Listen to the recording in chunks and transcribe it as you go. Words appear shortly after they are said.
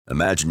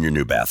Imagine your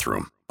new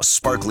bathroom. A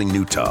sparkling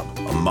new tub,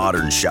 a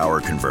modern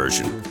shower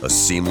conversion, a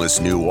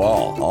seamless new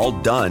wall, all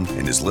done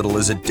in as little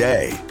as a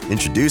day.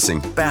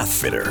 Introducing Bath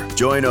Fitter.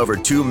 Join over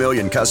 2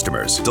 million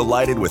customers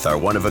delighted with our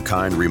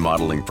one-of-a-kind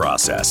remodeling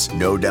process.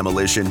 No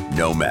demolition,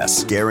 no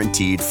mess.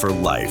 Guaranteed for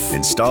life.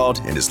 Installed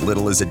in as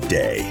little as a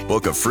day.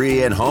 Book a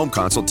free in-home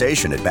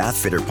consultation at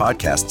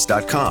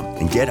bathfitterpodcasts.com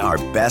and get our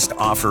best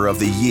offer of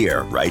the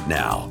year right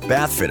now.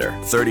 Bath Fitter,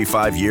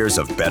 35 years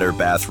of better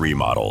bath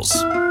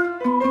remodels.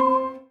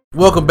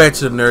 Welcome back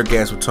to the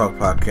Nerdgasm Talk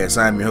Podcast.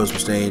 I'm your host,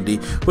 Mr.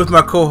 A&D, with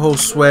my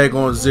co-host Swag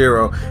on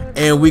Zero,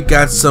 and we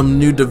got some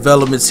new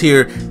developments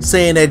here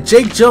saying that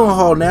Jake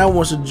Gyllenhaal now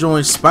wants to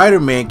join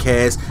Spider-Man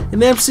cast in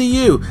the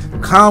MCU.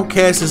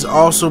 Comcast is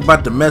also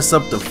about to mess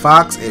up the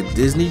Fox and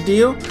Disney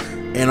deal,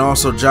 and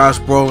also Josh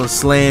Brolin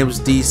slams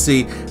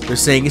DC. They're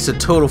saying it's a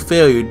total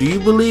failure. Do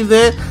you believe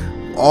that?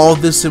 All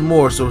this and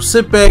more. So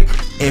sit back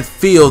and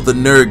feel the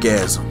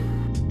Nerdgasm.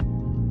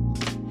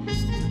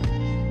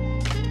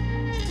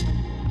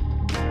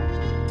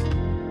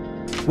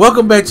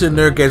 Welcome back to the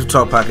Nerdgasm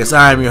Talk Podcast.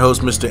 I am your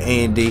host, Mr.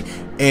 A&D,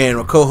 and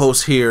my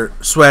co-host here,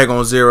 Swag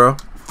on Zero.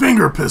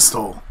 Finger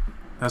pistol.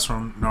 That's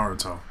from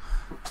Naruto.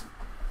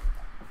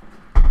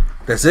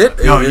 That's it?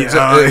 The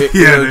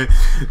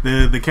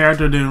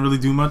character didn't really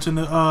do much in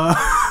the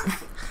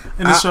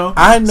show.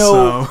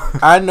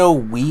 I know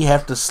we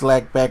have to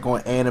slack back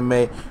on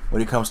anime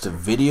when it comes to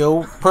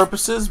video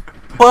purposes,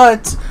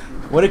 but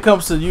when it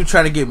comes to you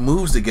trying to get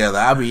moves together,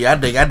 I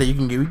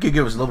think you could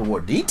give us a little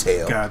more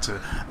detail. Gotcha.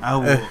 I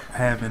will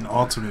have an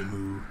ultimate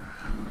move.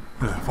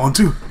 1,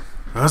 2.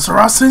 That's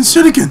Rasen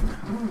Shuriken.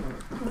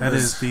 That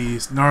is the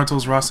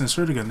Naruto's Rasen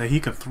Shuriken that he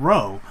could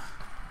throw.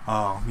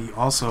 He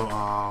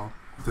also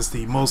is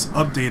the most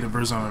updated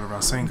version of the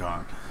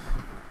Rasengan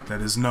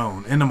that is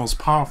known, and the most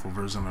powerful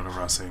version of the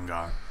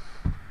Rasengan.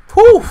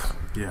 Whew.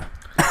 Yeah.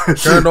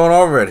 Turned on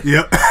already.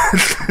 Yep.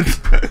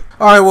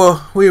 All right.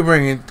 Well, we're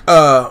bringing.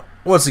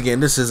 Once again,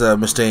 this is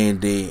Mr.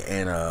 A&D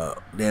and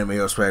the Anime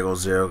Hero Swag on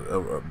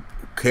Zero.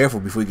 Careful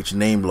before you get your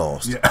name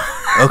lost. Yeah.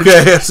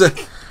 Okay?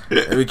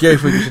 Be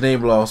careful before you get your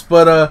name lost.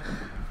 But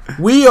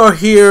we are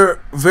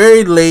here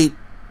very late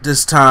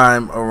this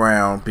time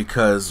around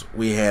because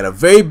we had a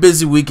very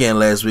busy weekend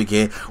last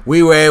weekend.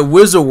 We were at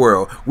Wizard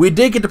World. We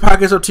did get the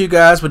podcast up to you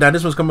guys, but now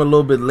this one's coming a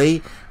little bit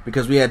late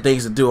because we had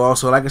things to do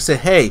also. Like I said,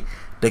 hey,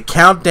 the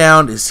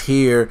countdown is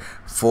here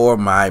for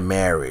my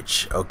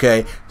marriage,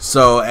 okay?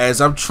 So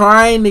as I'm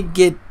trying to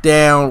get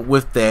down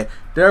with that,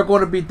 there are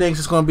going to be things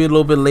that's going to be a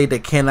little bit late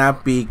that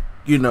cannot be,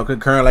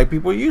 concurrent like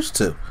people used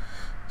to.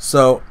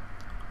 So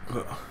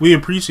we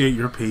appreciate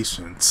your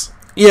patience.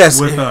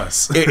 Yes, with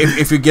us,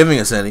 if you're giving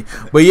us any.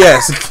 But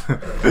yes,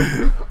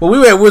 well, we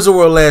were at Wizard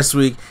World last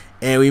week,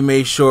 and we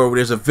made sure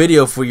there's a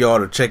video for y'all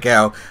to check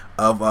out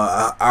of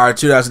our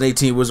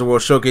 2018 Wizard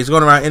World Showcase,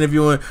 going around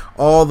interviewing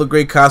all the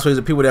great cosplays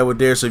and people that were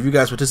there. So if you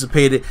guys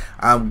participated,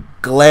 I'm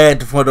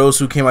glad for those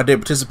who came out there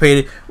and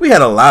participated. We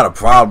had a lot of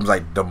problems,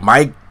 like the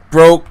mic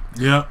broke.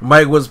 Yeah,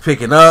 mic was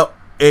picking up.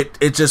 It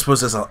just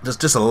was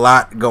just a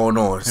lot going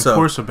on. And so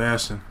poor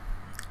Sebastian,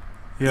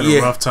 he had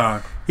a rough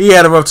time. He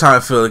had a rough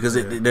time feeling because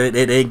they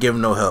didn't give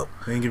him no help.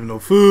 They didn't give him no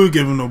food,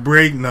 give him no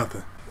break,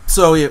 nothing.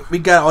 So yeah, we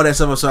got all that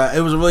stuff. So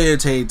it was a really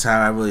entertaining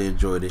time. I really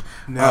enjoyed it.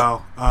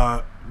 Now,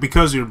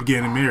 because you're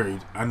getting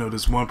married, I know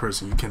there's one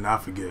person you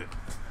cannot forget.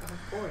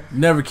 Of course.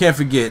 Never can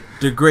forget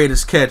the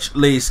greatest catch,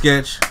 Lady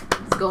Sketch.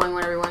 It's going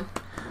on, everyone.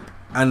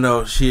 I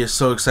know she is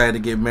so excited to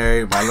get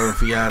married. My little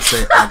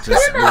fiance, I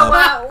just love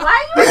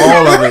why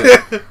all of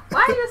it.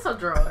 Why are you so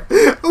dry?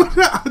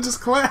 I'm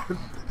just glad.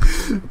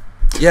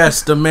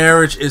 Yes, the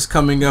marriage is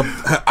coming up.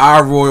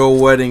 Our royal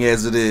wedding,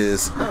 as it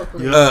is. Oh,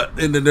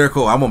 please. In the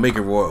Nerdco, I'm gonna make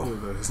it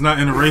royal. It's not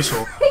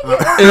interracial. You know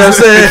what I'm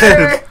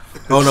saying?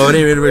 Oh no, it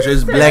ain't interracial.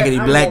 It's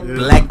blackity black,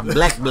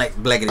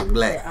 blackity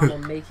black. I'm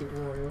gonna make it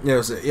royal. You know what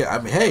I'm saying? Yeah, I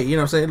mean, hey, you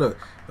know what I'm saying? Look,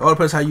 it all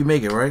depends how you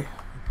make it, right?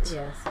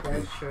 Yes,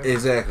 that's true.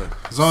 Exactly.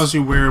 As long as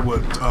you wear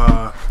what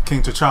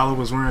King T'Challa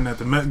was wearing at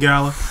the Met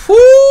Gala.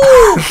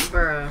 Woo!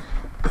 Bruh.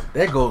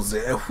 That goes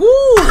there.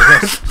 Woo!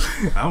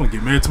 I'm gonna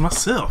get married to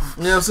myself.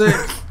 You know what I'm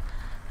saying?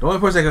 The only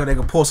person that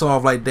can pull something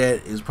off like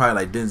that is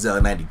probably like Denzel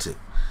in 92.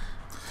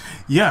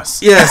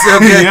 Yes. Yes,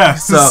 okay.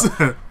 Yes.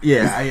 So,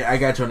 yeah, I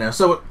got you on that.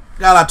 So,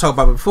 got a lot to talk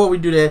about, but before we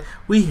do that,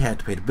 we have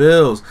to pay the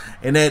bills.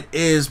 And that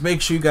is,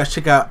 make sure you guys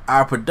check out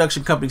our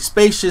production company,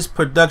 Spacious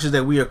Productions,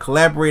 that we are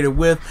collaborating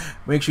with.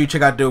 Make sure you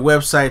check out their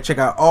website. Check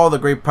out all the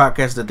great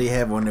podcasts that they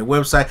have on their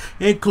website,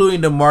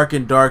 including the Mark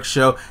and Dark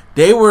Show.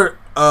 They were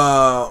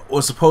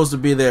was supposed to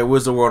be there at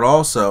Wizard World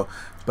also,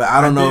 but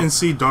I don't know. I didn't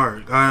see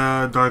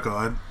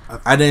Darko.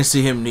 I didn't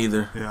see him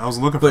neither. Yeah, I was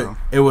looking for him.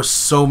 It was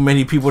so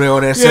many people there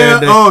on that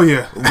Saturday. Oh,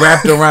 yeah.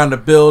 Wrapped around the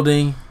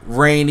building,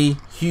 rainy,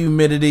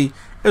 humidity.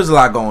 There was a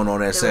lot going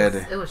on that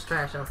Saturday. It was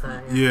trash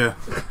outside. Yeah.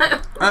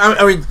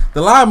 I mean,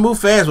 the line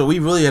moved fast, but we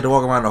really had to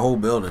walk around the whole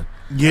building.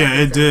 Yeah,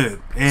 it did.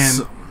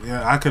 And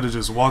Yeah, I could have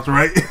just walked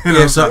right.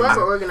 Yeah, so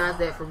Whoever organized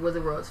that for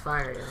Wizard World's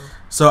fired him.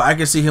 So I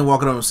can see him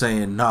walking up and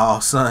saying, "Nah,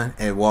 son,"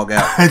 and walk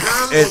out. I'm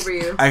And over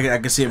you. I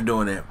can see him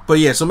doing that. But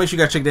yeah, so make sure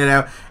you guys check that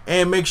out,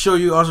 and make sure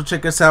you also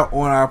check us out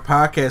on our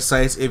podcast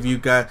sites. If you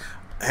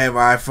have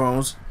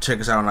iPhones, check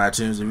us out on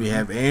iTunes. If you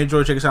have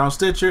Android, check us out on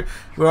Stitcher.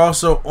 We're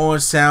also on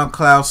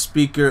SoundCloud,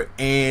 Speaker,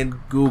 and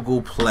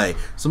Google Play.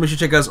 So make sure you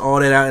check us all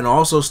that out, and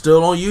also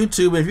still on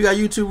YouTube. And if you got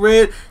YouTube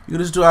Red, you can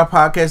just do our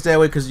podcast that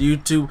way because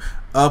YouTube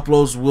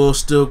uploads will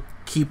still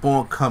keep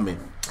on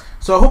coming.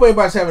 So I hope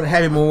everybody's having a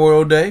happy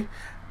Memorial Day.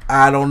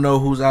 I don't know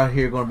who's out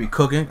here going to be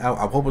cooking. I'm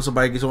hoping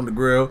somebody gets on the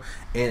grill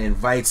and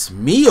invites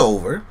me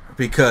over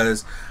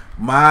because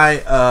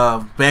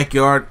my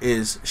backyard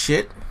is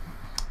shit.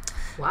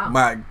 Wow.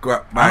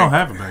 I don't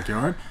have a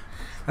backyard.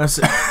 But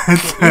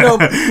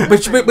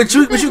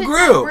you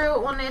grill.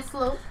 Grill on that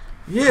slope.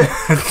 Yeah.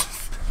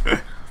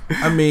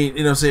 I mean,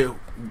 you know, say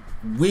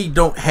we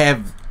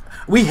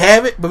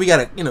have it, but we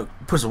gotta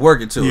put some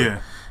work into it.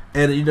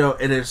 And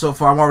and then so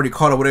far I'm already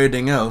caught up with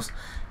everything else.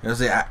 You know,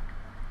 say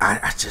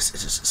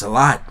it's a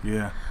lot.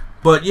 Yeah.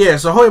 But yeah,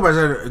 so I hope everybody's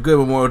had a good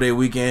Memorial Day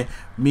weekend.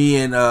 Me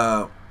and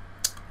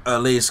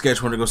Lady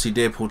Sketch went to go see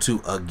Deadpool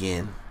 2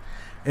 again,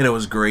 and it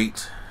was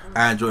great.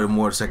 I enjoyed it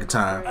more the second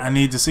time. I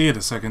need to see it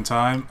a second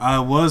time. I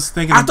was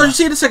thinking. I thought you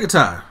see it the second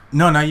time.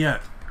 No, not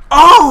yet.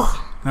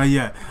 Oh, not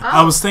yet.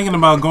 I was thinking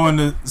about going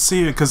to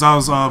see it because I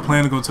was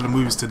planning to go to the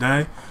movies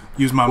today.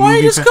 Use my why movie.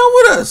 you just come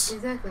with us?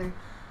 Exactly.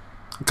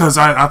 Because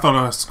I thought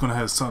I was going to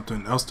have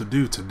something else to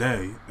do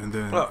today, and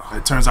then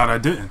it turns out I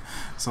didn't.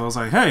 So I was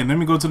like, hey, let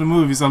me go to the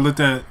movies. I looked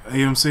at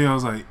AMC. I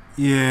was like,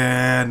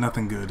 yeah,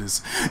 nothing good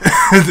is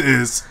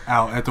is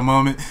out at the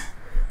moment.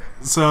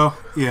 So,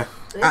 yeah.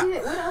 What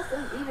else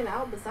is even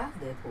out besides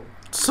Deadpool?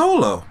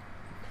 Solo.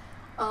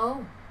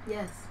 Oh,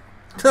 yes.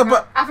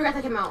 But I forgot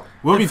that came out.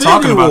 We'll be Infinity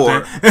talking about War.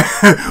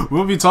 that.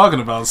 We'll be talking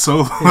about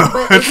Solo.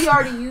 But if you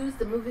already used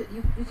the movie,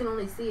 you can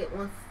only see it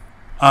once.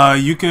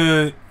 You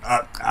could.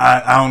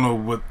 I don't know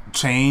what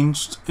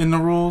changed in the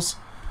rules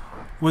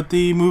with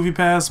the movie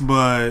pass,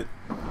 but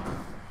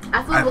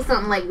I thought it was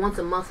something like once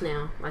a month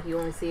now. Like you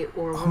only see it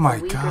or once my a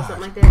week God. or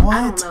something like that. What?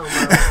 I don't know,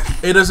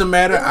 bro. it doesn't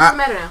matter. It doesn't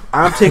matter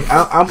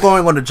now. I'm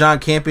going on the John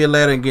Campea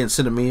ladder and getting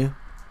Cinemia.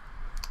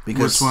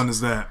 Because which one is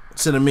that?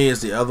 Cinemia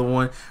is the other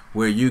one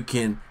where you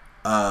can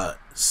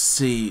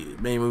see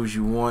many movies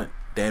you want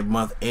that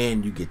month,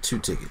 and you get 2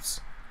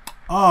 tickets.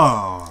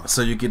 Oh,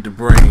 So you get to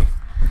bring.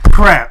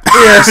 crap!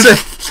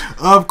 Yes,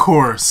 Of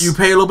course. you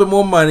pay a little bit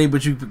more money,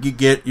 but you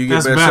get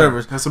That's better better.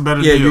 service. That's a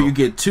better Yeah, deal. you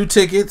get 2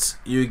 tickets.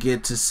 You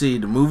get to see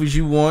the movies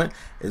you want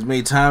as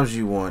many times as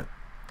you want.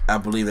 I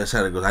believe that's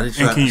how it goes. I did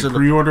And can you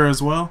pre-order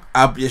as well?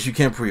 yes, you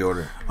can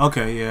pre-order.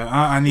 Okay, yeah.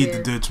 I need Yeah.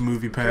 to ditch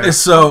Movie And Pass.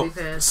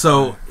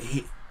 so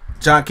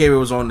John Campea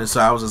was on this, so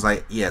I was just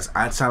like, yes,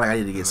 I sound like I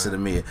need to get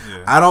Cinemia.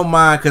 Yeah. I don't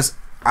mind because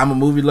I'm a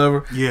movie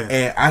lover. Yeah.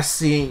 And I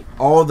see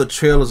all the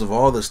trailers of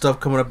all the stuff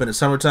coming up in the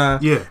summertime.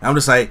 Yeah. And I'm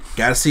just like,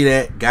 gotta see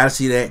that, gotta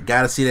see that,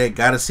 gotta see that,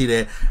 gotta see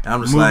that. And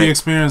I'm just Movie like,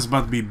 experience is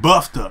about to be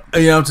buffed up.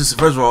 I'm just,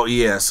 first of all,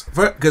 yes.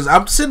 Because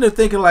I'm sitting there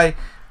thinking like,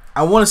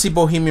 I want to see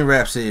Bohemian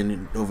Rhapsody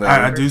in November.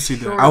 I do see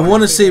that. Sure. I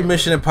want to see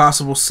Mission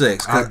Impossible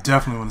 6. I 'cause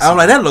definitely want to see I'm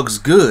like, that looks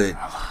good.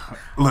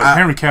 Look,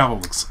 Henry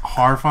Cavill looks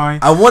horrifying.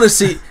 I want to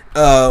see,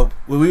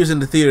 when we was in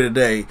the theater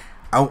today,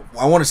 I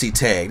want to see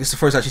Tag. This is the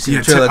first time you see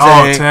the trailer.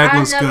 Tag. Tag I've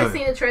looks never good.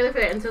 seen the trailer for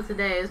it until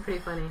today. It was pretty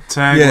funny.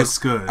 Tag Yes, looks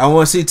good. I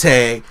want to see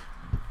Tag.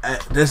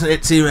 That's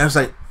it. See, I was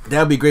like, that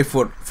would be great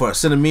for a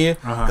Cinemia.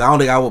 Uh-huh. I don't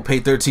think I will pay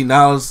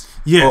 $13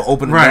 Yeah, or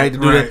open the right, night to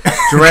do right. that.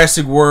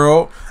 Jurassic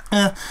World.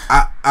 Eh.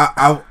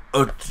 I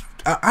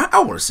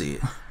want to see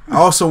it. I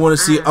also want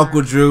to see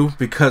Uncle Drew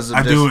because of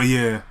I just, do it,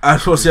 yeah. I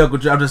just want to see Uncle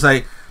Drew. I'm just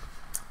like,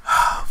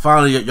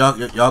 finally,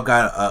 y'all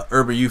got an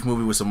urban youth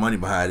movie with some money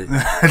behind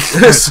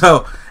it.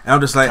 So and I'm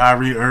just like,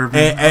 Kyrie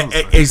Irving. and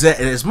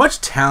exactly. And as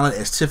much talent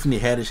as Tiffany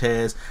Haddish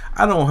has,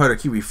 I don't want her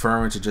to keep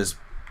referring to just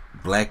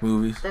black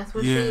movies. That's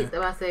what Yeah.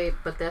 I say,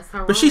 but that's her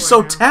role. But she's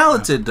so right now.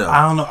 talented, though.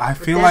 I don't know. I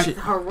feel That's like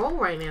her role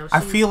right now.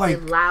 I She's feel like-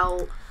 the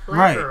loud black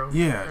right, girl.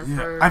 yeah, That's yeah.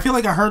 her- I feel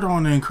like I heard her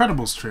on the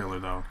Incredibles trailer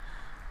though.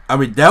 I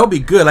mean, that would be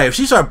good. Like if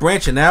she started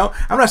branching out,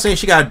 I'm not saying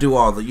she got to do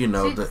all the, She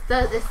the.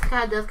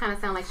 does kind of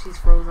sound like she's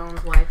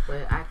Frozone's wife,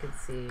 but I could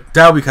see.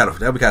 That would be kind of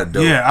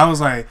dope. Yeah, I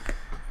was like,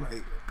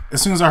 as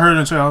soon as I heard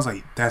the trailer, I was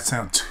like, that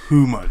sounds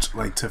too much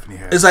like Tiffany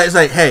Haddish. It's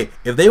like, hey,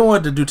 if they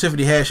wanted to do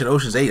Tiffany Haddish in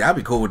Ocean's 8, I'd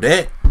be cool with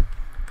that. I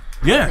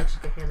Yeah, think she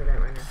can handle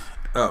that right now.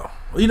 Oh,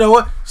 well, you know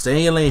what? Stay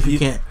in your lane if you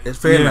can't. It's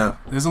fair yeah. enough.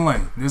 There's a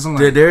lane. There's a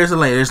lane. There is a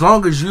lane. As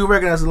long as you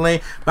recognize the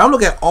lane. But I'm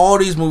looking at all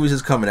these movies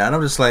that's coming out. And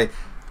I'm just like,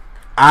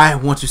 I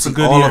want to It's a see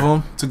good all year. of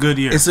them. It's a good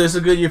year. It's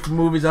a good year for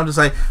movies. I'm just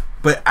like,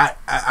 but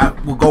I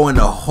will go in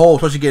the whole,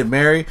 especially getting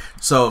married.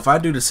 So if I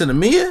do the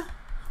Cinemia,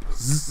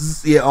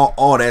 yeah,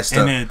 all that stuff.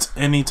 and it's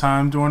any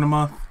time during the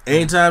month.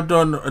 Anytime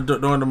during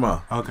the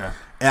month. Okay.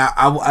 And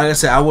I like I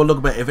said, I will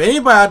look back. If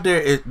anybody out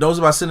there knows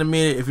about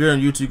Cinemia, if you're on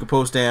YouTube, you can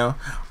post down.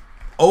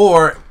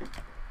 Or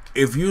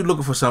if you're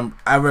looking for some,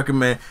 I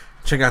recommend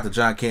check out the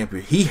John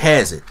Campea. He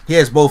has it. He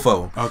has both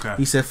of them. Okay.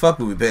 He said, "Fuck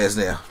Movie Pass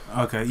now."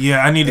 Okay.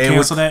 Yeah, I need to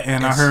cancel that.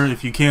 And I heard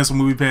if you cancel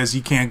Movie Pass,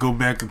 you can't go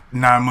back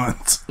 9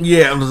 months.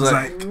 Yeah, I was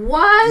like,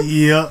 what?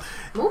 Yeah.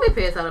 Movie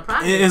Pass out of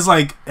pocket. It's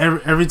like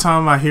every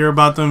time I hear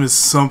about them, it's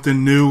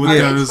something new. With Are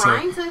them. they It's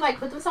trying to like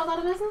put themselves out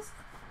of business?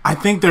 I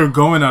think they're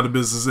going out of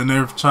business and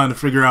they're trying to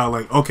figure out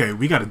like, okay,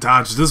 we got to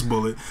dodge this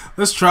bullet.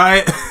 Let's try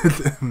it.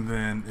 And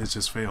then it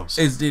just fails.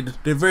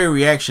 they're very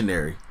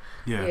reactionary.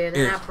 Yeah.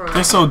 They're not pro.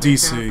 They're so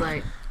DC.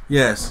 Like,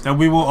 Yes. That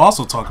we will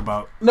also talk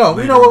about. No,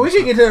 you know what? We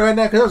can get to that right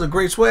now because that was a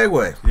great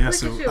swagway.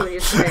 Yes. look at you and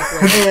your swag.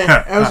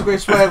 Yeah, that was a great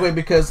swagway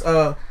because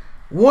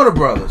Warner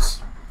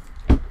Brothers,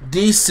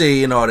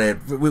 DC, and all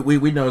that.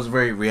 We know it's a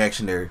very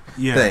reactionary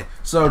thing.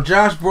 So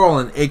Josh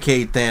Brolin,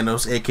 aka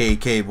Thanos, aka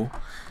Cable,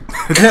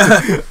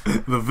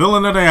 the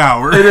villain of the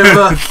hour.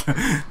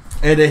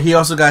 And then he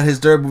also got his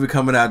third movie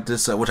coming out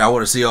this, which I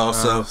want to see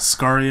also.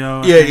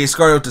 Scario. Yeah, he's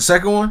Scario, the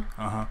second one.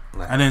 I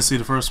didn't see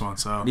the first one,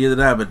 so neither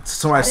did I. But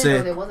somebody I didn't said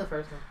know there was a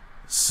first one.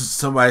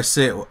 Somebody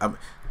said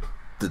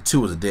the 2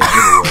 was a dead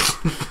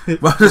giveaway.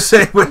 But I'm just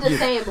saying,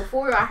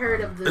 before I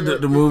heard of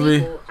the movie,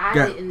 sequel, I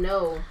didn't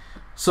know.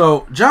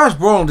 So Josh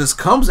Brolin just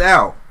comes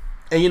out,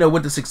 and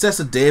with the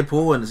success of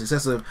Deadpool and the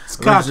success of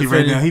cocky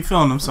right now, he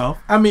feeling himself.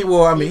 He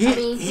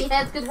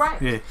has good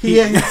rights.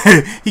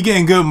 Yeah, he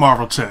getting good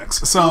Marvel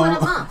checks.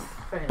 So,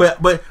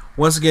 but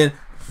once again,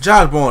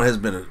 Josh Brolin has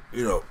been a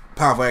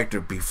powerful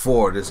actor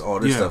before all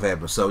this stuff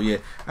happened. So he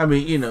got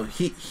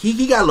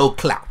a little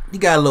clout. He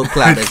got a little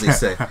clout, as they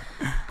say.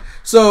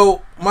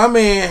 So my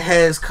man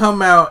has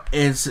come out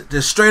and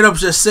just straight up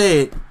just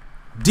said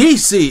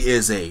DC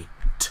is a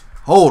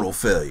total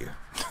failure.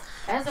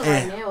 As of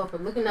right now, if we're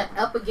looking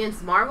up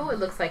against Marvel, it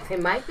looks like they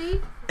might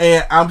be.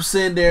 And I'm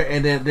sitting there,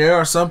 and then there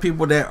are some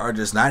people that are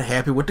just not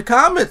happy with the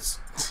comments.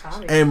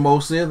 And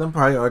mostly of them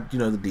probably are, the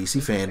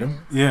DC fandom.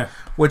 Yeah.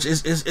 Which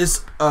is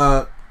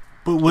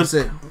but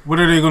what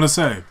are they gonna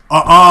say?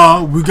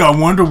 We got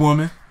Wonder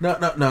Woman. No.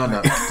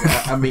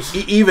 I mean,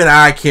 even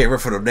I can't root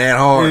for them that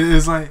hard.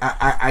 It's like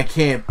I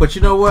can't. But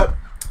you know what?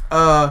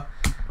 I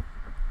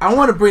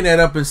want to bring that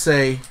up and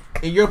say,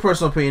 in your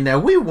personal opinion,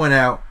 that we went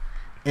out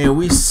and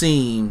we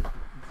seen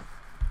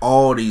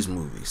all these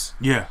movies.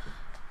 Yeah.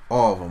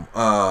 All of them.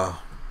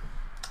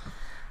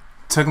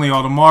 Technically,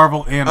 all the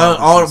Marvel and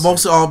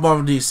mostly all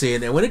Marvel DC.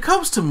 And then when it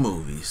comes to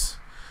movies,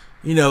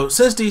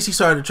 since DC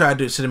started to try to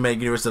do cinematic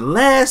universe, the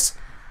last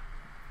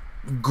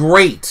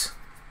great,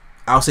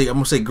 I'm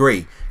gonna say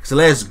great, because the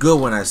last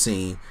good one I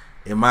seen,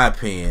 in my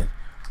opinion,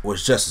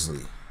 was Justice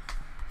League.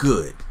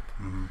 Good.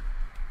 Mm-hmm.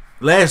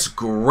 Last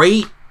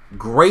great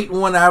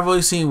one I've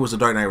really seen was The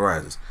Dark Knight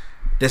Rises.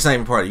 That's not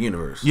even part of the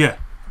universe. Yeah.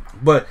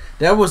 But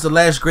that was the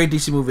last great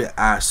DC movie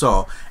I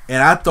saw,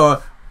 and I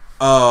thought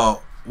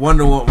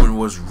Wonder Woman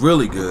was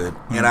really good,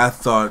 and I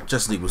thought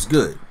Justice League was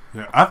good.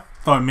 Yeah, I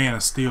thought Man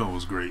of Steel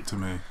was great to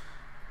me.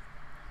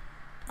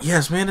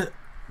 Yes, Man of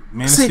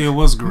Steel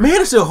was great.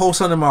 Man of Steel holds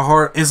something in my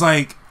heart. It's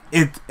like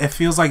it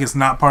feels like it's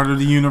not part of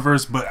the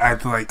universe, but I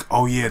feel like,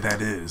 oh yeah,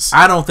 that is.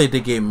 I don't think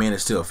they gave Man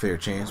of Steel a fair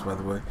chance, by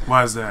the way.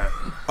 Why is that?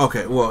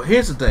 Okay, well,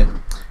 here's the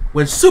thing.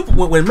 When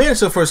Man of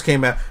Steel first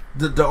came out,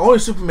 the only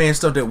Superman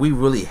stuff that we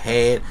really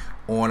had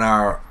on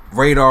our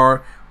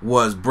radar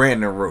was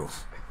Brandon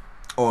Routh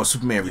or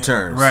Superman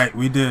Returns. Right,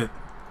 we did.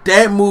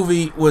 That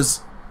movie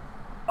was...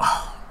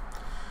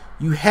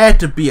 you had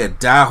to be a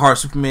diehard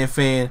Superman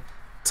fan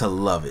to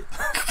love it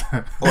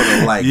or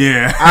to like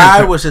it.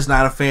 I was just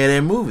not a fan of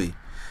that movie.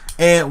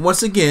 And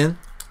once again,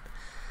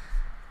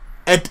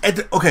 when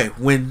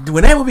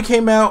that movie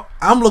came out,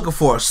 I'm looking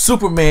for a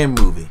Superman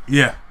movie.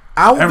 Yeah.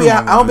 I'll be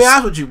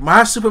honest with you.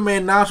 My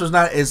Superman knowledge was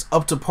not as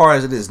up to par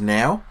as it is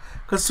now,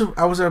 because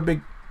I was a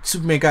big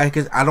Superman guy,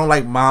 because I don't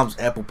like mom's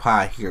apple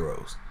pie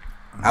heroes.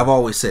 Mm-hmm. I've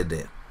always said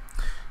that.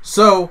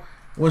 So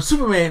when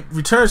Superman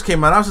Returns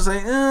came out, I was just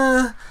like, all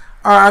right,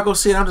 I'll go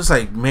see it. I'm just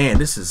like, man,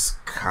 this is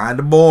kind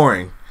of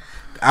boring.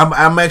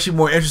 I'm actually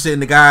more interested in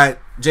the guy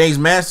James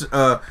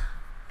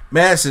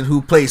Madison,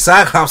 who played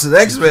Cyclops in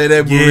X-Men in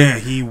that movie. Yeah,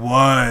 he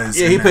was.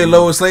 Yeah, he played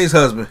Lois Lane's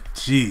husband.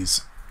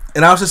 Jeez.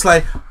 And I was just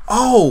like,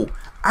 oh,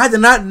 I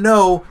did not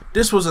know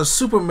this was a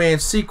Superman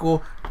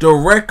sequel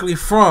directly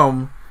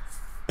from...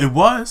 It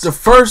was. The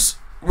first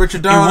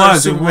Richard Donner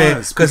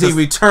Superman, because he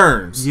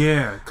returns.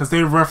 Yeah, because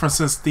they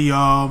references the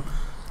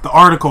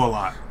article a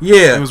lot.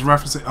 Yeah. It was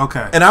referencing...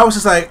 Okay. And I was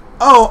just like,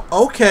 oh,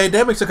 okay,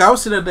 that makes sense. I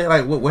was sitting there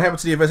like, what happened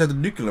to the events of the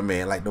Nuclear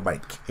Man? Like, nobody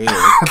cared.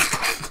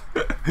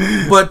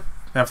 But...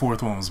 that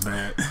fourth one was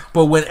bad.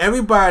 But when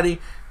everybody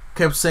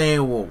kept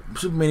saying, well,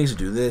 Superman needs to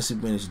do this,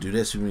 Superman needs to do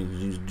this, Superman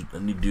needs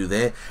to do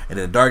that, and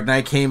then Dark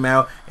Knight came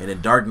out, and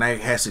then Dark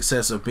Knight had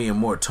success of being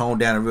more toned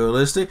down and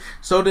realistic.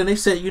 So then they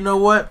said, you know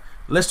what?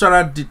 Let's start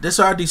our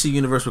DC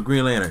universe with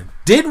Green Lantern.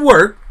 Did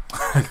work.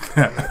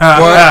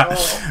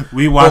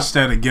 We watched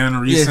that again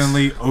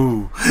recently. Yes.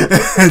 Ooh.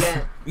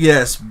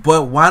 Yes,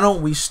 but why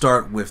don't we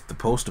start with the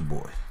poster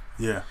boy?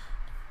 Yeah.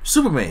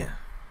 Superman.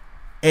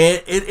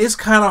 And it is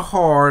kind of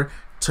hard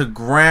to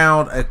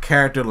ground a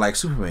character like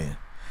Superman.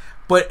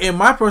 But in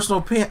my personal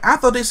opinion, I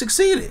thought they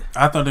succeeded.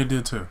 I thought they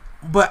did too.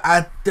 but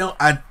I don't.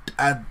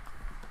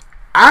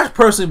 I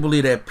personally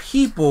believe that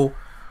people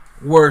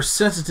were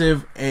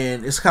sensitive,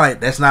 and it's kind of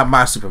like that's not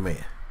my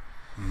Superman,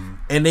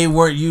 and they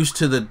weren't used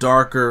to the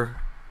darker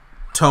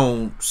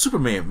tone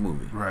Superman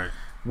movie, Right.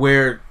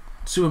 where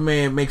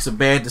Superman makes a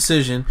bad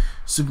decision.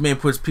 Superman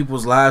puts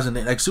people's lives in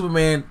it. Like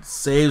Superman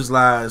saves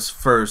lives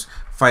first,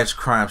 fights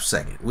crime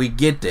second. We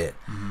get that,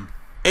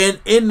 and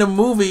in the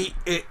movie,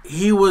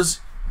 he was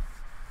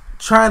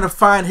trying to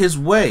find his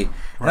way.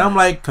 And I'm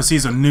like, because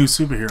he's a new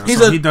superhero,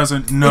 so he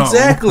doesn't know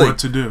what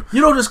to do.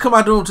 You don't just come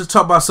out to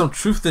talk about some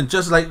truth and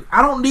just like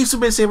I don't need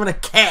Superman saving a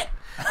cat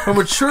from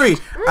a tree.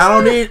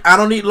 I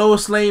don't need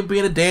Lois Lane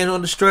being a damsel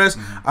in distress.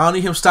 I don't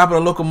need him stopping a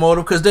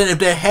locomotive, because then if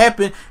that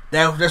happened,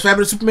 that's what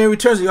happened to Superman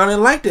Returns. Y'all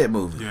didn't like that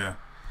movie. Yeah.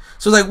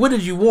 So it's like, what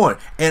did you want?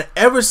 And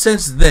ever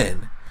since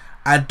then,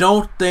 I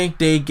don't think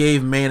they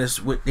gave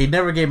they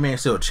never gave Man of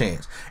Steel a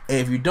chance. And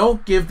if you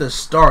don't give the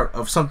start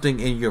of something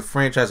in your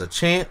franchise a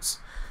chance,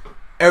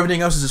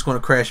 everything else is just going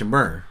to crash and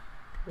burn.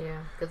 Yeah,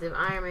 because if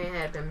Iron Man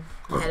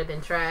had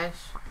been trash,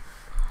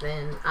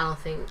 then I don't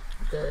think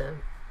the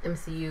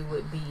MCU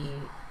would be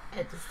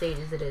at the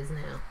stages it is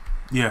now.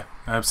 Yeah,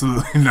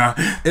 absolutely not.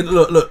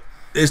 Look,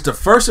 it's the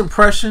first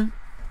impression,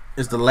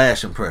 it's the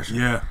last impression.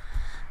 Yeah.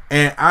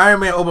 And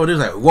Iron Man opened, it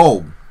was like,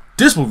 whoa,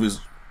 this movie is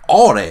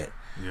all that.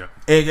 Yeah.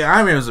 And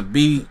Iron Man was a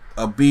B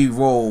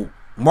role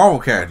Marvel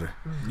character.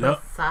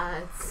 Yep.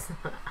 Besides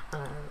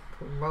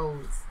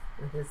Rhodes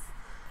and his.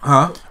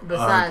 Huh?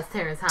 Besides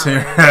Terrence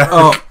Howard.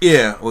 Oh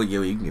yeah. Well,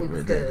 yeah, you can get rid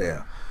of that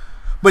now.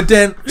 But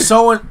then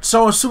showing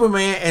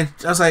Superman, and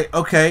I was like,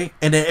 okay.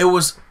 And then it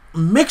was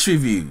mixed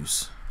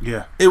reviews.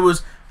 Yeah. It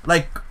was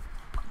like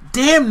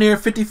damn near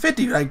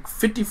 50-50, like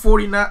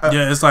 50-49.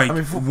 Yeah, it's like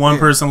one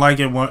person liked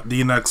it,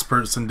 the next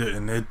person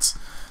didn't. It's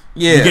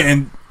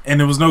and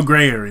there was no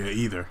gray area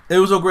either. It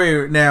was no gray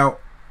area. Now,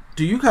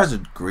 do you guys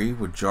agree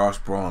with Josh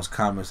Brolin's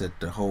comments that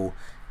the whole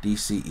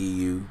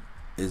DCEU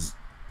is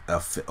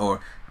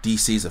or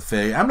DC's a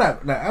failure? I'm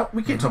not.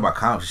 We can't talk about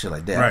comics and shit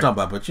like that. Right. I'm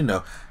talking about,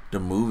 but the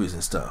movies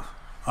and stuff.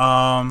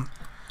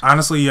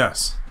 Honestly,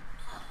 yes.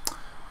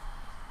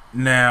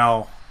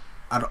 Now,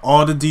 out of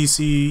all the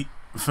DC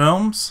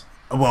films,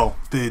 well,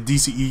 the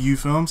DCEU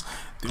films,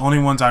 the only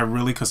ones I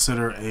really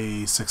consider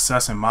a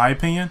success, in my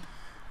opinion,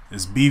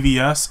 is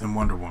BVS and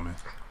Wonder Woman.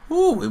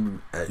 Ooh,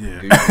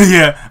 yeah,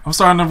 yeah. I'm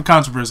starting up a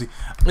controversy.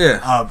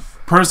 Yeah.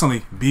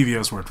 Personally,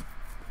 BVS worked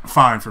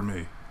fine for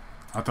me.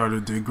 I thought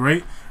it did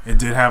great. It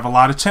did have a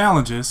lot of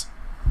challenges,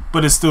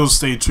 but it still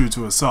stayed true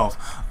to itself.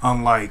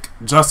 Unlike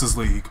Justice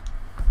League,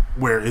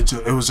 where it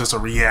was just a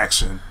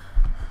reaction,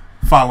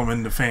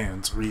 following the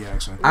fans'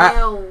 reaction.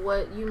 Now,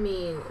 what you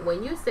mean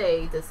when you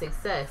say the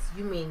success?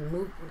 You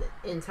mean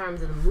in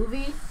terms of the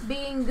movie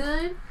being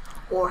good,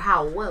 or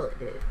how well it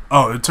did?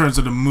 Oh, in terms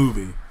of the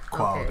movie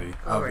quality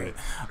of it.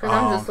 Because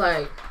I'm just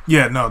like,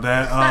 yeah, no,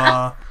 that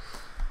I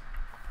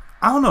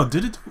don't know.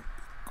 Did it?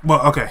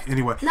 Well, okay.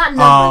 Anyway, not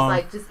numbers,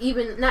 like just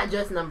even not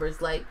just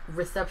numbers, like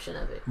reception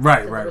of it.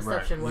 Right.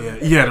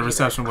 Yeah, the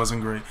reception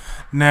wasn't great.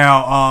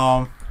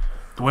 Now,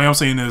 the way I'm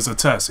saying it is a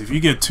test. If you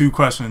get 2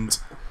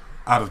 questions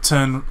out of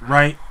 10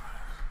 right,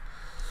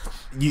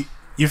 you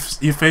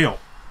fail.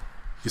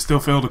 You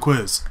still fail the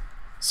quiz.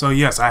 So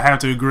yes, I have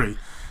to agree.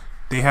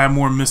 They had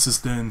more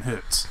misses than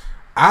hits.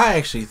 I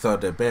actually thought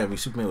that Batman v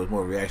Superman was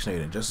more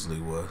reactionary than Justice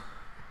League was.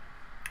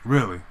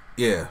 Really?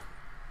 Yeah.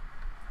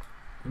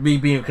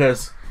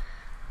 Because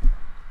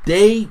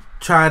they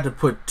tried to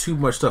put too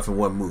much stuff in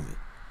one movie.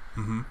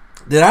 Mm-hmm.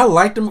 Did I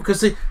like them?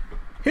 Because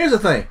here's the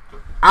thing.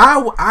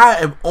 I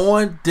am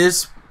on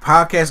this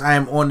podcast, I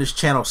am on this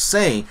channel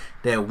saying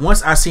that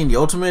once I seen the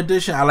Ultimate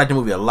Edition, I liked the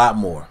movie a lot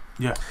more.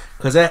 Yeah.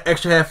 Because that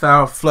extra half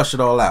hour flushed it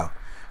all out.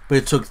 But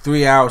it took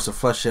 3 hours to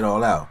flush it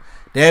all out.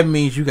 That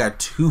means you got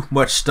too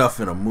much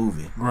stuff in a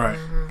movie. Right.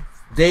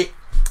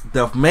 Mm-hmm.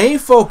 The main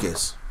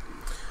focus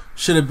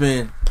should have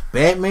been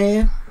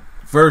Batman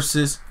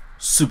versus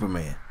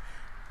Superman.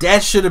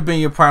 That should have been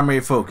your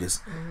primary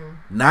focus.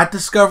 Mm-hmm. Not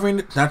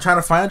trying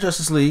to find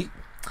Justice League,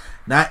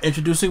 not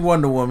introducing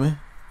Wonder Woman,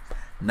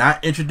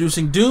 not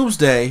introducing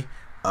Doomsday,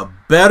 a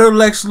better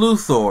Lex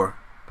Luthor.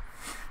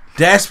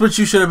 That's what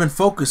you should have been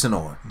focusing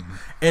on. Mm-hmm.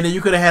 And then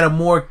you could have had a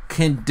more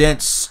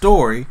condensed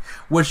story,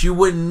 which you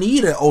wouldn't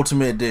need an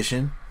Ultimate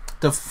Edition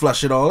to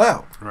flush it all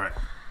out. Right.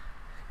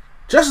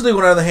 Justice League,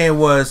 on the other hand,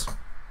 was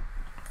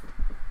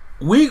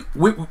we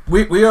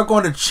are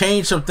going to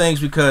change some things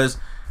because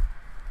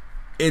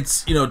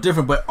it's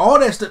different. But all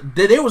that stuff,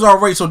 they was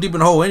already so deep in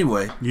the hole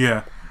anyway.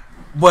 Yeah.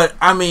 But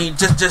I mean,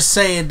 just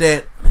saying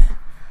that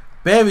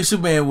Batman v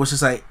Superman was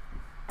just like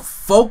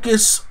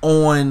focus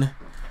on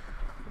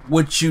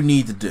what you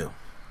need to do.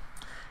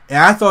 And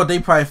I thought they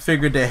probably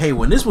figured that, hey,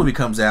 when this movie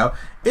comes out,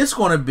 it's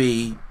going to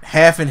be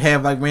half and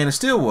half like Man of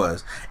Steel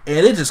was.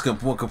 And it just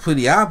went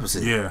completely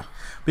opposite. Yeah.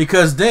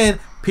 Because then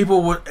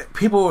people were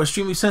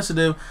extremely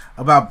sensitive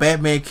about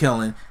Batman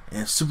killing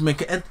and Superman.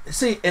 And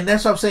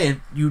that's what I'm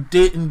saying. You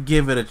didn't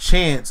give it a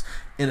chance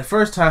in the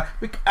first time.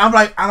 I'm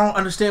like, I don't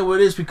understand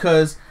what it is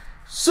because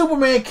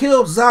Superman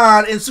killed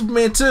Zod in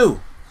Superman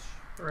 2.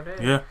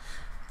 Yeah.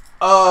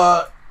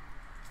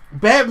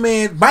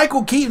 Batman,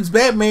 Michael Keaton's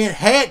Batman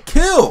had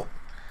killed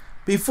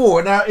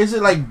before. Now, is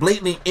it like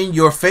blatantly in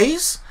your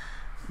face?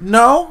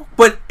 No,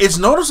 but it's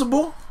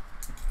noticeable.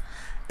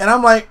 And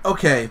I'm like,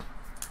 okay,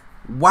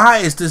 why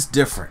is this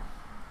different?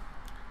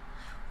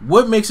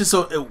 What makes it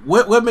so?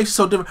 What makes it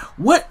so different?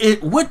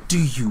 What do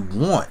you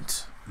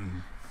want?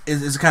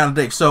 Is the kind of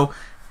thing. So,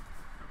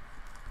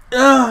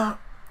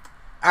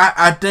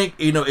 I think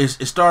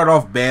it started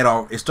off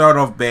bad. It started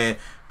off bad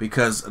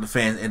because of the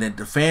fans, and then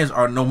the fans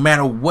are, no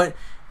matter what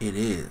it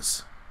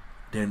is,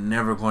 they're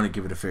never going to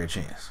give it a fair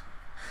chance.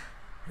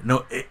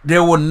 No,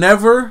 there will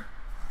never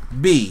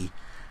be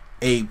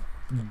a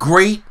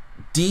great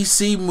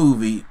DC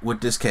movie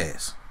with this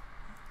cast.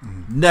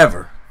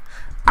 Never.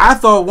 I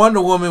thought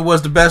Wonder Woman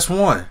was the best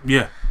one.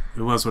 Yeah,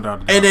 it was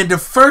without a doubt. And then the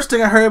first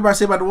thing I heard everybody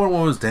say about the Wonder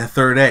Woman was that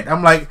third act.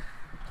 I'm like,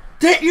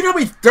 you know how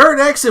many third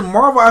acts in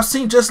Marvel I've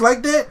seen just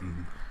like that?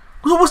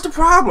 What's the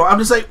problem? I'm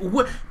just like,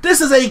 what?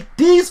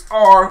 These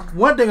are,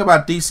 one thing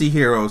about DC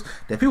heroes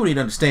that people need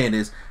to understand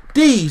is,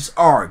 these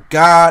are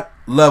God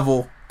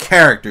level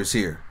characters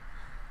here.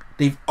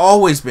 They've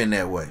always been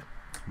that way.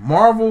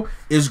 Marvel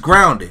is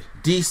grounded.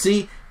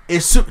 DC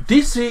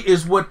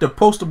is what the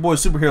poster boy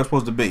superhero is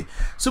supposed to be.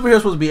 Superhero is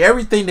supposed to be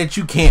everything that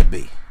you can't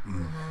be.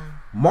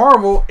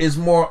 Marvel is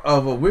more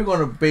of a, we're going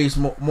to base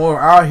more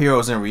of our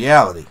heroes in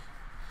reality.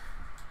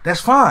 That's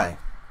fine.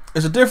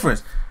 It's a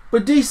difference.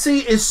 But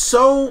DC is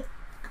so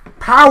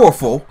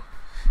powerful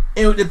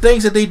in the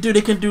things that they do.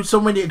 They can do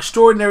so many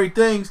extraordinary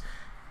things.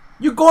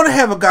 You're going to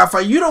have a guy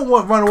fight. You don't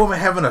want Wonder Woman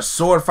having a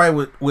sword fight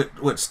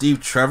with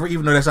Steve Trevor,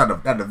 even though that's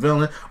not the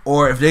villain.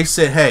 Or if they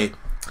said, hey,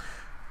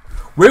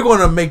 we're going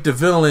to make the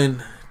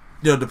villain,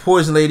 the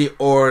Poison Lady,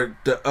 or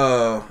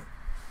the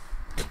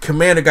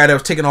commander guy that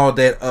was taking all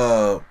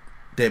that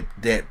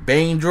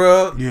Bane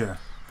drug. Yeah.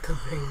 The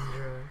Bane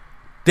drug.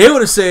 They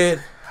would have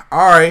said,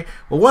 all right,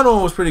 well, Wonder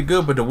Woman was pretty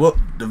good, but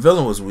the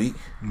villain was weak.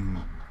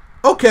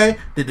 Okay.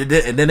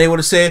 And then they would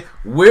have said,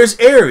 where's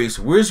Ares?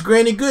 Where's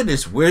Granny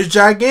Goodness? Where's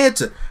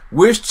Giganta?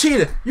 Where's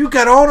Cheetah? You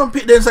got all them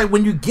people. It's like,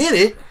 when you get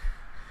it,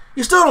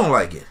 you still don't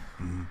like it.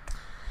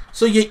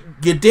 So you're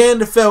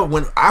damned if felt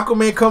when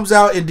Aquaman comes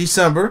out in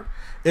December.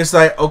 It's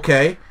like,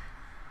 okay,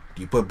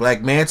 do you put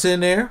Black Manta in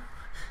there?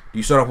 Do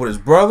you start off with his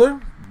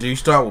brother? Do you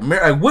start with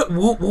Mary? Like,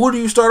 who do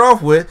you start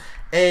off with?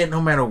 And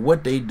no matter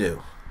what they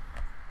do,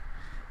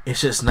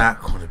 it's just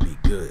not going to be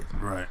good.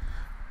 Right.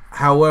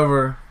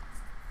 However,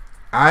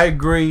 I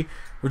agree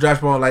with Josh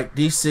Ball. Like,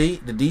 the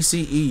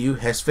DCEU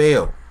has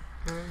failed.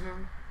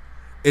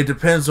 It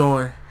depends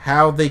on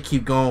how they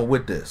keep going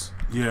with this.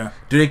 Yeah.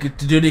 Do they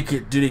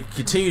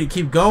continue to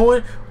keep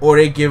going, or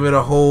they give it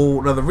a whole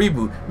another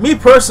reboot? Me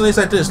personally, it's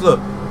like this. Look,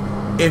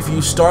 if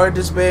you started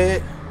this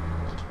bad,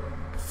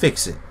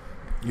 fix it.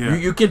 Yeah.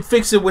 You can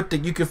fix it with the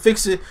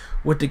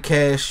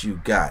cash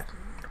you got.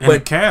 And the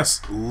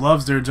cast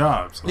loves their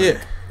jobs. Like,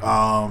 yeah.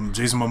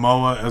 Jason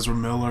Momoa, Ezra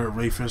Miller,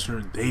 Ray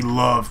Fisher, they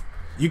love.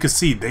 You can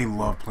see they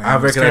love playing. I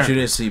reckon that you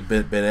didn't see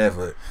Ben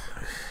Affleck.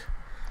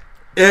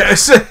 Yeah. I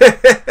also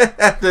think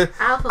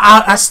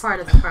that's part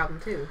of the problem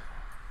too.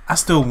 I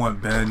still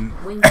want Ben.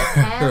 When you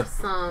have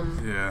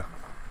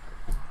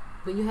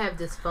when you have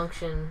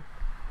dysfunction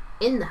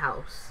in the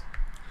house,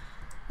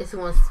 it's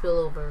going to spill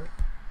over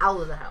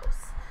out of the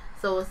house.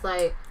 So it's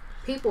like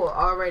people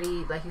are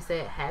already, like you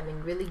said,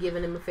 having really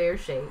given him a fair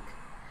shake,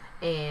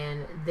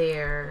 and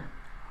they're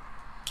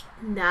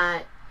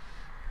not.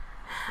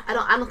 I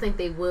don't think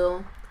they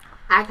will.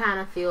 I kind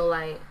of feel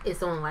like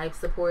it's on life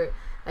support.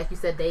 Like you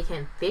said, they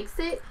can fix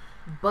it,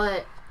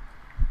 but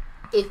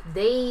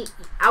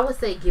I would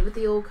say give it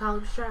the old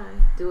college try.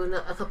 Do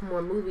a couple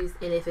more movies,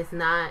 and if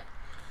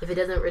it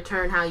doesn't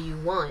return how you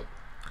want,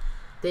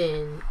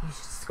 then you should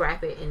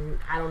scrap it. And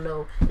I don't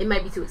know, it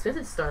might be too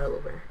expensive to start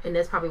over, and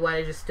that's probably why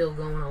they're just still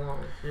going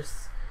along,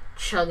 just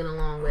chugging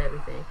along with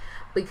everything.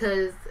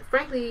 Because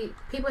frankly,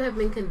 people have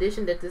been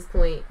conditioned at this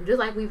point, just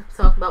like we've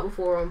talked about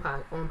before on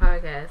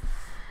podcast.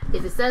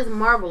 If it says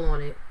Marvel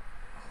on it,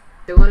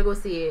 they're going to go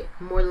see it.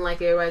 More than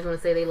likely, everybody's going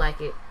to say they like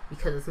it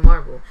because it's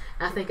Marvel.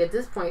 And I think at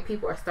this point,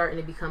 people are starting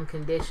to become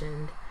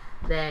conditioned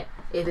that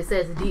if it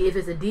says if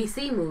it's a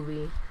DC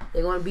movie,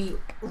 they're going to be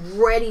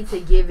ready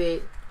to give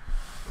it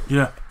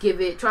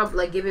trouble,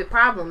 like give it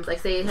problems, like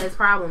say it has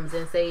problems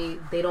and say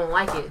they don't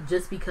like it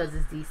just because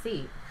it's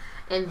DC.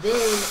 And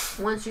then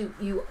once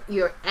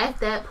you're at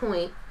that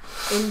point,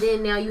 and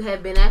then now you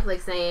have Ben Affleck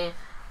saying,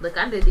 look,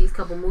 I did these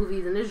couple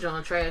movies and this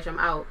genre trash, I'm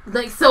out.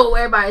 Like, so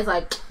everybody's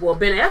like, well,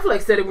 Ben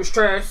Affleck said it was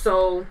trash,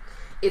 so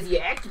if you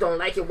actually don't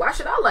like it, why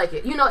should I like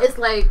it? You know, it's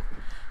like.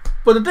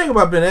 But the thing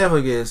about Ben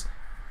Affleck is,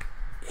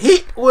 he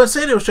wasn't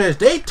saying it was trash.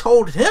 They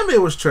told him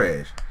it was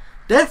trash.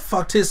 That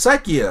fucked his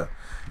psyche up.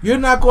 You're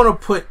not going to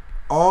put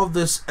all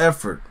this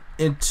effort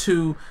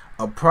into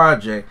a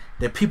project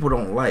that people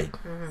don't like.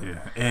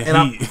 Yeah,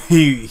 and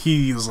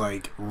he was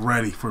like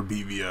ready for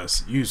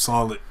BVS. You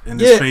saw it in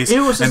his face,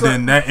 and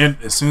then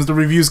as soon as the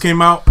reviews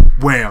came out,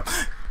 wham!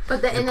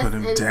 But put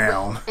him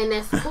down, and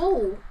that's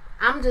cool.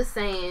 I'm just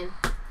saying,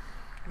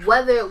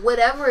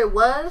 whatever it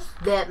was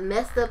that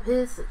messed up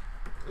his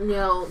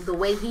the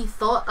way he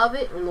thought of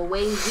it and the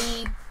way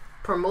he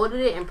promoted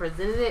it and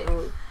presented it,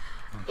 and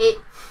it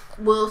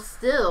will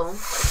still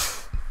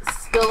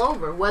spill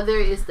over, whether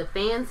it's the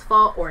fans'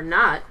 fault or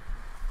not.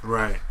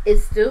 Right.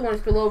 It's still going to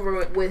spill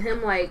over with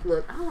him. Like,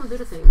 look, I don't want to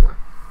do this anymore,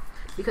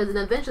 because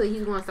then eventually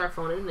he's going to start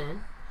phoning it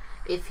in.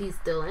 If he's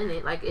still in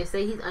it, like, if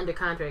say he's under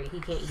contract, he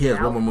can't. He has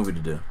one more movie to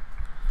do.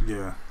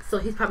 Yeah. So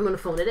he's probably going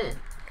to phone it in.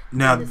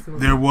 Now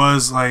there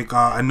was like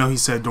I know he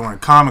said during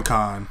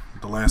Comic-Con,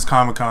 the last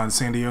Comic-Con,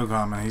 San Diego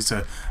Comic-Con, he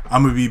said,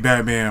 "I'm gonna be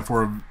Batman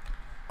for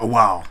a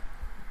while.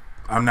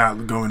 I'm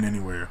not going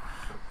anywhere."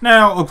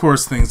 Now, of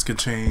course, things could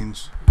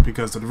change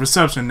because of the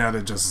reception. Now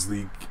that Justice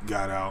League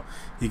got out,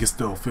 he can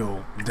still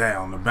feel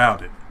down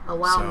about it. A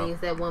while means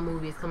that one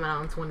movie is coming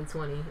out in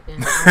 2020,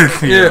 and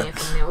yeah.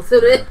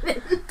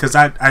 Because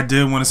I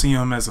did want to see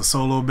him as a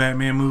solo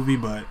Batman movie,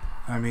 but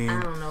I mean, I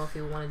don't know if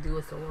you want to do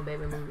a solo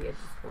Batman movie at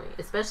this point,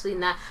 especially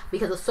not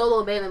because a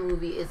solo Batman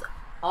movie is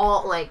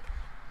all like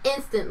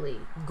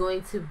instantly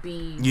going to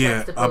be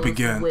up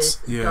against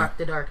with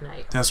the Dark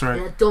Knight. That's right.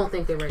 And I don't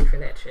think they're ready for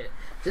that shit.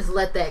 Just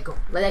let that go.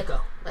 Let that go.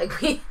 Like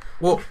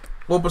well,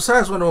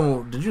 besides Wonder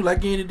Woman, did you like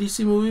any of the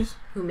DC movies?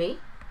 Who, me?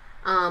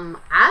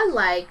 I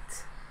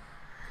liked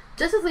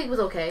Justice League was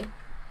okay.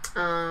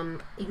 I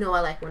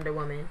like Wonder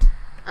Woman.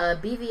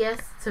 BVS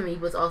to me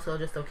was also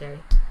just okay.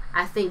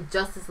 I think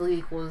Justice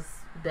League was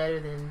better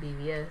than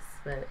BVS,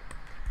 but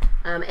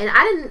and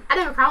I didn't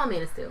have a problem with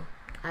Man of Steel.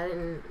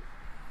 I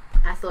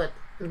thought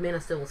Man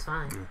of Steel was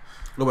fine.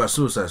 What about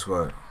Suicide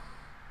Squad?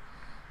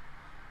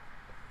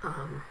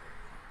 Well,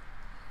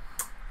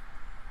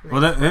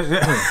 there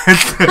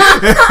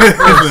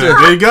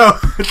you go.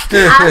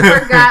 I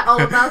forgot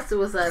all about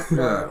Suicide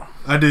Squad.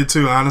 I did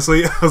too,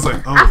 honestly. I was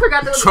like, I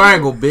forgot the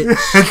triangle, bitch.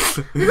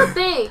 Here's the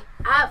thing.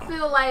 I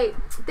feel like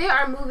there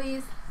are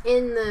movies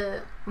in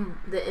the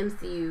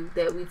MCU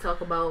that we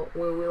talk about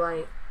where we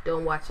like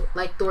don't watch it,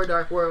 like Thor: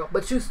 Dark World,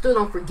 but you still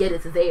don't forget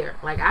it's there.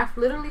 Like I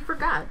literally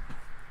forgot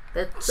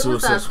that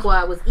Suicide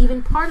Squad was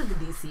even part of the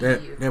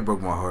DCU. That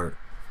broke my heart.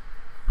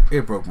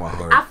 It broke my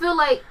heart. I feel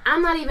like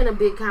I'm not even a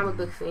big comic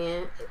book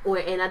fan,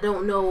 and I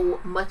don't know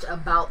much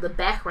about the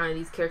background of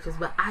these characters,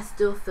 but I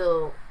still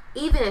feel,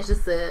 even as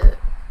just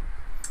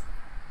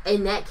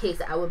in that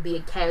case, I would be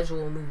a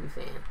casual movie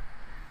fan.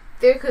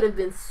 There could have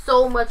been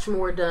so much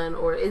more done,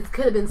 or it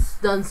could have been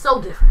done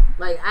so different.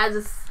 Like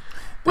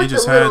they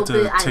just had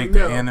to take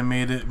the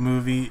animated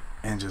movie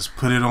and just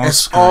put it on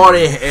screen. That's all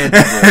they had to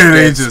do.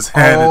 They just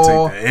had to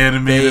take the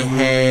animated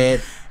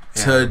movie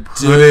to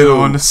put it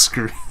on the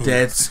screen.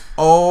 That's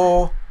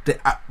all,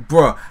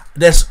 bro.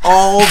 That's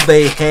all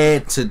they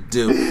had to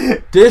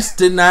do. This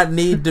did not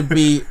need to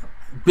be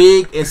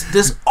big. It's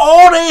this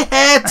all they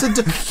had to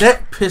do.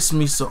 That pissed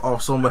me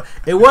off so much.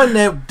 It wasn't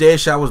that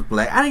Deadshot was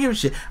black. I didn't give a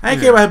shit. I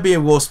didn't care about him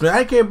being Will Smith. I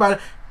didn't care about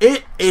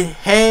it. It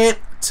had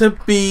to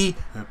be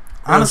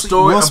a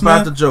story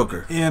about the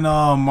Joker. And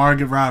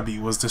Margot Robbie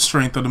was the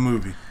strength of the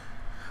movie.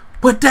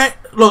 But they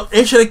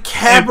should have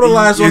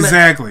capitalized on that.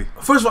 Exactly.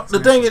 First of all,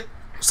 the thing is,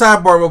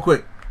 sidebar real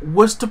quick.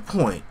 What's the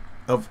point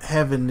of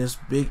having this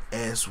big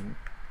ass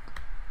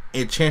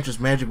Enchantress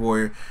Magic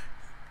Warrior?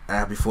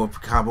 Before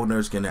comic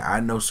nerds get it, I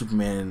know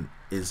Superman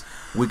is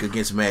weak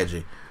against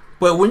magic,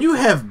 but when you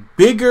have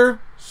bigger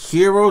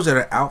heroes that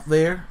are out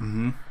there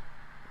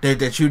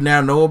that you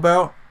now know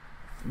about,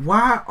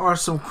 why are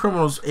some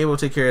criminals able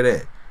to take care of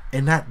that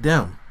and not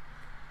them?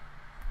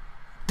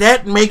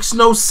 That makes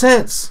no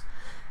sense.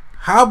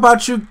 How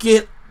about you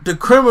get the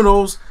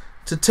criminals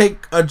to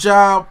take a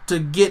job to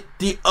get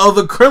the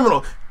other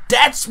criminal?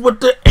 That's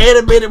what the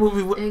animated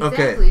movie would. Exactly,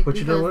 okay, but because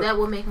you know what? That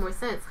would make more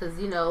sense because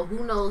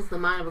who knows the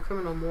mind of a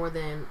criminal more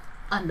than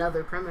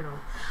another criminal.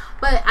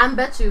 But I'm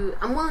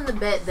willing to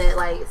bet that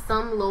like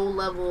some low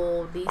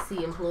level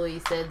DC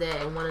employee said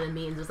that in one of the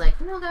meetings, was like,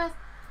 guys,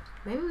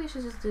 maybe we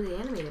should just do the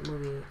animated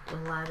movie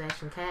with live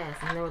action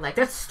cast, and they were like,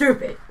 that's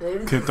stupid.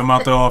 Kicked them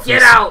out the office.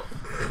 Get out.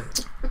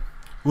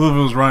 What if it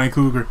was Ryan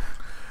Coogler?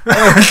 Oh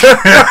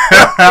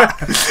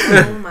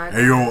my God.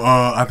 Hey yo,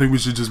 I think we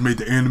should just make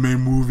the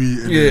anime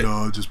movie and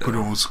then just put it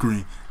on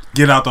screen.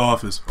 Get out the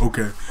office,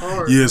 okay?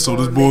 So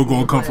this boy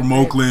gonna come from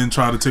Oakland and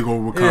try to take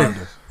over Wakanda.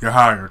 Yeah. You're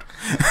hired.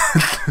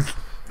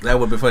 That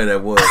would be funny.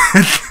 That was.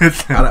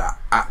 If I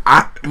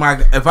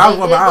was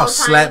one, I'll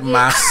slap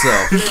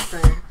myself.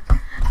 Listen,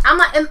 I'm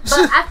not,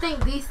 but I think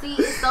DC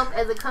itself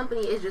as a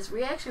company is just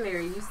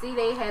reactionary. You see,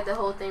 they had the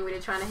whole thing where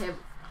they're trying to have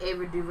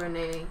Ava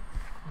DuVernay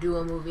do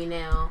a movie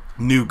now.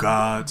 New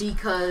Gods.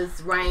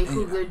 Because Ryan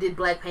Coogler did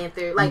Black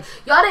Panther. Like,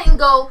 y'all didn't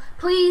go,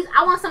 please,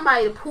 I want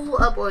somebody to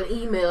pull up an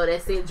email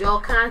that said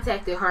y'all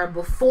contacted her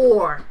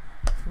before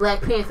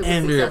Black Panther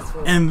was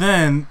successful. And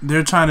then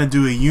they're trying to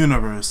do a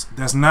universe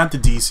that's not the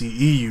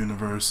DCE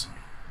universe.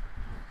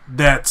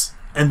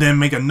 And then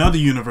make another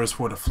universe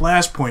for the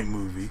Flashpoint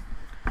movie.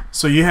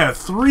 So you have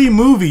 3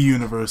 movie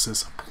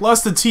universes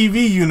plus the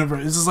TV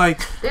universe. It's just like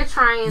they're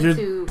trying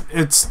to.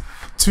 It's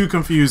too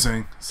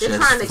confusing. They're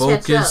trying to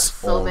catch up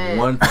so bad.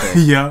 One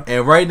thing. Yeah.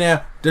 And right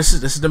now, this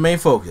is the main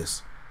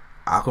focus.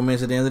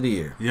 Aquaman's at the end of the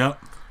year. Yep.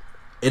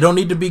 It don't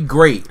need to be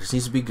great. It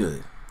needs to be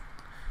good.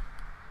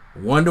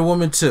 Wonder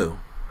Woman 2,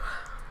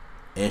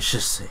 and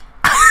Shazam.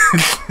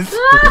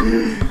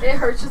 It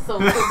hurt your soul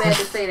so bad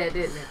to say that,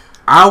 didn't it?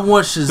 I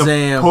want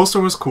Shazam. The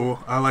poster was cool.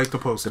 I like the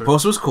poster. The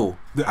poster was cool.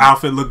 The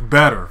outfit looked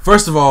better.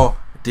 First of all,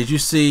 did you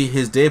see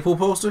his Deadpool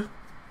poster?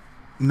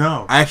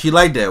 No. I actually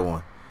liked that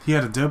one. He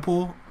had a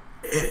Deadpool?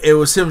 It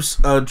was him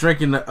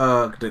drinking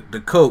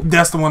the Coke.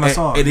 That's the one I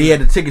saw. And he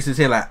had the tickets in his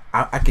hand like,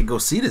 I can go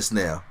see this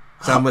now.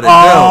 So I'm going to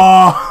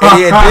go. And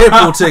he had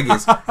Deadpool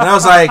tickets. And I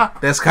was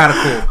like, that's kind of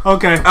cool.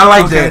 Okay. I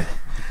like that.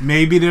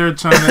 Maybe they're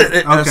trying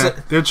to...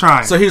 Okay. They're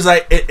trying. So he was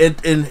like,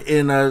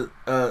 in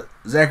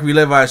Zachary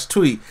Levi's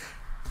tweet,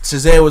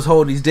 Shazam was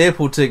holding these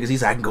Deadpool tickets.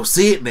 He's like, I can go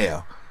see it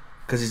now.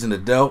 Because he's an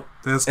adult.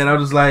 And I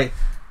was just like,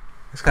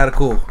 it's kind of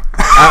cool.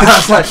 I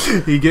was like,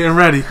 he getting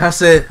ready. I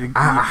said,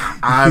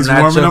 I'm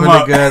not jumping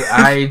the gun.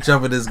 I ain't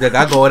jumping this gun.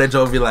 I go on that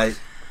joke and be like,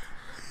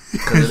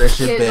 because of that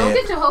shit bad. Don't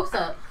get your hopes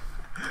up.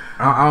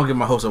 I don't get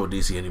my hopes up with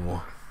DC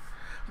anymore.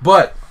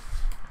 But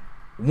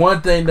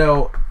one thing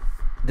though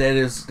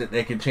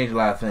that can change a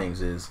lot of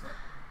things is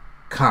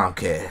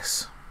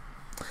Comcast.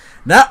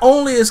 Not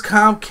only is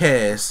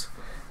Comcast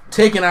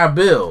taking our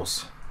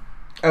bills,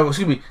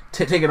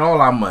 taking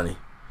all our money,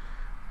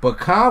 but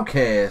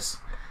Comcast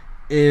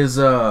is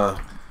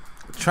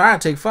trying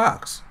to take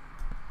Fox.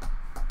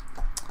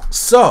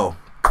 So,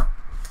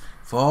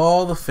 for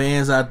all the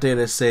fans out there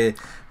that said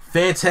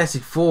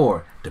Fantastic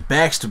Four, the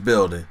Baxter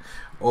Building,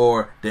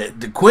 or the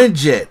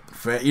Quinjet,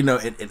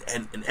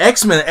 and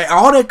X-Men,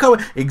 all that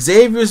coming,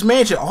 Xavier's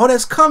Mansion, all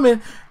that's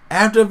coming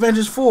after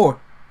Avengers 4.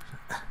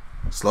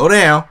 Slow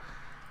down.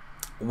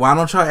 Why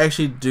don't y'all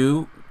actually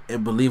do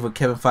and believe what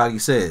Kevin Feige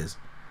says?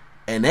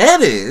 And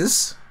that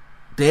is,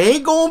 there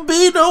ain't gonna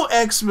be no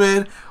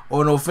X-Men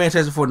or no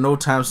Fantastic Four no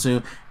time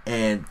soon.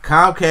 And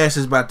Comcast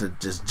is about to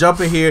just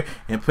jump in here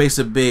and place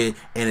a bid.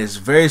 And it's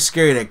very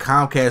scary that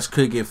Comcast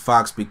could get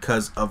Fox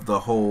because of the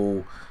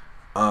whole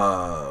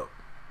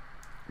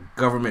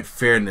government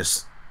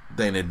fairness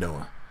thing they're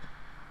doing.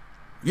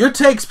 Your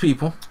takes,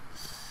 people.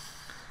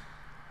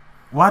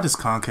 Why does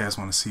Comcast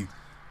want to see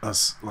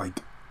us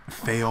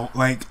fail?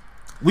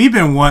 We've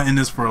been wanting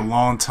this for a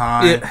long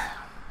time. Yeah.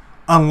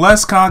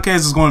 Unless Comcast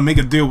is going to make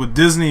a deal with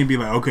Disney and be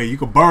like, okay, you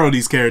can borrow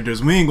these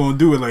characters. We ain't going to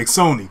do it like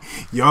Sony.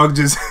 Y'all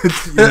just,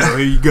 here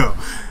you go.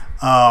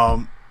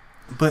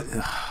 But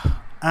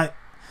I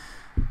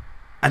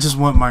just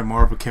want my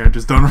Marvel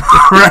characters done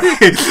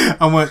right.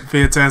 I want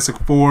Fantastic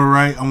Four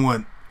right. I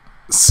want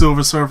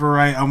Silver Surfer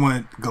right. I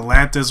want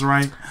Galactus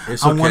right.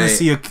 It's okay. I want to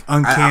see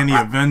Uncanny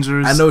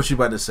Avengers. I know what you're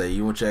about to say.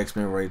 You want your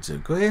X-Men right too.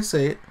 Go ahead and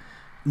say it.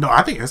 No,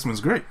 I think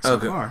X-Men's great so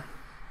far.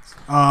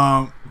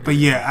 But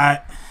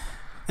yeah,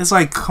 it's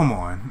like, come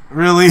on,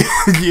 really?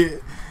 Yeah,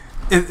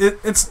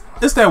 it's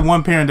that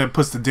one parent that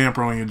puts the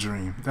damper on your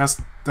dream. That's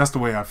the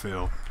way I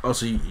feel. Oh,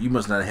 so you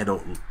must not have had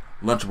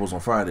Lunchables on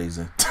Fridays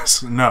then?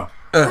 No,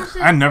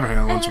 I never had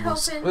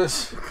Lunchables.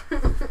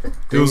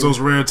 It was those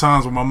rare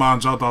times when my mom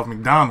dropped off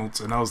McDonald's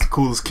and I was the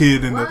coolest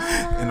kid in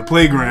the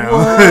playground.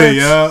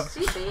 Yeah,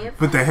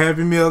 with the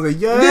Happy Meal.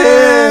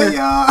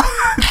 Yeah,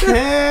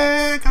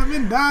 I'm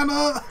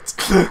McDonald's.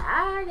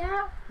 I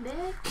got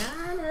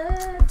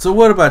McDonald's. So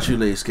what about you,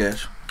 Lady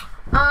Sketch?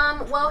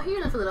 Well, here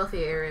in the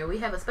Philadelphia area, we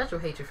have a special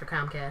hatred for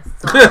Comcast.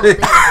 So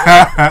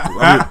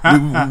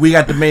we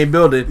got the main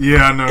building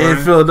in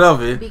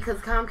Philadelphia. Because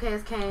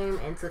Comcast came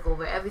and took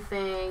over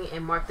everything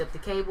and marked up the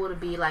cable to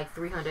be like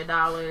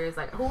 $300.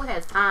 Like, who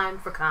has time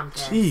for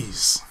Comcast?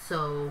 Jeez.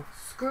 So,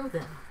 screw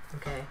them,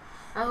 okay?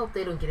 I hope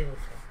they don't get anything.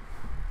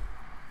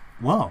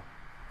 Wow.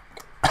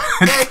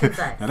 Very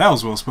concise. Now, that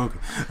was well spoken.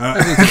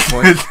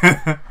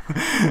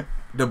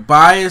 The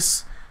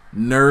biased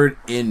nerd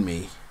in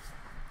me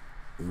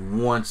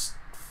wants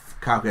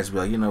Comcast to be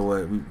like, you know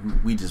what,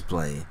 we just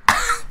playing,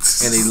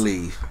 and they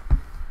leave.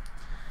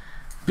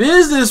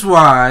 Business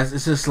wise,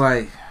 it's just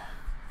like,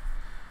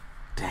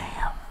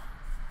 damn.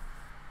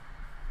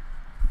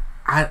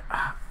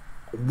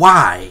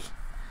 Why?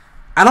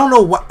 I don't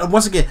know what.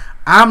 Once again,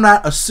 I'm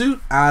not a suit.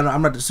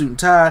 I'm not the suit and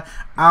tie.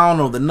 I don't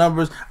know the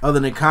numbers other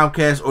than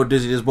Comcast or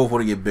Disney. Just both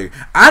want to get bigger.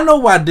 I know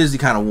why Disney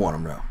kind of want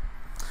them though.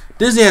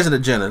 Disney has an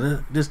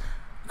agenda.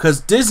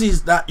 Because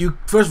Disney's not you.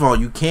 First of all,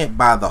 you can't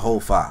buy the whole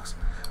Fox.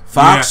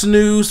 Fox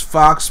News,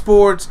 Fox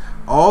Sports,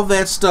 all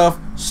that stuff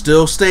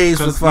still stays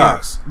with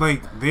Fox. Yeah,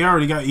 they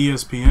already got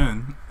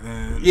ESPN.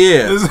 And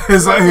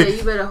it's like,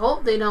 you better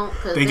hope they don't.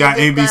 Cause they got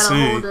ABC. Got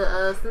a hold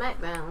of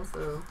SmackDown.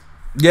 So.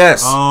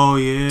 Yes. Oh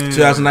yeah.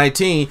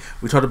 2019,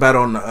 we talked about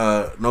on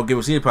No Give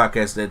Us Any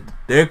podcast that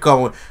they're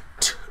going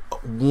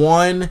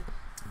 $1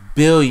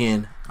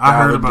 billion. I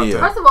heard about that.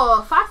 First of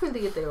all, Fox need to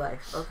get their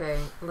life. Okay,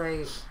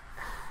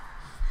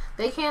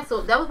 they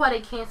canceled. That was why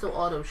they canceled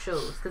all those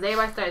shows because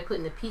everybody started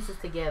putting the pieces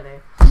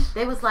together.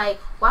 They was like,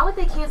 why would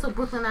they cancel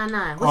Brooklyn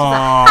Nine-Nine, which is a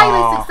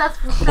highly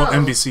successful show? Well,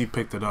 NBC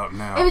picked it up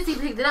now. NBC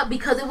picked it up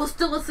because it was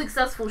still a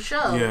successful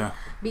show. Yeah.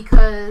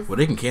 Because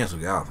they can cancel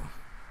Gotham.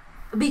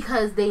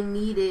 Because they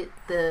needed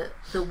the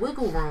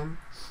wiggle room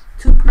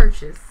to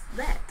purchase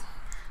that.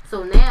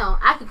 So now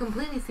I could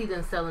completely see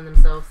them selling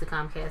themselves to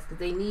Comcast because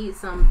they need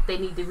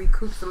to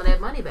recoup some of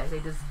that money back they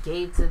just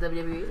gave to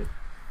WWE.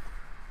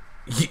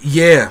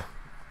 Yeah.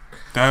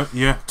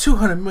 Yeah.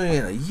 $200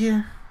 million a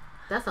year.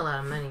 That's a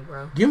lot of money,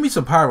 bro. Give me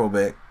some pyro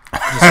back.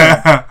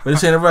 But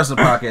this ain't a wrestling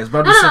podcast.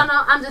 But no.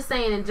 I'm just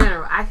saying in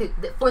general. I could,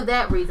 for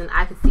that reason,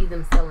 I could see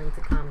them selling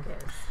to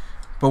Comcast.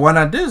 But why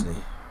not Disney?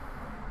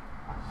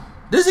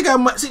 Disney got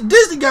money. See,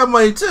 Disney got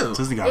money too.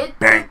 Disney got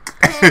bank.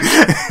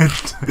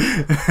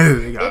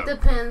 It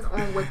depends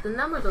on what the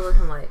numbers are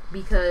looking like.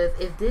 Because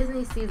if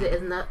Disney sees it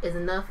as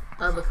enough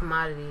of a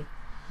commodity,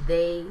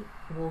 they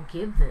will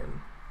give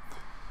them.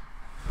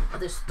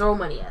 Just throw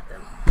money at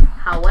them.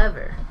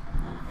 However,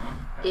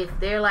 if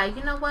they're like,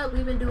 you know what,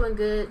 we've been doing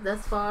good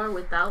thus far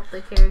without the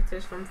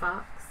characters from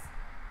Fox,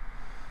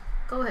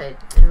 go ahead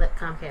and let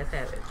Comcast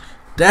have it.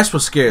 That's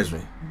what scares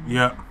me.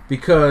 Yeah.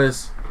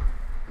 Because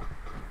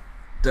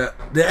the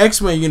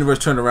X-Men universe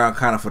turned around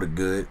kind of for the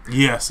good.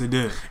 Yes, it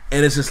did.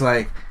 And it's just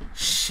like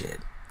shit.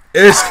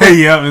 It's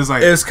yeah, it's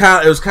like it was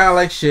kind of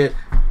like shit.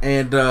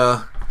 And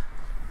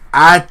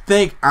I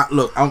think I'm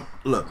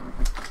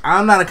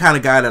not the kind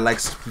of guy that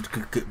likes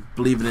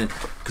believing in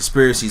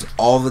conspiracies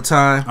all the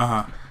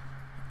time.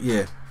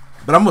 Yeah,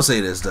 but I'm gonna say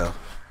this though.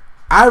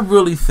 I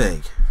really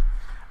think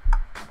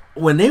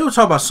when they were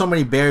talking about so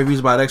many bad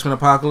reviews about X-Men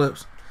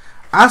Apocalypse,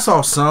 I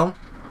saw some,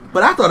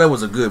 but I thought that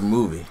was a good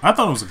movie. I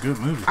thought it was a good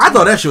movie. I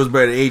thought that shit was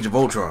better than Age of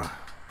Ultron.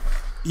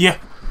 Yeah,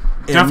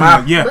 In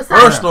definitely. my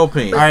personal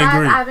opinion. I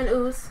agree. Ivan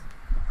Ooze.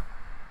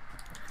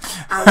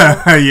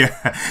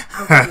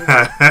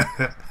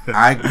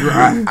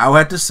 I would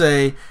have to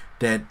say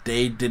that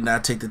they did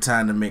not take the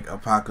time to make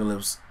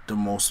Apocalypse the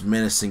most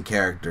menacing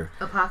character.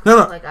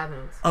 Apocalypse like Ivan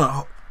Ooze.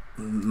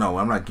 No,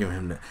 I'm not giving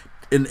him that.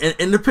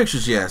 In the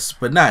pictures, yes,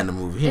 but not in the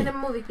movie. In the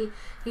movie,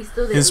 he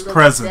still didn't his look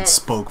presence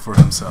spoke for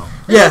himself.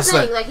 Yes,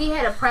 like he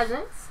had a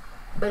presence,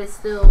 but it's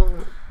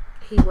still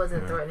he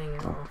wasn't threatening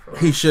at all.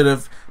 They should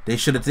have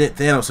did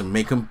Thanos and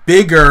make him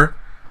bigger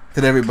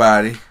than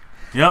everybody.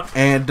 Yep,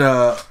 and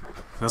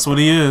that's what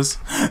he is.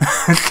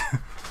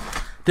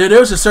 There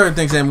was just certain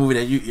things in that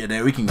movie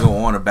that we can go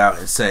on about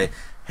and say,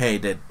 hey,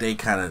 that they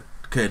kind of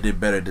could have did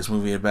better this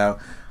movie about.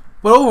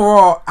 But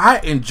overall, I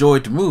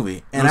enjoyed the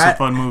movie. And it was a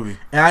fun movie.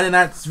 And I did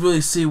not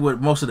really see what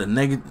most of the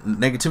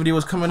negativity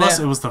was coming Plus,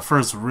 at. it was the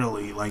first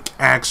really,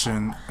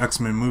 action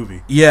X-Men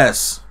movie.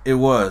 Yes, it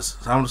was.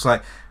 So I'm just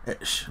like,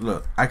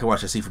 look, I could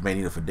watch that scene for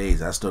Magneto for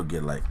days. I still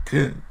get,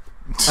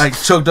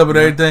 choked up and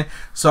everything.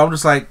 So I'm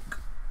just like,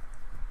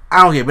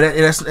 I don't get it. But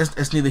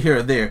that's neither here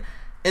or there.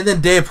 And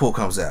then Deadpool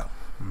comes out.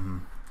 Mm-hmm.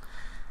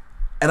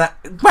 And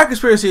my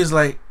conspiracy is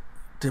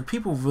do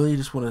people really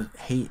just want to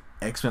hate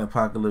X-Men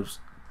Apocalypse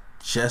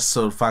just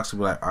so Fox will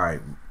be like, all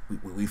right,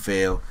 we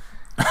fail,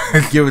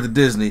 give it to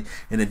Disney,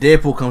 and then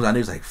Deadpool comes out and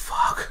he's like,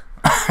 fuck,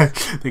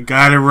 they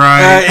got it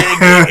right.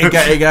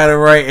 It got it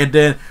right, and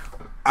then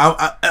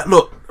I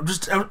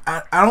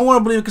don't want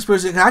to believe a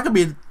conspiracy. I could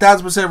be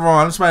 1,000%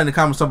 wrong. I'm somebody in the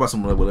comments talking about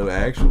something whatever.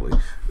 Actually,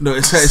 no,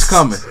 it's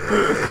coming,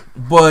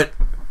 but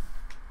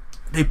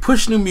they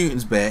pushed New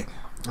Mutants back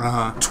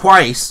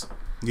twice.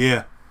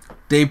 Yeah.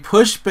 They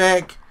pushed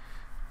back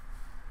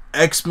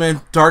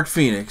X-Men Dark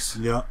Phoenix.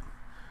 Yep.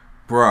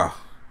 Bruh.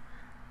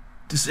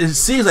 It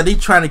seems like they're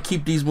trying to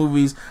keep these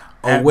movies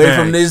away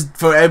from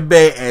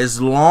bay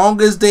as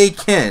long as they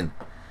can.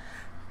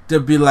 To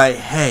be like,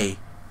 hey,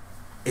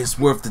 it's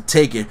worth the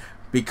taking.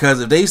 Because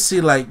if they see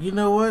you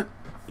know what?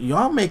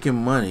 Y'all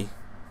making money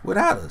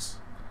without us.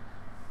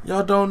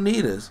 Y'all don't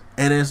need us.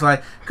 And it's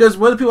because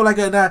whether people like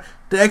it or not,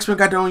 the X-Men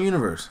got their own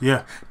universe.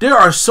 Yeah. There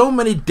are so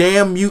many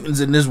damn mutants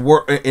in this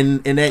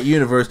in that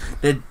universe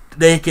that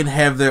they can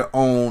have their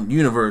own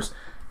universe.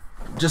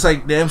 Just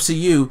like the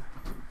MCU,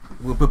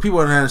 but people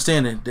don't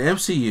understand it. The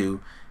MCU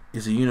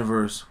is a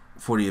universe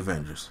for the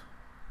Avengers.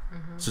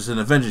 Mm-hmm. So it's an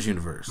Avengers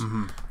universe.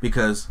 Mm-hmm.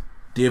 Because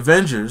the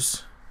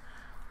Avengers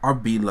are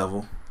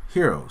B-level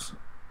heroes.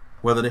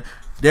 Whether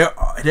there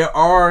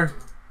are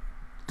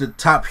the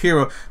top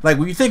hero.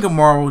 When you think of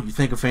Marvel, you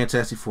think of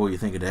Fantastic Four, you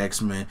think of the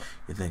X-Men,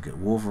 you think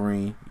of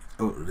Wolverine.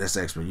 Oh, that's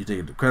X-Men. You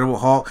think of the Incredible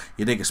Hulk,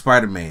 you think of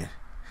Spider-Man.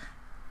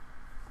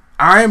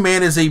 Iron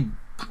Man is a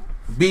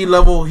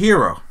B-level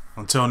hero.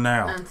 Until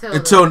now.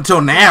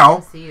 Until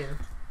now.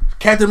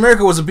 Captain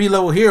America was a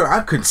B-level hero. I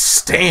couldn't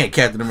stand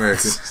Captain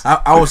America.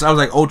 I was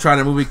like Ultron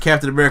in the movie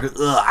Captain America.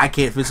 Ugh, I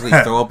can't physically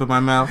throw up in my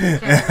mouth. Yeah.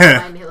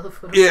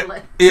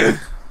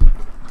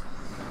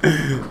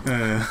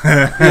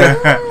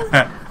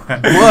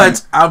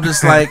 But I'm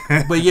just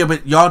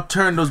but y'all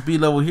turn those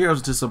B-level heroes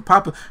into some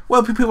popular.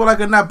 Well, people like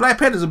it or not, Black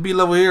Panther's a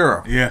B-level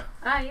hero. Yeah.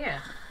 Yeah.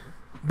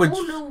 But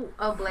who knew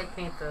of Black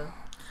Panther?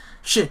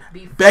 Shit.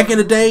 Back in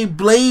the day,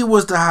 Blade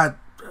was the hot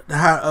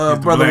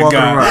brother walking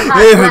around.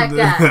 Black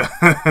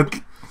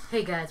guy.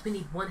 Hey guys, we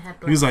need one half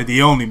black. He was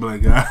the only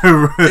black guy.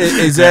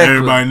 Exactly.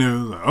 Everybody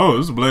knew.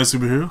 This is a black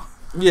superhero.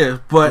 Yeah,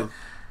 but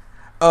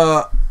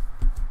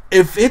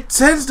if it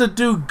tends to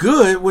do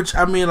good, which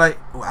I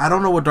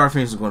don't know what Dark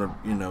Phoenix is going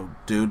to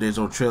do. There's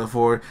no trailer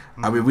for it.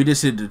 Mm-hmm. We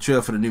just did the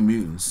trailer for the New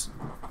Mutants.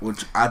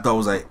 which I thought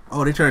was like,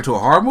 oh, they turned into a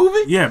horror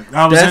movie? Yeah,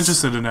 I was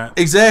interested in that.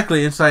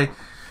 Exactly. It's like...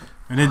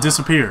 And it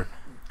disappeared.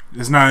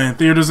 It's not in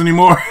theaters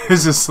anymore.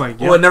 It's just like...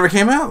 Well, it never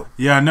came out.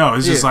 Yeah, I know.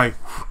 It's just like...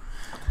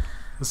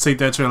 Let's take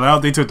that trailer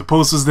out. They took the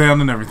posters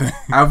down and everything.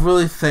 I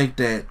really think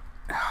that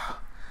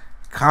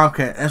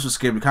Comcast... That's what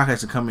scared me. Comcast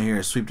to come in here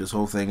and sweep this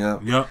whole thing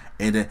up. Yep.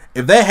 And then,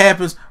 if that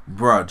happens,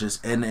 bro,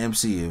 just end the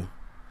MCU.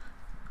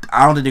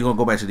 I don't think they're going to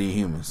go back to the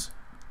Inhumans.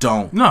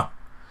 Don't. No.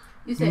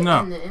 You said in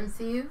the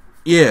MCU?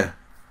 Yeah.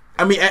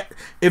 I mean,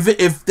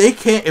 if they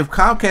can't... If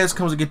Comcast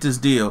comes to get this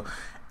deal...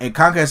 And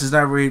Comcast is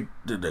not ready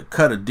to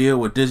cut a deal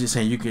with Disney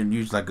saying you can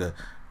use like a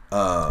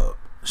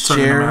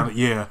share.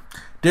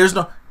 There's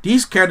no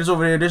these characters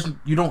over there.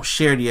 You don't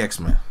share the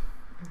X-Men.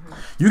 Mm-hmm.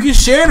 You can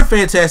share the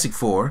Fantastic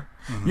Four.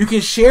 Mm-hmm. You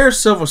can share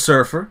Silver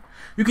Surfer.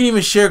 You can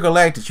even share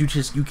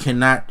Galactus. You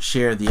cannot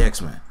share the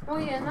X-Men. Well,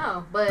 yeah,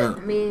 no, but I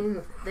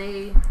mean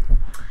I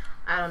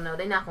don't know.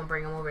 They're not gonna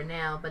bring them over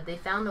now, but they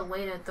found a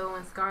way to throw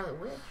in Scarlet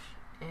Witch,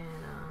 and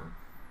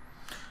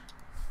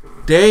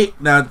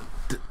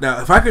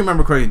Now, if I can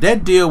remember correctly,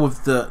 that deal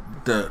with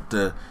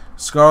the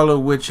Scarlet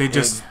Witch... They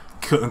just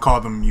couldn't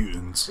call them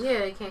mutants. Yeah,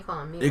 they can't call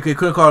them mutants. They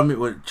couldn't call them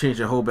mutants, would change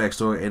their whole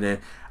backstory. And then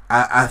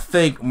I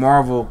think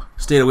Marvel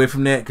stayed away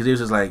from that because it was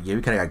just like, yeah,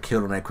 we kind of got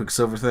killed on that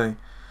Quicksilver thing.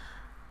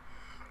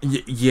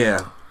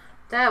 Yeah.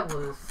 That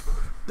was...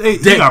 They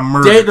got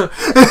murdered.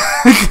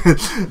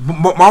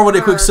 Marvel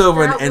did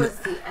Quicksilver. That was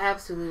the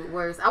absolute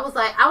worst. I was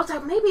like,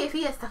 maybe if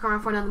he had stuck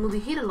around for another movie,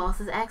 he'd have lost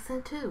his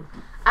accent too.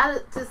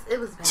 It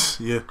was bad.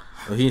 Yeah.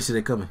 Oh, he didn't see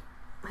that coming.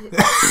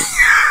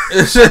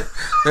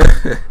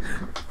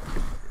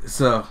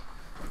 So.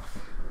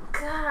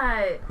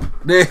 God.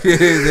 That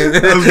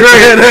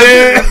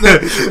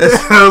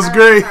was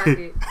great.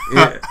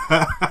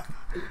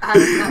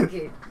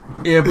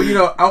 Yeah, but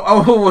I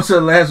was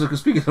the last one because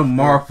speaking of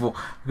Marvel,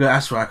 I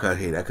swear I couldn't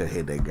hate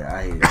that guy.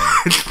 I hate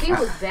that. He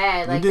was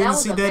bad. Like that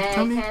was a bad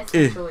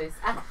casting choice.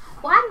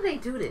 Why did they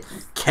do this?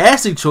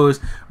 Casting choice,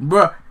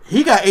 bro.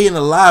 He got eaten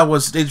alive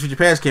once Days of Future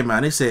Past came out.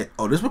 And they said,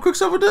 "Oh, this is what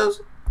Quicksilver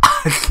does."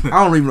 I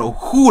don't even know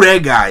who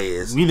that guy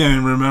is. We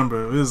didn't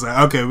remember. It was like,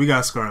 okay, we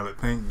got Scarlet.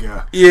 Thank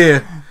God.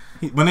 Yeah.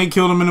 When they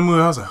killed him in the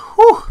movie, I was like,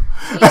 whew.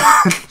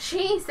 She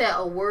ain't said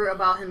a word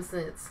about him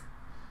since.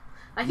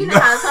 Like, you know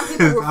how some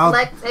people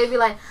reflect, they be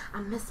like,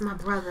 I miss my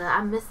brother,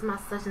 I miss my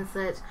such and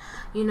such,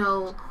 it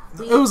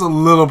was a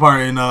little part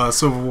in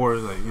Civil War,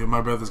 like,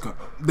 my brother's gone.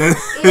 Or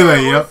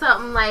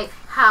something like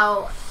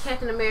how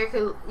Captain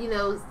America,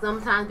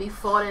 sometimes be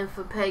fought in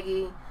for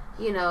Peggy,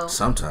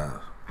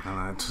 Sometimes.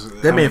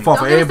 That man fought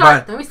for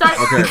everybody. Let me start.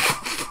 Okay.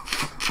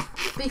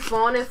 Be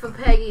fawning for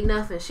Peggy,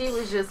 nothing. She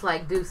was just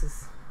like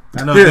deuces.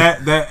 I know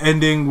that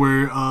ending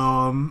where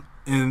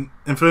in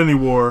Infinity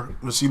War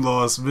when she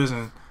lost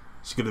Vision,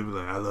 she could have been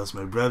like, I lost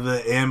my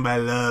brother and my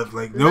love.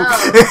 Like, nope.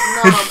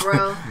 No,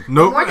 bro.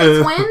 Nope. Weren't they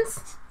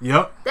twins?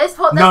 Yep.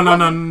 No.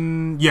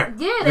 Yeah.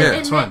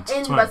 Yeah, twins.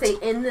 In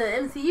the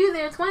MCU,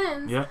 they're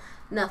twins. Yeah.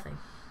 Nothing.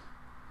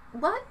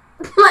 What?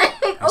 Like,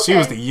 okay. And she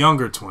was the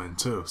younger twin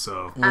too,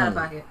 so out of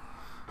pocket.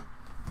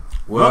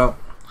 Well,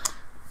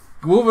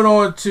 moving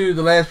on to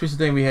the last piece of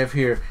thing we have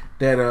here.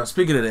 That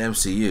speaking of the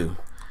MCU,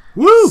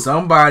 woo,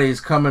 somebody's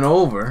coming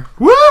over.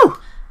 Woo.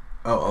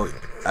 Oh,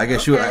 I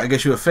guess you're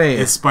a fan.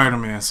 It's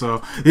Spider-Man,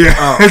 so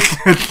yeah.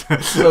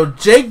 So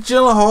Jake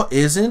Gyllenhaal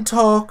is in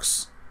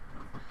talks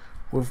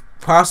with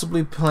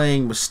possibly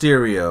playing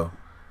Mysterio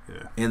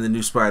in the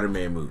new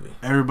Spider-Man movie.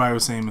 Everybody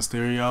was saying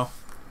Mysterio.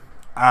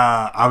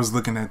 I was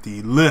looking at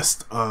the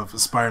list of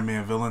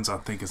Spider-Man villains. I'm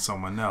thinking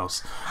someone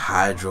else.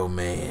 Hydro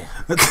Man.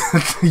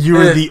 You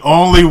are the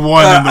only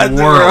one in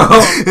the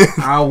world.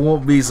 I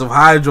won't be some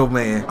Hydro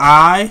Man.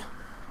 I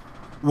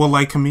will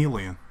like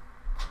Chameleon.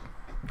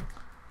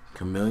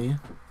 Chameleon?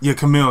 Yeah,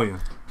 Chameleon.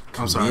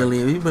 I'm sorry.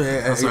 Chameleon. You put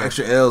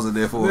extra L's in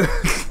there for it.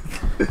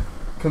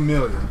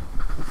 Chameleon.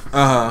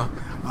 I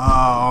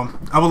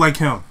would like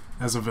him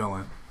as a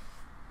villain.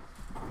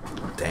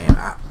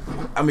 Damn.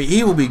 I mean,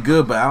 he will be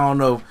good, but I don't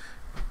know.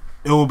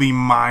 It will be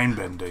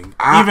mind-bending.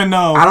 Even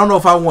though I don't know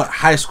if I want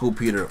high school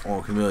Peter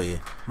on Chameleon.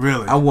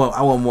 Really? I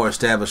want more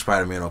established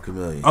Spider-Man on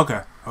Chameleon.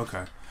 Okay.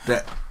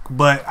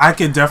 But I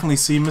could definitely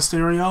see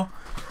Mysterio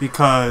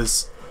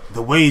because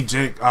the way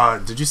Jake...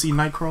 did you see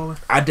Nightcrawler?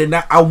 I did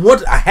not. I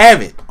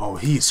have it. Oh,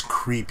 he's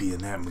creepy in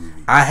that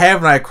movie. I have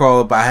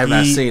Nightcrawler, but I have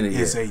not seen it yet.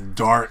 He is a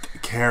dark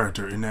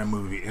character in that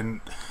movie. And,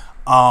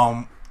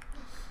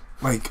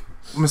 like,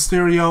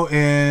 Mysterio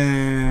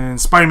and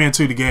Spider-Man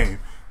 2, the game,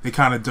 they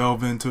kind of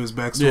delve into his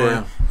backstory.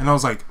 Yeah. And I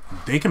was like,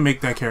 they can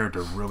make that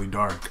character really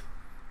dark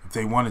if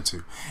they wanted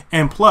to.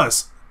 And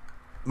plus,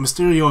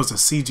 Mysterio is a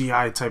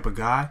CGI type of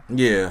guy.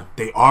 Yeah.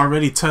 They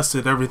already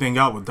tested everything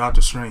out with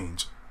Doctor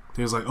Strange.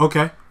 They was like,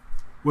 okay,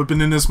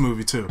 whipping in this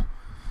movie too.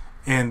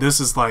 And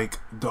this is like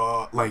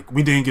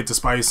we didn't get the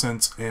Spidey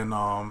sense in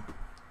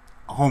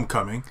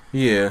Homecoming.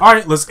 Yeah. All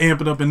right, let's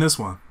amp it up in this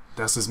one.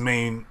 That's his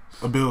main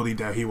ability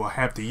that he will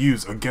have to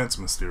use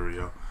against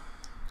Mysterio.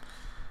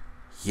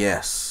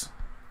 Yes.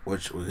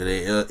 Which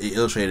they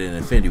illustrated in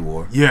Infinity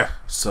War. Yeah.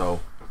 So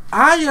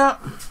I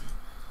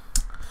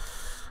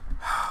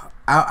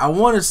I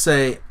want to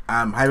say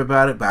I'm hype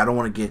about it, but I don't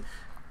want to get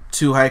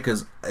too hype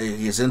because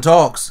he's in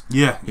talks.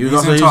 Yeah, he was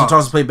also in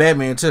talks to play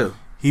Batman too.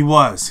 He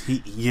was.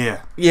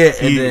 Yeah.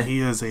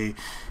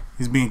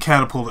 He's being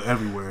catapulted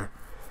everywhere.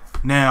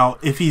 Now,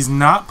 if he's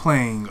not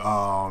playing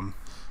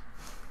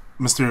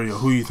Mysterio,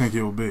 who do you think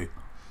it will be?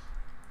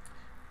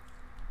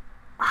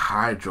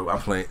 Hydro. I'm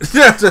playing. I'm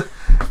sorry.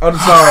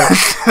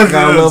 I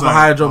got a love for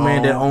Hydro,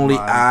 man, that only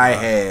I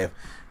have.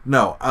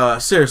 No,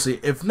 seriously,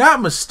 if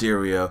not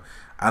Mysterio,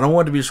 I don't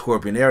want it to be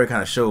Scorpion. They already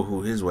kind of show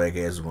who his whack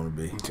ass is going to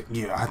be.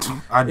 Yeah,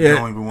 I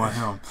don't even want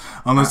him.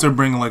 Unless they're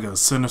bringing like a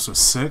Sinister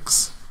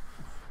Six.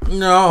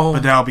 No.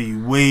 But that'll be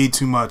way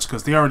too much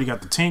because they already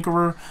got the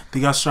Tinkerer, they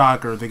got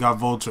Shocker, they got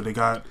Vulture, they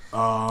got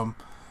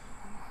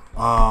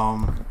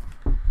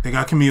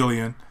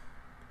Chameleon.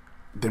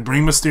 They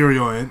bring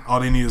Mysterio in. All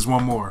they need is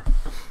one more.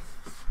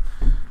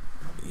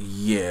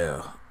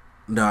 Yeah.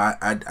 No,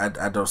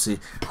 I don't see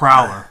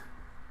Prowler.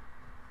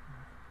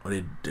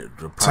 The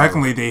Prowler.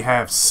 Technically, they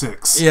have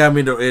 6. Yeah, I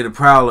mean the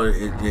Prowler.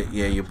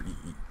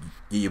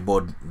 Your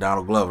boy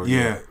Donald Glover.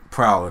 Yeah,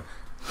 Prowler.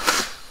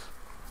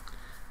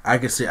 I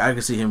can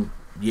see him.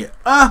 Yeah.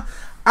 I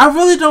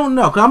really don't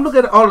know. Cause I'm looking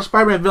at all the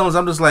Spider-Man villains.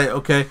 I'm just like,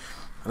 okay,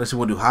 unless you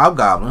want to do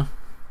Hobgoblin.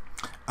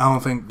 I don't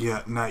think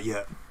yet. Not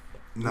yet.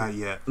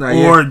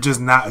 Or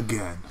just not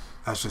again.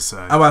 I should say.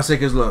 I'm about to say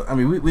because look, I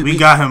mean we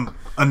got him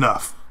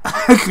enough.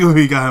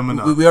 We got him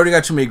enough. We already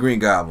got too many Green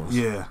Goblins.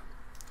 Yeah.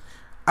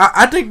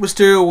 I think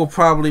Mysterio will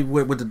probably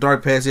with the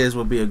dark past he has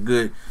will be a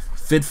good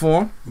fit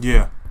for him.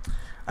 Yeah.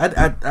 I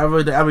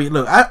mean,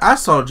 look, I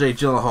saw Jake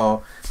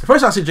Gyllenhaal. The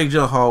first time I see Jake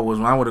Gyllenhaal was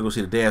when I went to go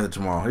see The Day After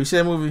Tomorrow. Have you seen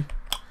that movie?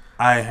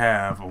 I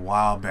have a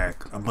while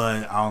back,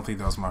 but I don't think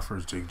that was my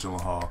first Jake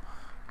Gyllenhaal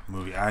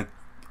movie.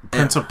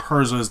 Prince of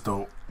Persia is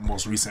the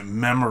most recent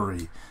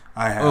memory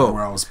I have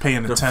where I was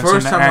paying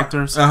attention to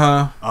actors. Jake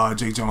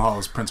Gyllenhaal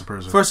was Prince of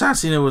Persia. First time I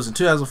seen it was in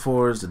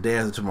 2004's The Day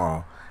After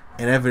Tomorrow,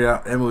 and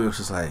that movie was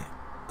just like,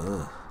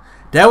 ugh.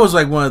 That was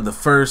like one of the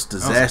first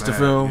disaster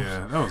films.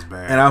 Yeah, that was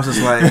bad. And I was just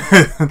like,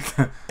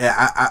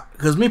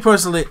 because me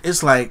personally,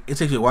 it's like it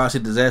takes me a while to see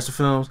disaster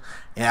films,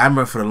 and I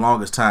remember for the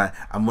longest time,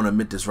 I'm gonna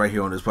admit this right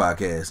here on this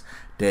podcast,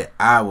 that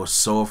I was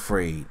so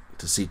afraid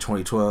to see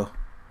 2012.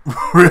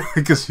 Really?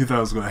 Because you thought it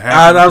was gonna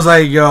happen. I was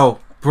like, yo,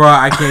 bro,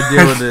 I can't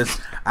deal with this.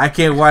 I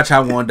can't watch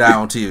how one die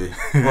on TV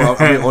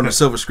or on the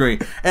silver screen.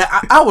 And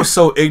I was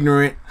so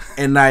ignorant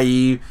and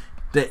naive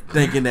that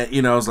thinking that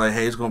I was like,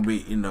 hey, it's gonna be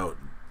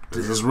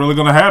this is really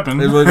gonna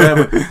happen. It's really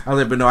gonna happen. I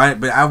was like,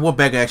 but I went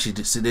back and actually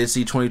did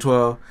see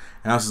 2012,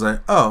 and I was just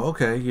like, oh,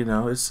 okay,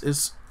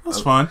 it's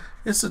fun.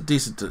 It's a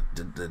decent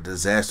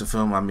disaster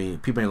film. I mean,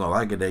 people ain't gonna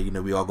like it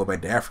that we all go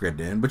back to Africa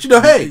then, but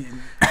hey,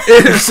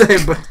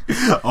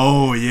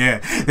 oh yeah.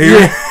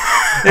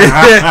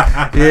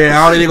 Yeah,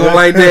 I don't think gonna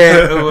like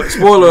that.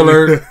 Spoiler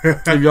alert!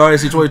 If y'all ain't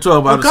see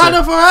 2012,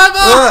 Wakanda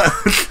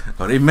forever.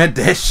 Oh, they meant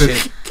that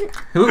shit.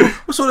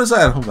 What's on the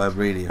side of Home Live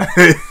Radio?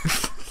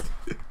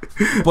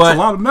 But a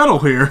lot of metal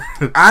here.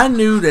 I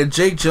knew that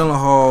Jake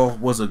Gyllenhaal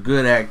was a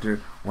good actor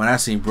when I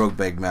seen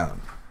Brokeback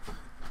Mountain.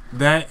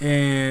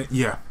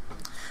 Yeah.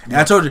 And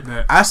I told you,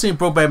 I seen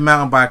Brokeback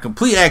Mountain by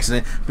complete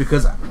accident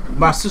because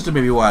my sister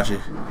made me watch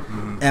it,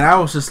 and I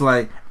was just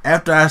like,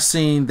 after I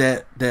seen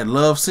that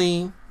love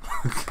scene,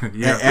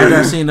 after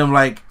I seen them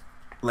like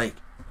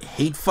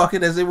hate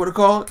fucking as they would have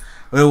called it.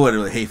 Well, it wasn't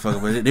really hate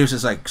fucking, but they was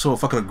just like so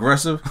fucking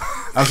aggressive.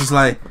 I was just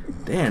like,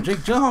 damn, Jake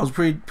Gyllenhaal was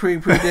pretty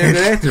damn good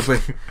actor,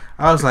 but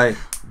I was like,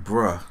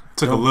 bruh.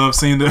 Took a love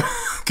scene to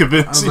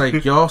convince you. I was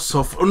like, y'all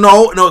so...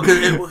 No,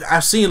 because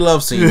I've seen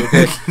love scenes,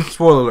 okay?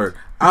 Spoiler alert.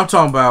 I'm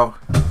talking about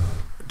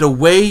the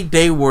way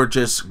they were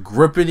just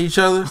gripping each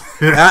other.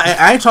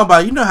 I ain't talking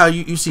about, how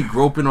you see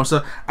groping or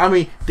stuff. I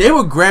mean, they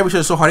would grab each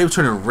other so hard, they were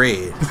turning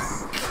red.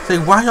 It's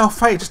like, why y'all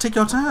fight? Just take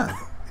your time.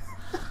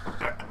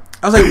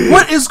 I was like,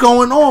 what is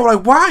going on?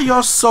 Like, why are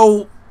y'all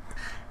so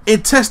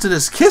intense to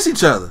just kiss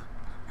each other?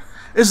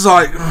 It's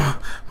like, I'm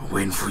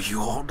waiting for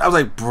you all. I was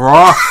like,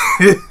 bruh.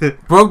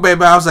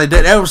 Brokeback, I was like,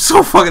 that was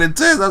so fucking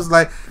intense. I was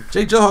like,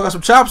 Jake Gyllenhaal got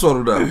some chops on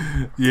him, though.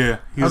 Yeah,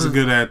 he's a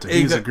good actor.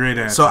 He's a great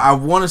actor. So I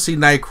want to see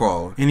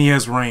Nightcrawler. And he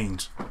has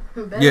range.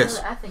 Yes.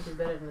 I think he's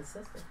better than his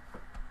sister.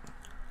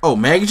 Oh,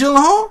 Maggie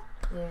Gyllenhaal?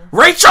 Yeah.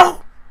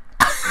 Rachel!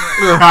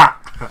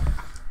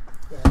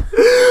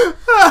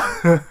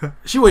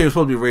 She wasn't even supposed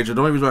to be Rachel.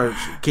 The only reason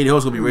why Katie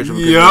Holmes gonna be Rachel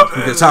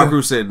because Tom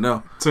Cruise said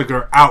no. Took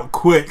her out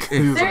quick.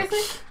 Seriously?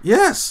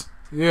 Yes.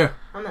 Yeah.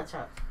 I'm not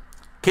shocked.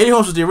 Katie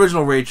Holmes was the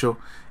original Rachel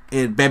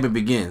in Batman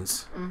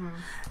Begins. Mm-hmm.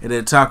 And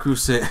then Tom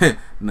Cruise said,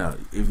 no,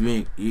 if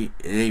it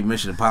ain't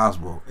Mission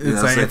Impossible.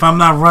 It's like, if I'm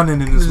not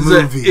running in this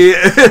movie,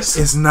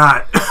 it's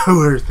not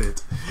worth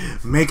it.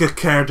 Make a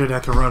character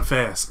that can run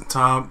fast.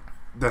 Tom,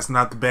 that's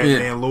not the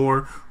Batman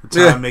lore. We're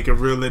trying to make it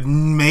real.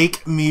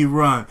 Make me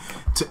run.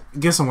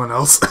 Get someone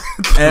else.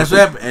 That's what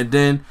happened. And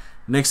then,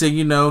 next thing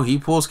you know, he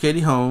pulls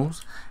Katie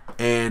Holmes,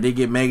 and they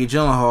get Maggie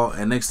Gyllenhaal,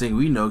 and next thing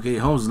we know, Katie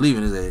Holmes is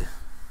leaving his ass.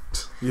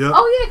 Yep.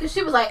 Oh, yeah, because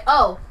she was like,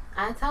 I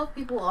tell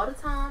people all the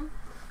time,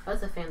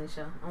 it's a family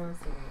show. I want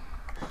to see it.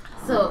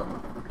 So,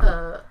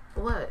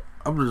 what?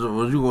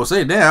 What you gonna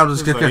say now? I'm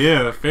just It's like,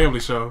 yeah, family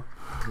show.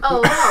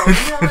 Oh no,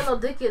 you don't let no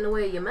dick get in the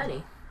way of your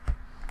money.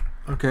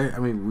 Okay, I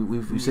mean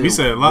we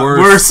said a lot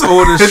worse.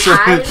 Older shit.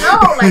 I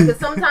know, like 'cause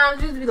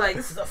sometimes you be like,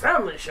 "This is a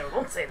family show."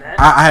 Don't say that.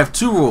 I have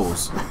 2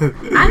 rules.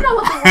 I know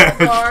what the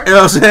rules are. You know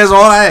what I'm saying? That's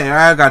all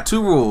I got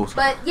 2 rules.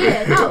 But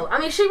yeah, no. I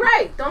mean, she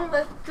right. Don't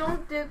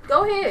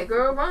go ahead,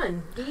 girl.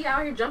 Run. He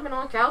out here jumping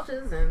on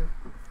couches and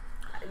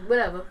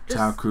whatever. Just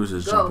Tom Cruise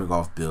is go. jumping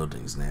off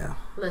buildings now.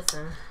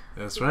 Listen.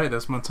 That's right.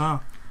 That's my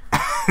time.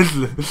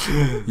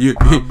 You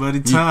buddy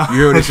Tom.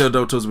 You heard this show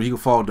though, but he could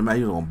fall with the man.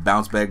 He was gonna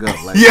bounce back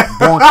up. Like, Yeah.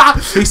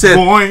 boing. He said,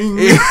 Boing.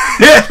 Yo,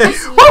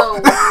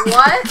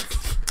 what?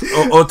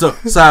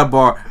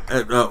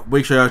 Sidebar.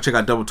 Make sure y'all check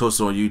out Double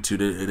Toasted on YouTube.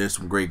 There's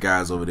some great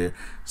guys over there.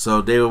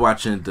 So they were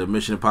watching the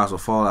Mission Impossible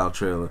Fallout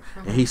trailer,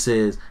 and he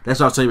says, "That's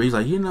what I'll tell you." He's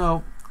like,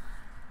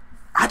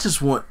 I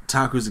just want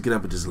Tom Cruise to get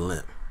up and just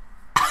limp.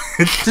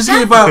 Just give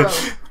me about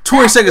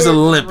 20 seconds of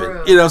limping.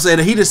 Real. You know what I'm saying?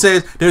 And he just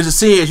says, there's a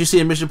scene, as you see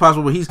in Mission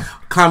Impossible, where he's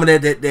climbing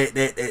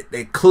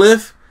that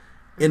cliff,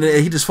 and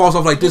then he just falls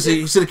off like this.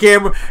 You see the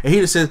camera, and he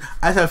just says,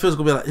 I just have a feeling it's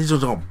going to be like, he's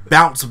just going to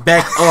bounce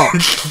back up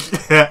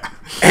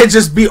and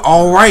just be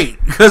all right.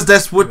 Because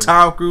that's what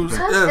Tom Cruise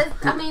does.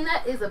 I mean,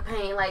 that is a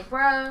pain. Like,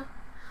 bruh,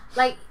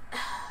 like,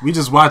 We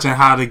just watching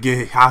how he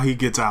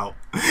gets out.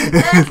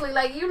 exactly.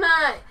 Like, you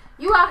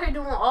out here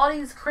doing all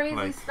these crazy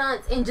Like-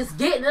 stunts and just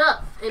getting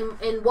up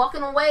and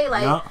walking away.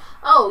 Like, Yeah.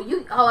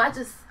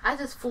 I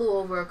just flew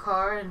over a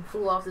car and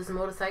flew off this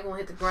motorcycle and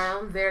hit the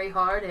ground very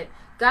hard at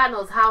God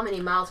knows how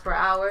many miles per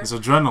hour. It's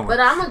adrenaline. But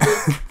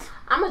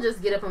I'ma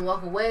just get up and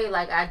walk away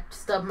like I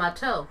stubbed my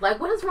toe. Like,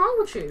 what is wrong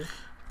with you?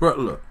 Bro,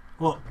 look.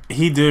 Well,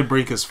 he did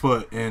break his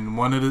foot in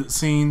one of the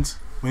scenes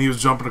when he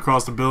was jumping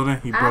across the building.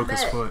 He broke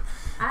his bet. foot,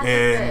 I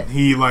and bet.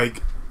 he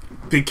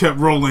they kept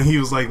rolling. He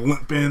was like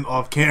limping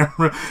off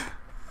camera.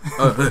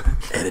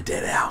 Edit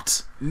that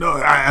out. No,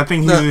 I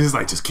think he's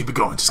like, just keep it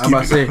going. Just I'm keep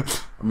about it to going. say,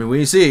 I mean, we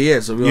didn't see it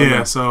yet, so we don't Yeah,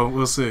 know. so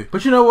we'll see.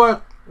 But you know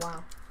what?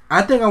 Wow.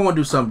 I think I want to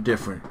do something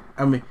different.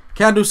 I mean,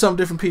 can I do something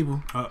different,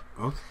 people?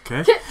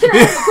 Okay.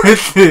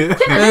 Can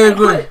I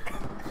quit?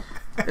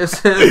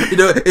 It's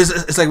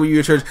it's like when you're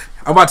at church.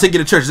 I'm about to take you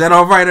to church. Is that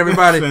all right,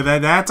 everybody?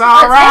 That's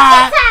all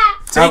right.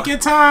 Take your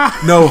time.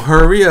 No,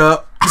 hurry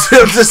up.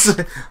 Just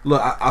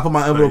look, I put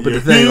my envelope in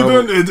the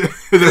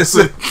thing.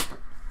 Listen.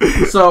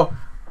 So,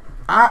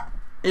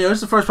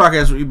 it's the first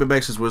podcast we've been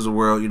back since Wizard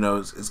World. You know,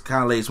 it's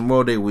kind of late. It's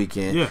Memorial Day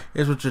weekend. Yeah.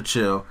 It's with your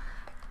chill.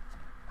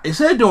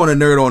 Instead of doing a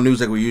nerd on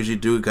news like we usually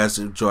do, guys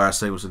enjoy our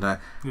segments tonight.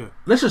 Yeah.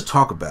 Let's just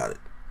talk about it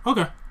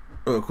Okay.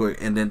 real quick,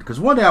 and then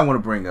because one thing I want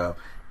to bring up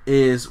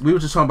is we were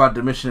just talking about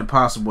the Mission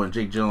Impossible and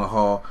Jake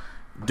Gyllenhaal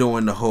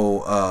doing the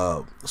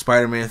whole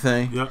Spider-Man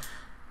thing. Yep.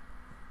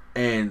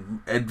 And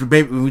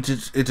maybe we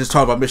just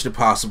talked about Mission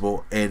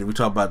Impossible and we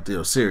talked about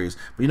the series.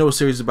 But you know what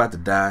series is about to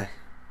die?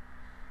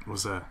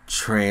 What's that?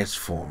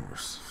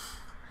 Transformers.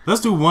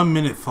 Let's do 1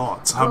 minute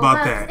thoughts. How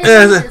about that?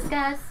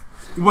 Guys.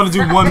 You want to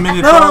do 1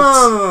 minute No.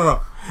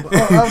 thoughts?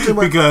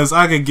 Because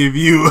I can give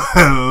you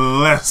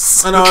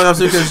less. No,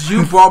 because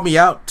you brought me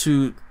out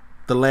to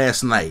the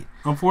last night.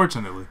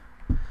 Unfortunately.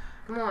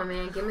 Come on,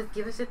 man. Give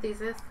us your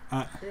thesis.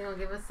 You're gonna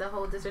give us a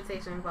whole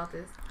dissertation about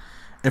this.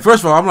 And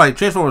first of all, I'm like,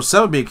 Transformers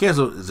 7 being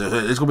canceled. It's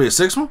going to be a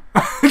 6th one?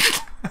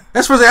 That's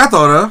the first thing I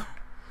thought of.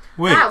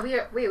 Wait. Wow, we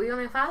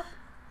only at 5?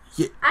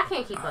 Yeah. I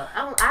can't keep up.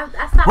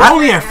 I stopped. We're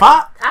only at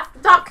 5? I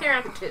stopped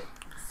caring after 2.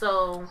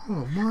 So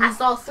I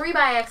saw 3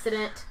 by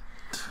accident,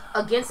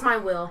 against my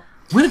will.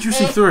 When did you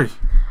see 3? It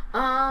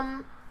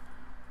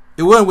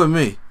wasn't with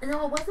me.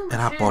 No, it wasn't.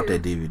 And I bought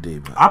that DVD.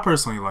 But I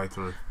personally like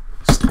 3.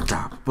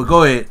 stop. But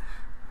go ahead.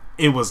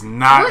 It was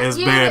not What as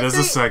year bad did as the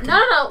 3 second.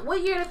 No.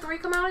 What year did 3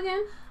 come out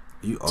again?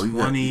 You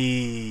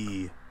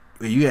 20.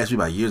 You asked me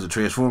about years of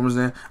Transformers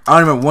then? I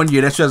don't remember one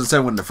year. That's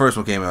 2007 when the first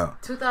one came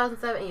out.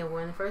 2007, yeah,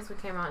 when the first one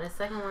came out. And the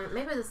second one,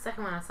 maybe the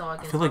second one I saw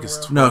against I feel like my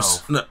it's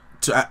will. No,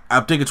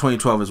 I'm thinking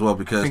 2012 as well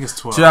because I think it's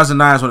 12.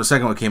 2009 is when the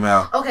second one came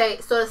out. Okay,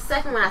 so the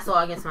second one I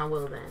saw against my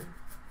will then.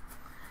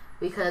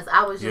 Because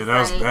I was just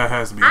that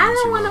has to be. I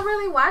against don't your want to will.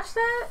 really watch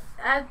that.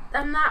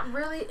 I'm not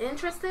really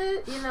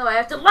interested.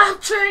 After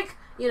Electric,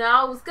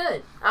 I was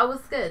good.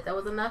 That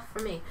was enough for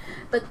me.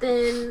 But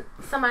then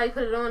somebody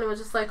put it on and was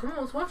just like, come on,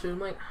 let's watch it. I'm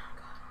like, oh,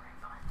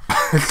 God, all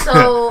right, fine.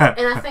 So,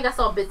 and I think I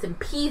saw bits and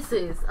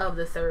pieces of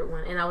the third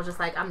one. And I was just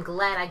like, I'm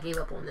glad I gave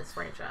up on this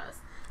franchise.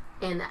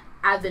 And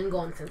I've been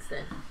gone since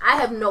then. I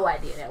have no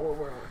idea what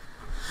we're on.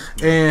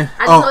 And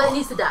I just know it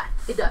needs to die.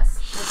 It does.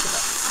 It has to go.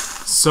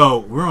 So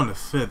we're on the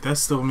 5th. That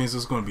still means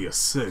it's going to be a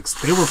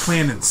 6th. They were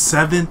planning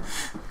 7.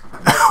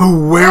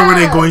 Where were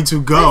they going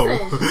to go?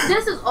 Listen,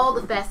 this is all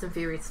the Fast and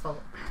Furious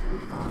fault.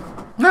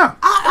 no,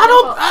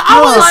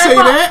 I wouldn't say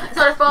that. It's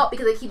not their fault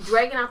because they keep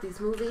dragging out these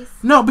movies.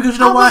 no, because you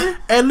know what?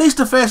 At least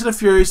the Fast and the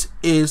Furious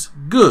is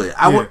good.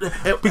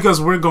 Because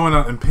we're going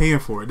out and paying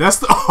for it. That's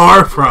the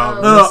hard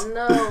problem.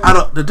 No. I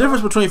don't. The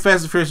difference between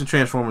Fast and Furious and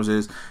Transformers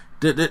is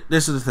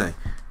this is the thing.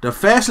 The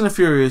Fast and the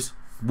Furious,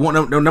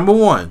 number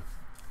one,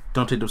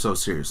 don't take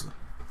themselves seriously.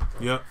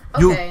 Yep.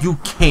 Okay. You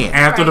can't.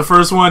 After the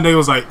first one, they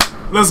was like,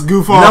 let's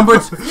goof off.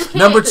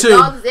 Number two.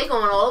 They're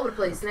going all over the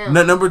place now.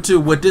 Number two,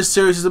 what this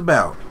series is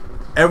about,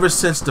 ever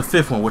since the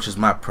fifth one, which is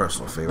my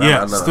personal favorite.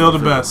 Yeah, I love still the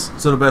best.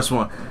 Still the best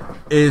one,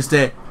 is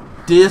that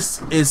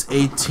this is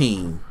a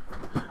team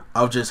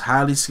of just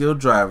highly skilled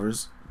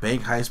drivers,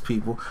 bank heist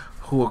people,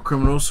 who are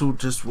criminals who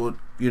just would,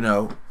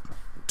 do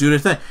their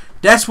thing.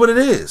 That's what it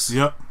is.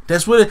 Yep.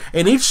 That's what it.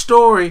 And each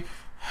story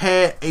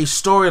had a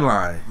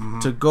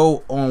storyline to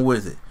go on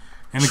with it.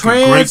 And a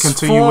great continuation.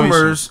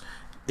 Transformers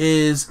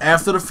is,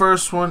 after the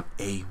first one,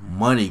 a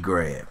money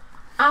grab.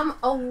 I'm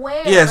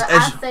aware, yes,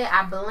 but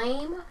I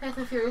blame Fast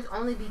and Furious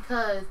only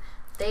because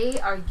they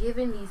are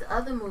giving these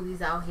other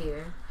movies out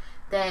here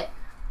that,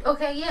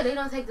 okay, yeah, they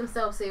don't take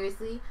themselves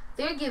seriously.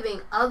 They're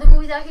giving other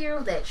movies out here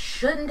that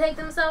shouldn't take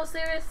themselves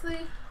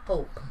seriously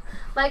hope.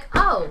 Like,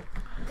 oh,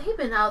 they've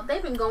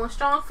been going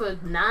strong for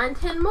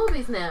 9-10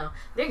 movies now.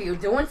 They're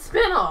doing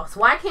spin-offs.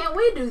 Why can't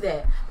we do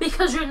that?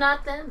 Because you're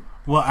not them.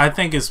 Well, I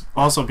think it's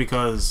also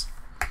because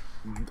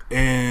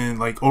in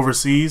like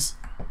overseas,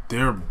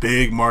 they're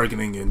big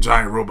marketing and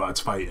giant robots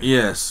fighting.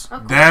 Yes.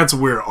 Okay. That's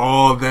where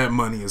all that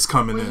money is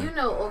coming in. You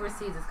know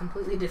overseas is a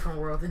completely different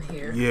world than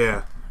here.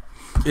 Yeah.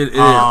 It is.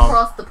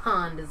 Across the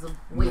pond is a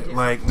way different.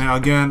 Like, now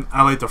again,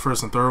 I like the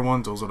first and third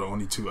ones. Those are the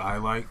only two I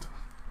liked,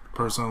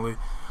 personally.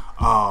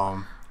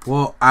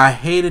 Well, I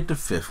hated the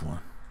fifth one.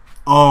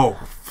 Oh,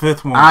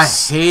 fifth one. I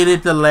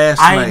hated the last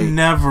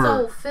night.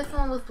 So, fifth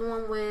one was the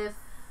one with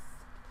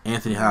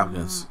Anthony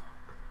Hopkins.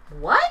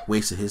 What?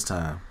 Wasted his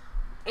time.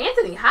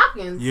 Anthony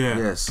Hopkins? Yeah.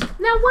 Yes.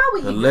 Now, why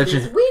would he do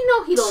this? We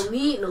know he don't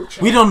need no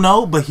chance. We don't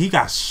know, but he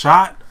got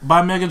shot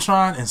by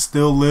Megatron and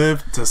still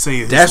lived to say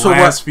his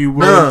last few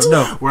words.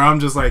 No. Where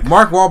I'm just like,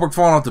 Mark Wahlberg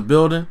falling off the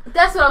building.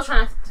 That's what I was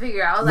trying to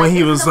figure out. I was when like,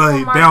 he was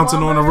like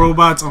bouncing on the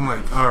robots, I'm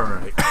like, all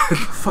right.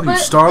 Fucking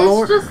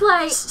Star-Lord. It's just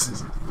like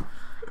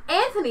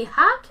Anthony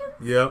Hopkins.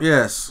 Yep.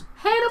 Yes.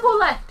 Hannibal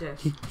Lecter.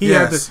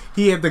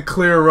 He had to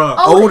clear up.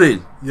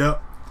 Odin.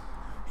 Yep.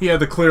 He had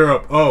to clear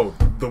up. Oh,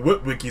 the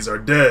Witwickies are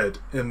dead,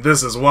 and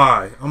this is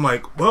why. I'm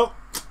like, well,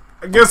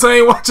 I guess I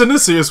ain't watching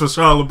this series with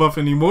Shia LaBeouf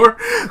anymore.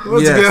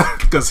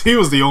 Because he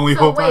was the only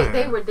hope I had.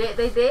 They were dead.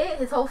 They dead.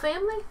 His whole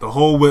family. The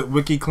whole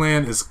Witwicky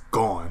clan is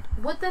gone.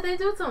 What did they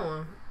do to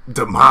him?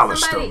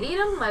 Demolished Somebody them. eat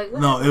him? Like,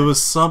 what no, it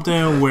was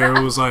something where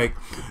it was like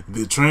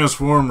the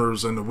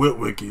Transformers and the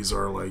Witwickies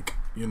are like,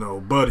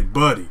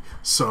 buddy.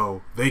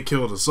 So they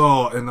killed us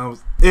all, and I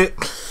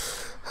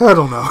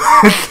don't know.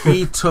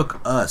 He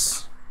took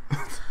us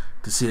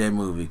to see that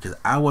movie because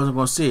I wasn't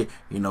going to see it.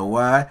 You know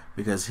why?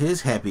 Because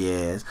his happy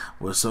ass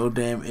was so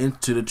damn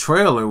into the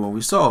trailer when we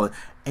saw it.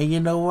 And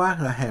you know why?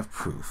 I have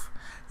proof.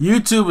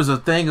 YouTube is a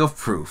thing of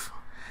proof.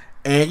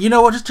 And you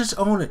know what? Just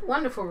own it.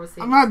 Wonderful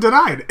receipt. I'm not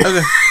denying it.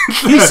 Okay.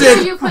 He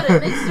said,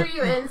 make sure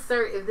you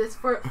insert, if this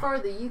for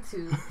the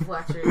YouTube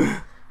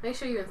watchers, make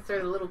sure you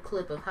insert a little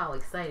clip of how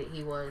excited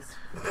he was.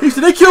 He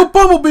said, they killed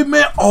Bumblebee,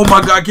 man. Oh my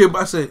God,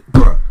 I said,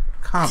 bro,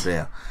 calm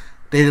down.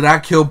 They did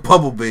not kill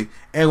Bumblebee.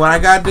 And when I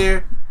got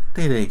there,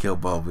 they didn't kill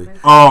Bumblebee.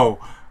 Oh,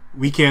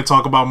 we can't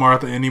talk about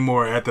Martha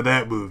anymore after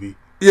that movie.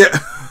 Yeah.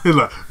 He's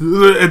like,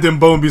 and then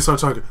Bumblebee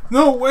starts talking.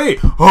 No, wait.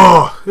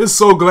 Oh, it's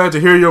so glad to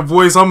hear your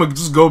voice. I'm going to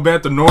just go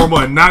back to normal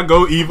and not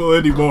go evil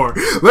anymore.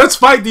 Let's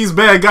fight these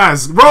bad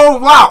guys.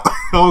 Roll out.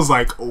 I was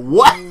like,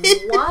 what?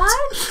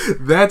 What?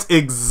 That's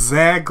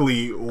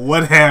exactly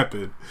what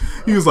happened.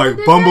 He was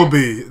like,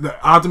 Bumblebee, the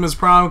Optimus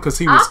Prime, because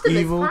he was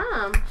evil.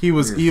 Prime. He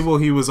was evil.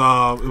 He was,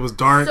 it was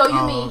dark. So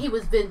you mean he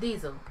was Vin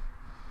Diesel?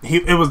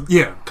 It was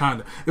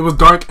kind of. It was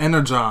Dark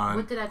Energon.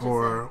 What did I just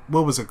say?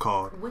 What was it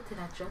called? What did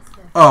I just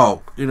say?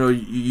 Oh,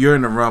 you're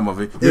in the realm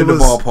of it. You're in the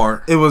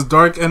ballpark. It was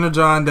Dark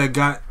Energon that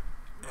got.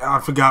 I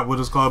forgot what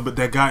it's called, but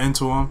that got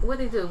into him. What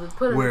did he do? Was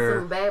put him in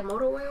some bad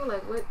motor oil?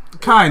 Like what?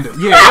 Kind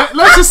of. Yeah.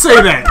 Let's just say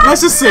that.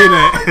 Let's just say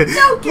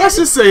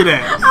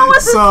that. I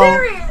wasn't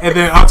serious. And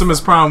then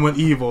Optimus Prime went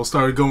evil,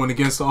 started going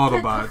against the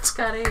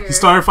Autobots. He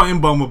started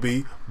fighting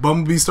Bumblebee.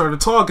 Bumblebee started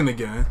talking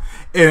again,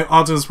 and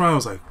Optimus Prime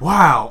was like,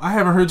 "Wow, I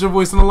haven't heard your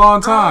voice in a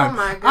long time. Oh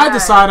my God. I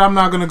decided I'm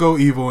not gonna go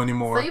evil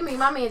anymore." So you mean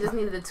my man just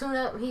needed to tune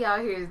up? He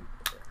out here.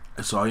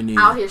 That's all he needed.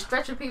 Out here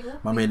stretching people.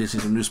 My man did see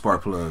some new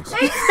spark plugs.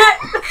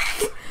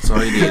 That's all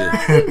he needed.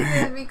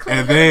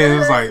 And then it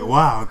was like,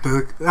 wow,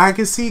 I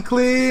can see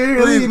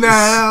clearly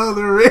now.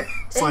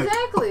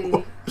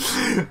 Exactly.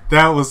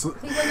 That was.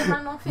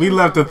 We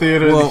left the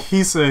theater. Well,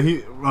 he said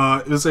he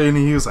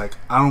was like,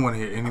 I don't want to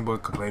hear anyone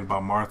complain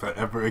about Martha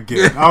ever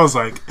again. I was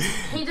like,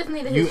 he just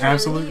needed you his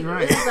absolutely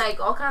right. It was like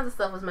all kinds of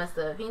stuff was messed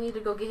up. He needed to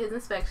go get his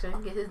inspection,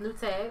 get his new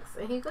tags,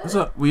 and he good. What's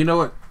up? Well, you know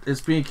what?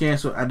 It's being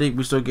canceled. I think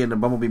we still getting the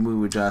Bumblebee movie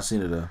with John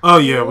Cena though. Oh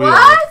yeah, we what?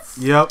 are.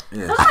 Yep.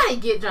 Yes. Somebody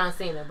get John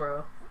Cena,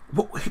 bro.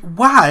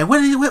 Why?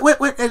 What is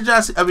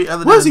John Cena? I mean,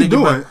 what is he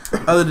doing?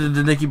 Other than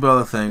the Nikki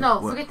Bella thing.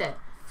 No, forget that.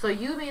 So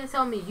you mean to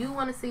tell me you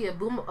want to see a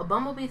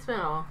Bumblebee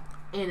spinoff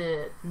in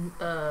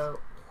a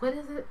what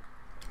is it?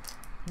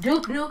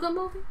 Duke Nukem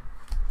movie?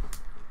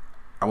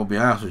 I'm gonna be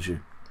honest with you.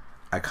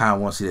 I kind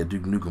of want to see that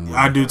Duke Nukem movie.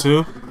 I do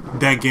too.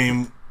 That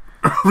game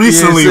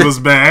recently Yeah, was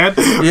bad.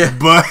 Yeah.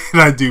 But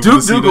I do.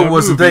 Duke Nukem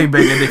was the thing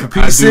back in the day for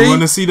PC. I do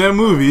want to see that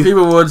movie.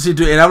 People want to see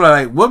Duke, and I'm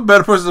like, what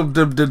better person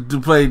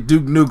to play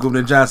Duke Nukem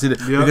than John Cena?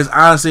 Yep. Because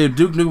honestly, if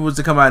Duke Nukem was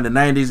to come out in the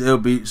 '90s, it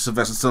would be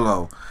Sylvester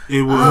Stallone.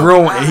 It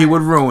would He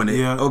would ruin it.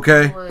 Yeah.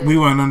 Okay. We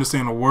wouldn't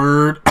understand a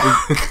word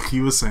he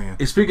was saying.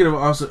 And speaking of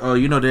also,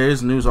 there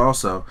is news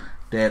also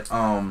that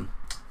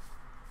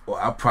well,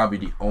 I'm probably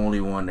the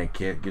only one that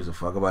gives a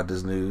fuck about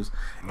this news,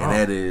 and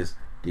that is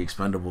The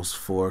Expendables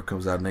 4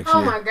 comes out next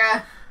year. Oh my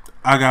god.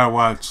 I gotta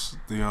watch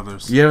the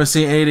others. You haven't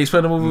seen any of the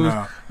Expendables movies?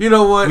 No. You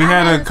know what? We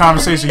had a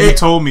conversation. You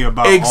told me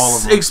about all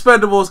of them.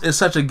 Expendables is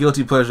such a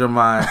guilty pleasure of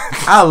mine.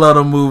 I love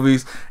the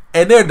movies,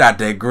 and they're not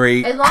that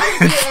great. As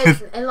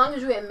long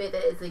as you admit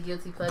that it's a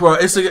guilty pleasure, Bro,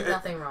 there's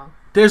nothing wrong.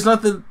 There's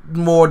nothing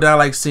more that I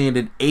like seeing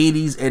than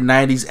 80s and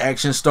 90s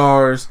action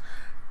stars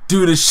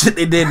do the shit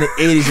they did in the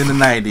 80s and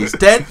the 90s.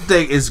 That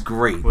thing is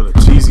great. What a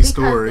cheesy Because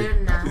story. they're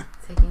not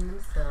taking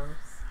themselves.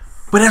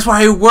 But that's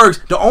why it works.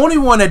 The only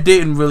one that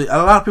didn't really, a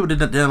lot of people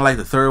didn't like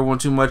the third one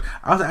too much.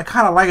 I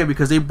kind of like it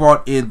because they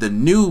brought in the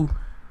new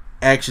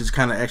action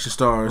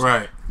stars,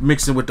 Right.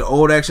 mixing with the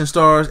old action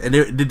stars, and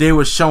they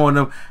were showing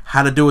them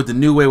how to do it the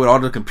new way with all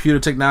the computer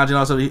technology and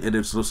all that. And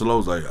then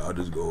Stallone's like, I'll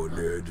just go in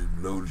there and just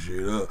blow the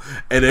shit up.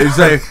 And it's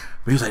like,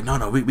 but he's like,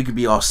 no, we can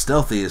be all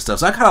stealthy and stuff.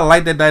 So I kind of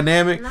like that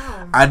dynamic.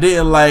 No, I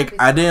didn't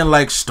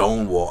like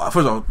Stonewall. First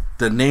of all,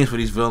 the names for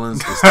these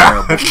villains is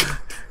terrible.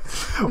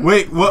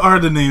 Wait, what are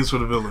the names for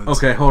the villains?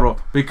 Okay, hold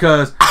on,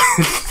 because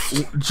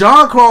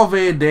Jean-Claude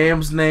Van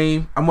Damme's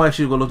name, I'm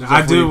actually gonna look this up.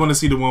 I for do you. want to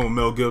see the one with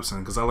Mel Gibson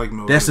because I like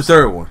Mel That's Gibson.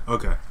 the third one.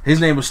 Okay. His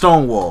name was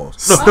Stonewall.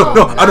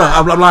 Oh,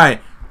 I'm lying.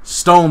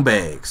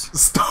 Stonebags.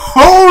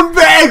 Stone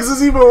Bags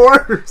is even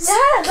worse.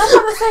 Yeah, that's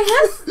what I'm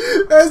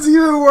saying. That's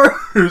even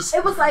worse.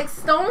 It was like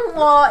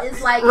Stonewall is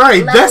like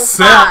Right, level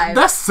 5.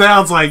 that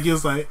sounds like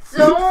it's like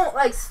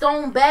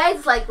Stone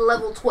Bags like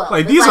level 12.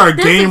 Like It's these are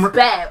this gamer is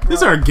bad, bro.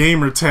 these are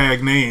gamer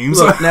tag names.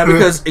 Look, now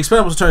because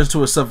Expendables turns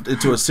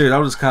into a series, I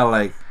was just kind of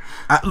like,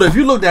 look, if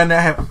you look down there,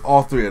 I have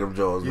all three of them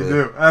Jaws. You man.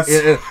 do. I see,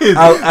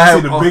 I I have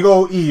see the all- big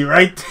old E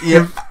right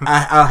there. Yeah,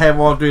 I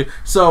have all three.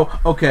 So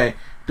okay,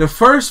 in the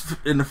first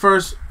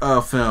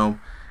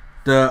film,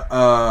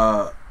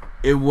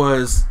 it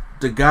was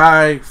the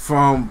guy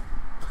from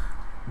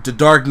The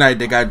Dark Knight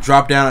that got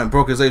dropped down and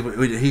broke his leg.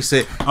 He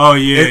said, Oh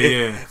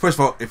yeah. First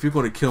of all, if you're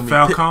going to kill me,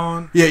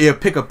 Falcon.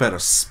 pick a better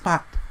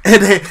spot."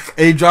 And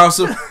he drops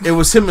him. It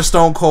was him and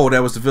Stone Cold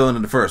that was the villain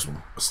in the first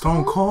one.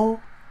 Stone Cold.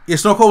 Yeah,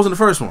 Stone Cold was in the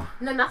first one.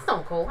 No, not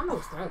Stone Cold. I know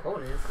what Stone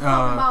Cold is. I'm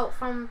talking about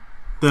from.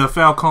 The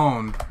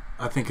Falcon.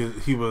 I think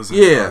he was.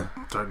 Yeah.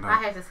 Dark I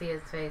Knight. have to see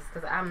his face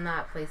because I'm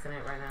not placing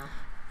it right now.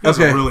 He has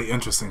Okay. a really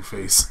interesting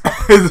face.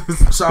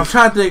 So I'm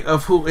trying to think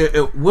of who.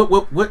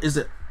 What is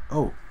it?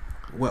 Oh,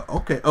 well,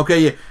 okay,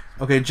 yeah,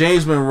 okay.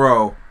 James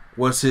Monroe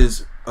was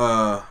his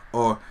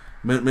or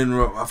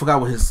Monroe. I forgot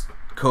what his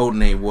code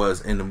name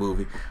was in the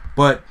movie,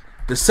 but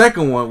the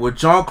second one with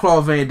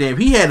Jean-Claude Van Damme,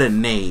 he had a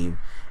name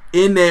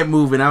in that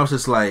movie, and I was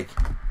just like,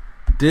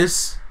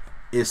 this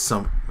is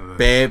some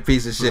bad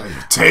piece of shit.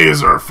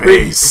 Taser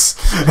face.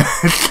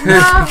 No,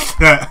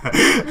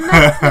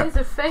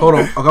 Taser face. Hold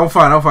on, okay,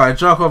 I'm fine.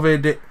 Jean-Claude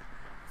Van Damme.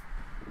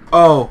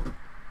 Oh,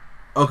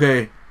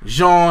 okay,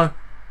 Jean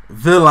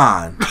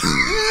Villain.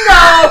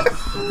 No,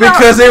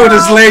 Because they were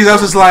just lazy. I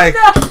was just like,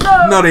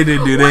 no, they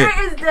didn't do that.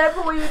 Where is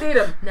Deadpool when you need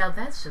him? Now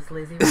that's just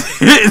lazy.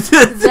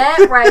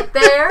 That right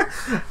there.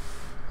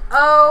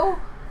 Oh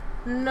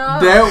no.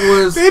 That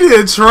was They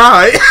didn't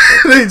try.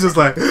 They just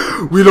like,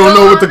 we don't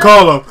know what to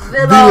call him.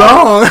 Villain.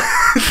 Belong.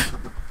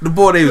 the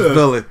boy they was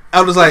villain.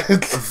 I was like,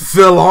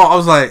 villain. I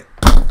was like,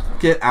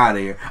 get out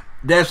of here.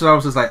 That's what I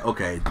was just like,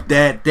 okay,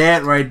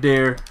 that right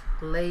there.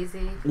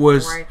 Lazy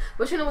Was- right.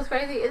 But you know what's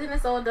crazy? Isn't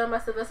this all done by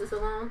Sylvester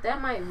Stallone?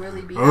 That might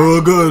really be. Oh,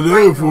 God,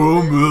 right for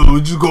him. over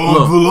What you call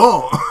Look. him?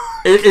 Belong.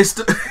 It's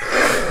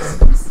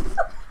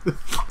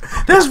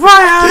that's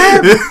probably how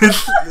it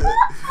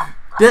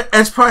happened.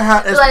 That's probably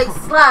how. there. Like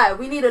Sly,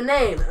 we need a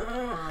name.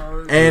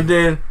 And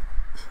then,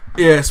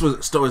 yeah, it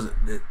was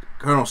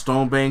Colonel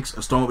Stonebanks.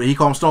 He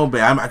called him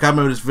Stonebanks. I can't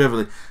remember this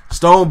vividly.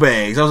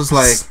 Stonebanks. I was just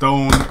like,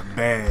 Stone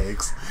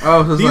Bags. I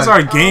was just These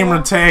like, are gamer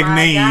Oh tag my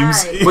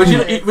names. God.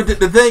 But but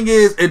the thing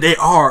is, and they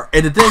are.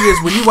 And the thing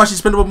is, when you watch these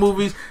Expendable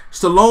movies,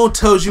 Stallone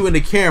tells you in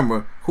the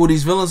camera who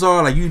these villains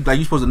are. Like you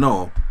supposed to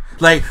know them.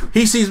 Like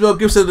he sees Mel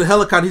Gibson in the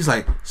helicopter, he's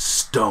like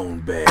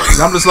Stonebags.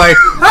 I'm just like,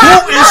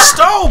 who is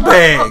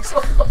Stonebags?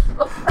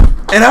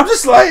 And I'm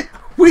just like,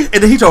 And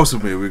then he told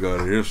me we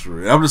got a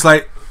history. I'm just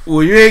like,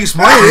 well, you ain't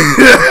explain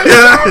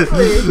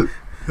it.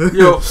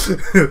 Yo,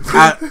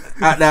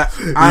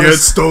 He had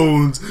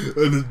stones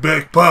in his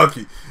back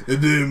pocket,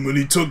 and then when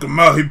he took them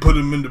out, he put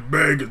them in the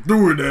bag and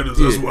threw it at us.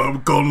 That's Yeah. why we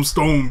call them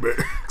stone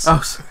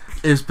bags.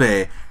 It's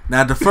bad.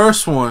 Now the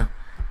first one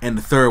and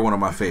the third one are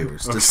my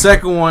favorites. The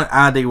second one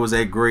I think was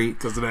that great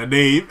Because of that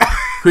name.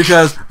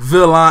 because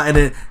Villain,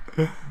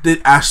 and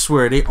then I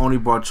swear they only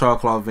brought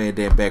Jean-Claude Van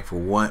Damme back for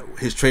one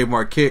his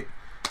trademark kick.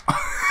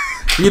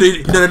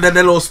 You know that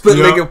little split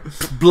leg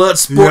blood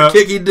sport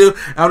kick he do.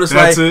 I'm just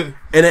that's like, it.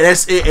 and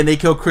that's it. And they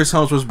kill Chris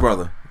Hemsworth's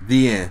brother.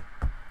 The end.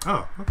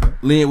 Oh, okay.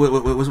 Liam, what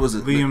was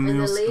it? Liam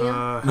Is it Nielsen,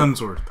 Liam?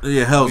 Hemsworth.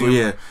 Yeah, Hemsworth.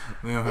 Yeah.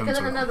 Liam Because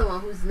Hemsworth. another one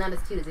who's not as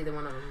cute as either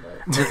one of them.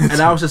 But And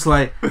I was just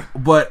like,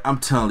 but I'm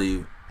telling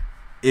you,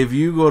 if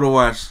you go to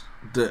watch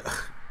the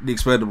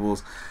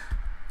Expendables,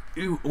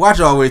 you watch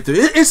it all the way through.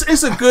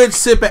 It's a good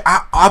sit back.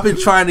 I've been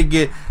trying to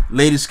get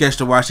Lady Sketch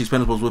to watch the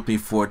Expendables with me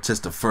for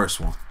just the first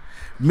one.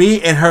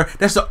 Me and her.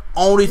 That's the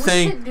only we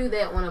thing. should do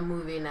that on a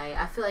movie night.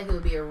 I feel like it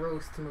would be a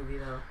roast movie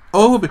though.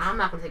 Oh, it would be. I'm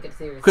not gonna take it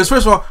seriously. Because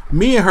first of all,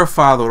 me and her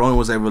father were the only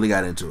ones that really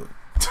got into it.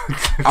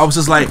 I was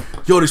just like,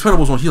 yo, the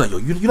Expendables one. He's like, yo,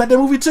 you like that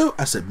movie too?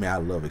 I said, man, I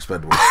love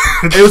Expendables.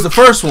 It was the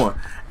first one.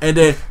 And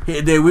then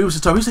we was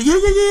just talking. He said, yeah,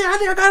 I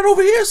think I got it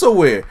over here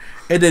somewhere.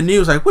 And then Neil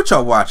was like, what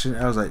y'all watching?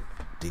 And I was like,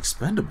 the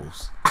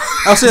Expendables.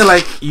 I was saying,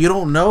 like, you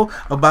don't know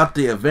about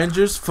the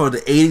Avengers for the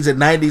 80s and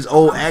 90s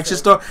old action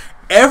star?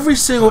 Every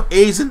single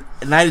 80s and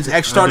 90s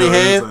action star they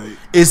have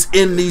is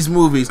in these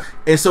movies.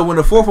 And so when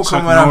the fourth one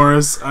Chuck come out,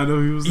 Norris, I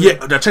know he was there.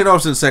 yeah, Chuck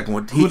Norris in the second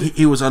one.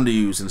 He was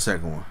underused in the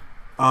second one.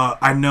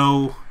 I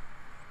know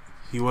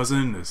he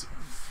wasn't in this,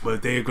 but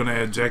if they're gonna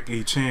add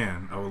Jackie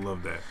Chan, I would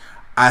love that.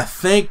 I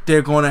think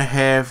they're going to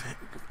have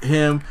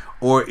him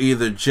or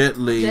either Jet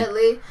Li. Jet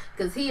Li,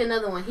 because he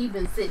another one. He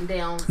been sitting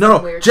down. No,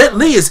 somewhere Jet too.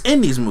 Li is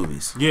in these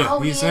movies. Yeah, Oh,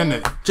 he's yeah. in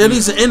it. Jet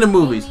Li's in the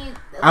movies. He need-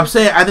 I'm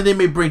saying I think they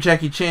may bring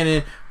Jackie Chan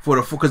in for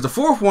because the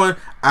fourth one,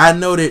 I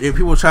know that if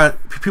people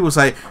was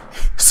like,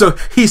 so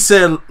he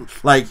said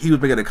like he was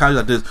making a comment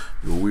like this.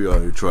 Yo, we are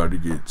here trying to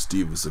get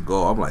Steven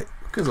Seagal. I'm like,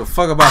 who gives a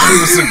fuck about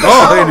Steven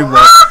Seagal anymore?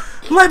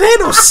 Like, they ain't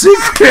no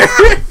secret.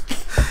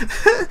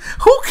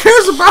 Who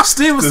cares about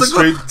Steven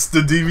Seagal? The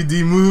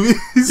DVD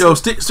movies. Yo,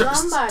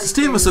 Somebody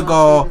Steven cares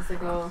about Seagal Steven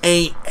Seagal.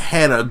 ain't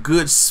had a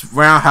good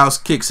roundhouse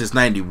kick since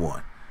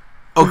 '91.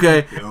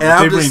 Okay, Yo, and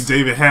I'm they bring just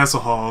David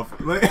Hasselhoff.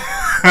 Like,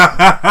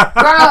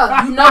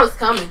 Bruh, you know it's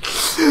coming.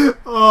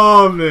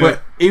 oh man!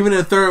 but even in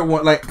the third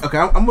one, like, okay,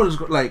 I'm gonna just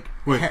go, like,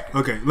 Wait,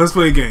 okay, let's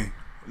play a game.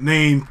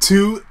 Name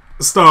 2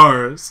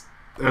 stars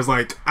that's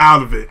like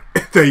out of it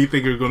that you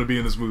think are going to be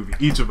in this movie.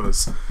 Each of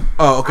us.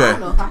 oh, I okay. don't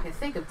know if I can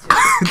think of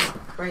two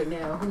right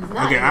now. Who's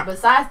not Okay, in it,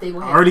 besides they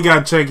will I have. already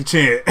got Jackie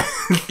Chan.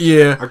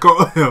 Yeah, I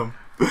call him.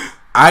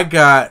 I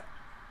got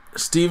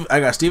Steven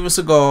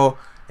Seagal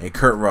and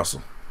Kurt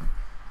Russell.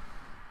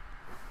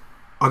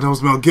 Oh, that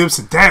was Mel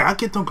Gibson. Damn, I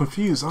get them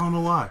confused. I don't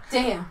know why.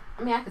 Damn.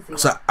 I mean, I can see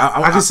So that.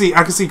 I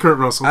can see Kurt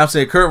Russell. I'm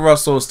saying Kurt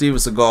Russell and Steven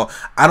Seagal.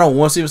 I don't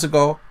want Steven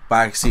Seagal, but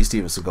I can see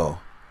Steven Seagal.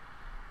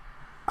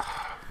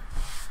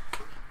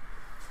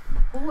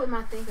 Who am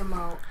I thinking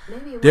about?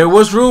 Maybe it There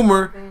was Van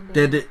rumor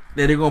Damme. that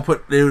they're gonna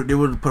put they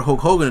would put Hulk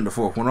Hogan in the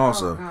fourth one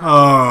also. God.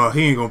 Oh,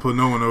 he ain't gonna put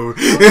no one over.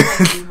 No,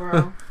 thank you,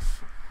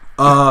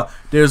 bro.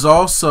 There's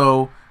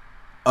also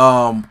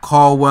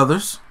Carl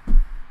Weathers.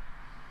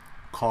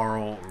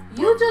 Carl.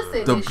 You just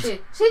said The- this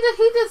shit.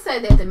 He just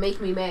said that to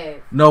make me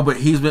mad. No, but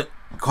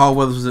Carl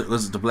Weathers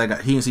was the black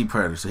guy. He didn't see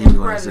Predator, so he didn't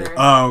want to say. Predator.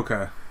 Oh,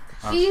 okay.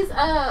 He's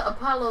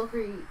Apollo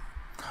Creed.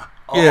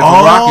 Yeah,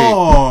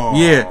 Oh. Rocky.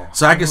 Yeah,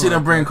 so I can see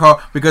them bring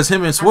Carl because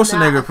him and I'm not a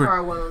Schwarzenegger.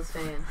 Carl Weathers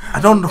fan. I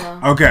don't know.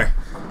 So, Okay.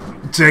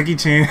 Jackie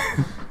Chan.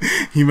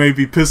 He may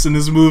be pissed in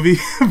this movie,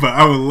 but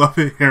I would love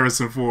it.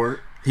 Harrison Ford.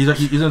 He's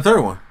in the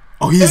third one.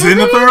 Oh, he's Is in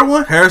the he? third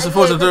one. Harrison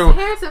Ford's in the third one,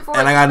 Harrison Ford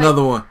and I got is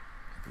another one.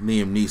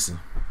 Liam Neeson.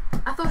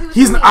 I thought he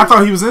was. I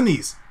thought he was in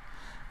these.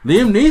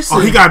 Liam Neeson. Oh,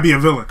 he gotta be a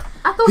villain.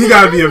 I thought he was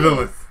gotta in be a these.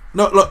 villain.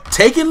 No, look,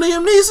 taking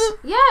Liam Neeson.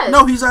 Yes.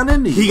 No, he's not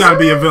in these. He gotta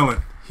be a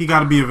villain. He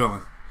gotta be a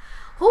villain.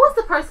 Who was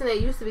the person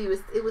that used to be?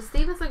 It was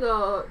Steven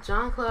Seagal,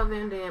 Jean-Claude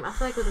Van Damme. I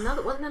feel like it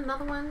was wasn't there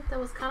another one that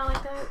was kind of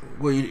like that?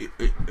 Well, you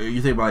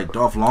think about like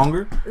Dolph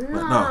Lundgren?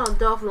 No,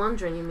 Dolph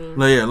Lundgren. You mean?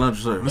 No, yeah, Lundgren.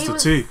 Sorry. Mr.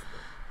 was- T.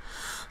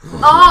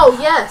 Oh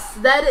yes,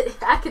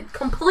 I could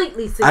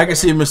completely see. I can that.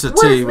 see Mr.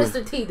 What T, is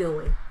Mr. T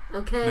doing?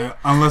 Okay. Yeah,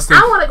 unless they.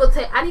 I want to go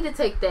take. I need to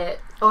take that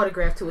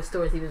autograph to a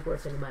store if he was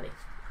worth any money.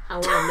 I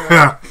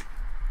want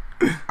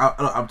to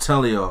know. I'm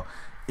telling y'all,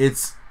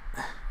 it's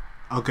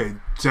Okay,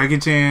 Jackie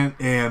Chan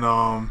and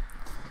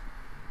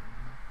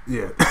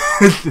yeah,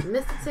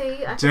 Mr.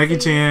 T. I can Jackie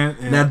see- Chan.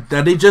 And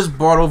now they just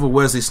brought over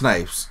Wesley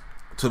Snipes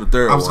to the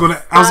third I was one.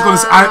 gonna.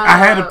 I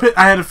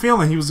had a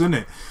feeling he was in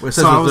it. Well, it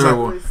So says I the was third like,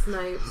 one. Wesley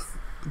Snipes.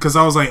 because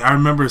I was like, I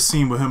remember a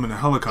scene with him in a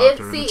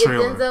helicopter in the If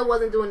trailer. Denzel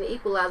wasn't doing the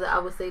Equalizer, I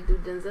would say do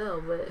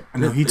Denzel, but I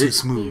know he too It-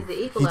 smooth. he's the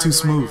He equalizer too right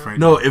smooth now. right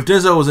now. No, if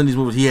Denzel was in these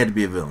movies, he had to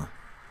be a villain.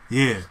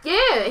 Yeah,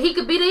 yeah, he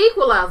could be the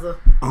Equalizer.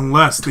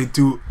 unless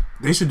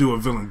they should do a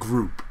villain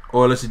group.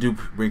 Or unless you do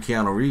bring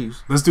Keanu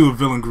Reeves. Let's do a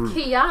villain group.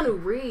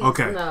 Keanu Reeves.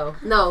 Okay.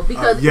 No,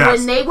 because Yes,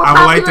 when they were I would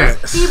like popular,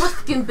 that. he was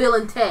fucking Bill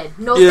and Ted.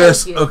 No,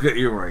 Yes. thank you. Okay,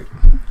 you're right.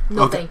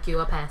 No, Okay. thank you.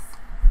 I pass.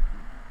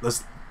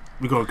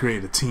 We're gonna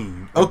create a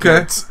team. Okay.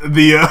 against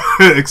the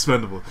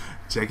Expendable.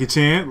 Jackie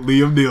Chan,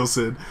 Liam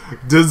Neeson,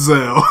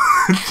 Denzel,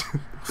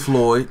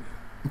 Floyd.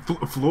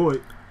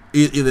 Floyd.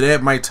 Either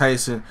that, Mike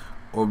Tyson,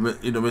 or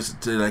Mr.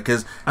 T. Like,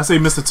 I say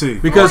Mr. T.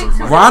 because Floyd,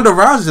 too. Ronda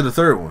Rousey's in the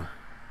third one.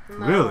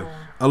 No. Really?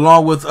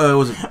 along with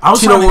was it I was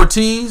Tito trying to-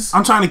 Ortiz?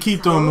 I'm trying to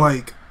keep them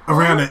like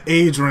around the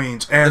age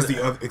range as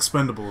the other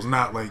Expendables,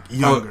 not like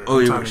younger. Oh,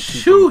 I'm yeah, trying to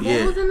keep shoot, them- Who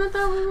yeah. was in the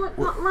third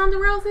one? Ronda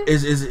Rousey?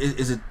 Is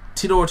it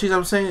Tito Ortiz?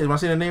 I'm saying, am I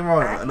saying the name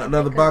wrong?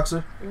 Another think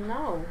boxer.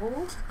 No,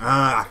 who?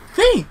 I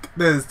think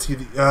that's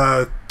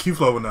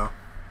Q-Flow would know.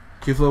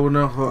 Q-Flow would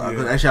know.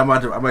 Yeah. Actually,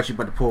 I'm actually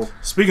about to pull.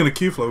 Speaking of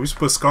Q-Flow, we should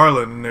put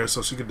Scarlett in there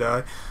so she could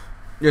die.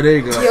 Yeah, there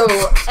you go. Yo,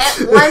 at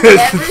one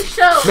every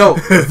show. No,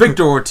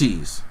 Victor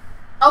Ortiz.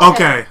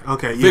 Okay,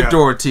 yeah. Victor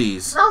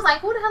Ortiz. So I was like,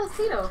 who the hell is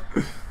Tito?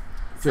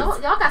 So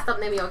y'all got to stop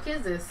naming your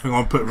kids this. We're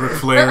going to put Ric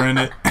Flair in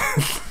it.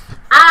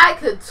 I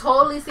could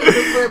totally see Ric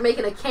Flair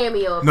making a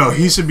cameo. No,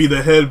 he should be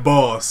the head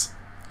boss,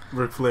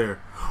 Ric Flair.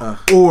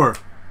 Or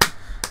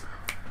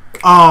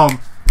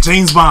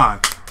James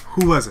Bond.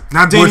 Who was it?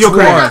 Not Daniel Which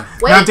Craig.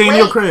 one? Not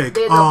Daniel Craig.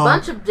 There's a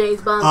bunch of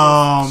James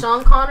Bonds.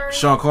 Sean Connery.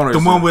 Sean Connery. The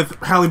one with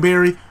Halle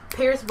Berry.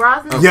 Pierce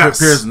Brosnan. Yes.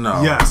 Pierce,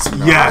 no. Yes.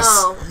 No. Yes.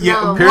 No, Yeah.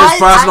 no. Pierce What?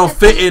 Brosnan I don't could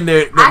fit see- in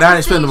there. I Not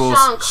could see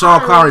Expendables. Sean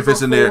Connery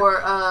fits in there.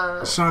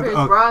 before, Sean-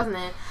 Pierce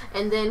Brosnan.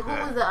 And then who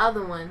was the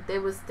other one?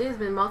 There's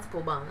been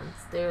multiple Bonds.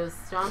 There was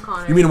Sean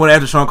Connery. You mean the one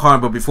after Sean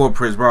Connery, but before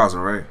Pierce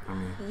Brosnan, right?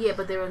 Yeah,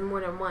 but there was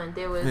more than one.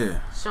 There was Yeah.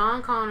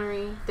 Sean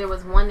Connery. There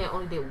was one that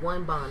only did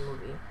one Bond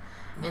movie,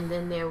 and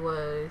then there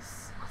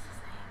was what's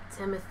his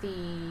name?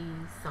 Timothy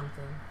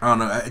something. I don't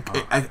know.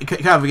 I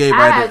kind of forget I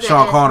about had that to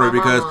Sean ask Connery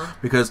my mama.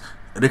 because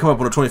they come up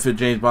on the 25th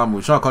James Bond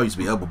movie. Sean Connery used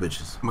to be elbow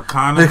bitches.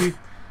 McConaughey.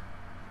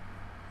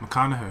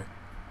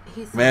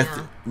 He's too Matthew.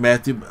 young.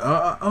 Matthew.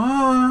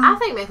 I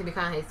think Matthew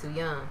McConaughey's too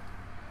young.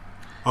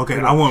 Okay,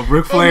 I want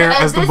Ric Flair And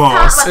as the this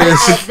boss. Time,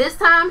 at this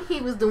time, he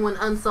was doing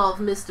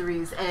Unsolved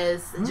Mysteries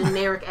as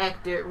generic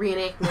actor,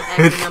 reenactment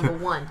actor number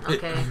one.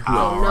 Okay, so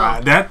All no.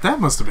 right, that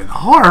must have been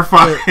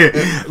horrifying.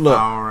 Look,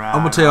 All right, I'm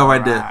gonna tell you right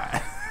all there.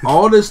 right.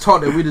 All this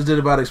talk that we just did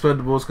about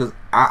Expendables, because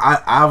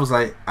I was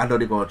like, I know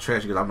they're gonna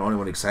trash it because I'm the only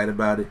one excited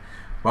about it.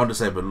 But I'm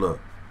just saying, but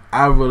look,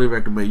 I really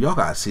recommend y'all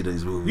gotta see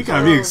these movies. You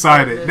gotta be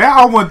excited.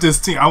 Now I want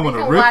this team. I want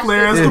can a Ric watch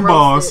Flair as this the and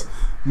boss,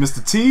 roast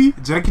Mr. T,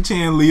 Jackie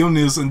Chan, Leo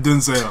Nielsen,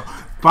 Denzel.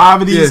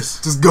 5 of these,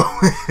 Yes. just go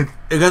in.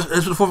 That's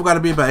what the fourth got to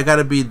be about. It got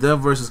to be them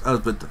versus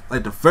us. But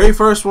like the very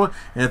first one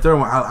and the third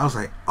one, I was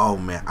like, oh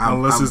man,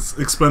 Unless it's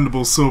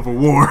Expendable Civil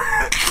War.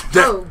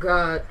 Oh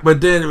God. But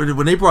then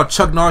when they brought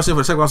Chuck Norris in for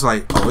the second one, I was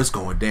like, oh, it's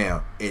going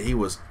down, and he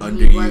was wasn't.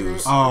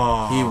 underused.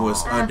 Oh, He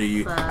was That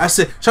underused. sucks. I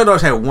said Chuck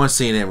Norris had one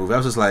scene in that movie. I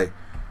was just like,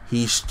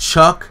 he's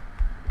Chuck.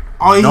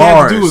 all he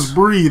had to do Norris. was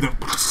breathe.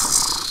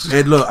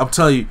 And look, I'm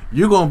telling you,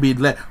 you're gonna be.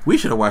 We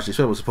should have watched this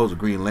show. It was supposed to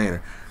Green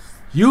Lantern.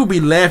 You'll be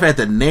laughing at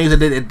the names that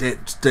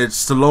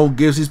Stallone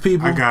gives these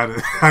people. I got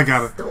it. I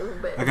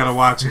gotta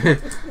watch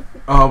it.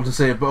 I'm just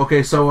saying, but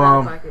okay, so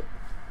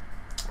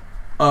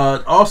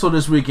also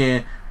this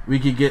weekend we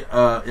could get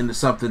into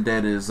something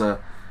that is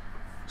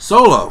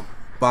Solo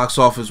box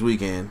office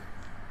weekend.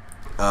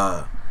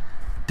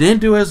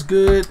 Didn't do as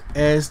good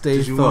as they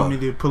Did you thought. want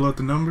me to pull up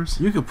the numbers?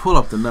 You can pull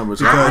up the numbers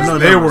Because I know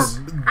they numbers.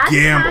 were I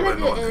gambling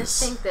kind of on didn't this.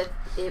 think that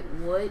it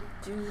would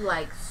do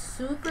like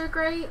super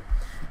great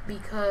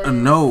because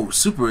No,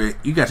 super.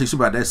 You got to take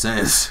super out that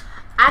sense.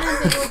 I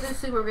didn't think it would do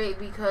super great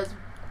because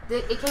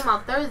it came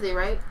out Thursday,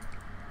 right?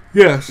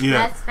 Yes. Yeah.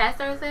 That's past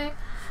Thursday.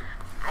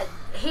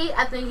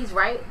 I think he's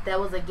right. That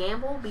was a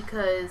gamble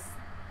because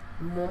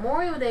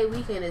Memorial Day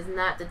weekend is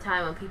not the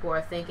time when people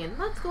are thinking,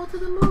 let's go to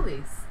the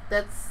movies.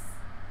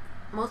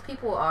 Most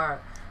people are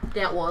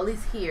down, well, at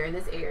least here in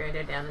this area,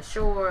 they're down the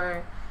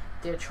shore,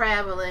 they're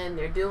traveling,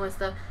 they're doing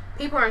stuff.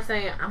 People aren't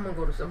saying, I'm gonna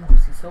go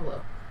see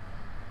Solo.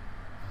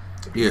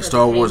 Yeah, Because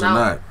Star it Wars came or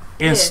out- not.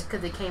 Yeah, And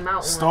because it came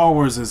out Star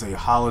Wars is a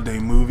holiday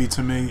movie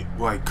to me,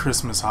 like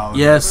Christmas holiday.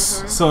 Yes.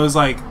 So it's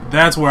like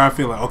that's where I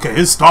feel like okay,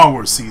 it's Star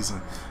Wars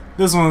season.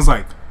 This one's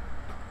like,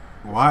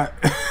 what?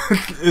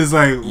 It's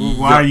like,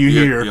 why are you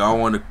here? Y'all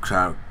want to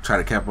try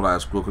to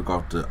capitalize real quick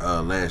off the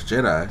Last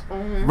Jedi.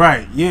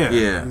 Right? Yeah.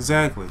 Yeah.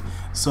 Exactly.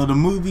 So the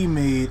movie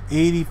made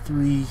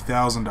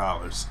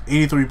 $83,000,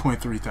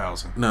 $83.3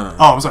 thousand. No.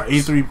 Oh, I'm sorry,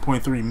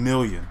 $83.3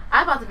 million.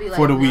 I'm about to be like,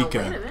 For the no,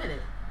 weekend. Wait a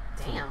minute.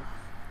 Damn.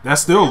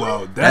 That's still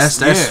low.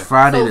 That's yeah.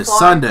 Friday So to far?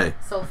 Sunday.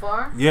 So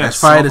far? Yeah, That's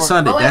Friday to so far-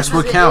 Sunday. Oh, wait, That's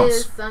what because counts.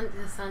 It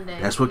is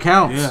Sunday. That's what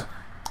counts.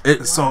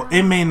 Yeah. So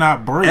it may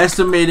not break.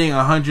 Estimating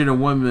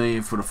 101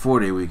 million for the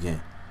 4-day weekend.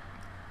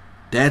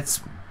 That's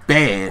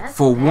bad That's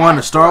for bad one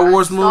a Star for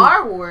Wars movie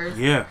Star Wars.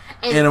 Yeah.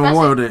 And and a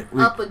especially Memorial Day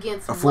up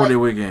against a 4-day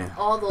what weekend.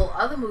 all the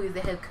other movies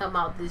that have come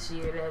out this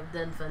year that have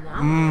done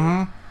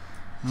phenomenal.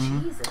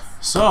 Mm-hmm. Jesus,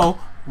 So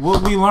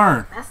what we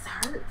learn? that's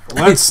hurtful.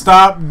 Let's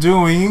stop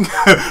doing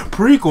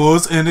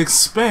prequels and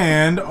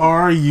expand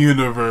our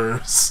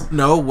universe.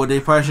 No, what they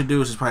probably should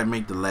do is just probably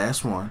make the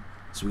last one,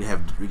 so we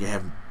can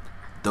have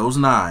those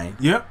 9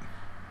 Yep.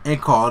 and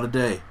call it a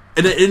day.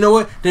 And then, you know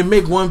what? Then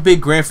make one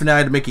big grand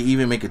finale to make it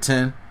even, make it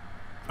 10,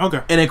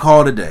 Okay. and then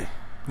call it a day.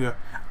 Yeah.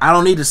 I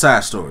don't need the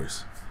side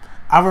stories.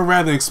 I would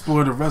rather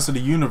explore the rest of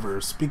the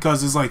universe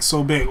because it's like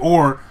so big.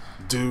 Or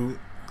do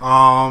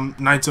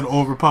Knights of the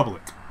Old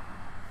Republic,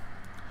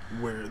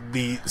 where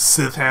the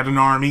Sith had an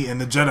army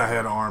and the Jedi had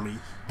an army.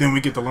 Then we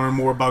get to learn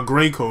more about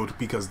Grey Code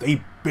because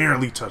they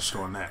barely touched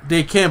on that.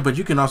 They can, but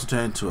you can also turn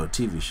it into a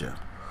TV show.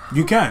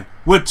 You can,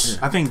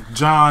 which I think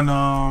John,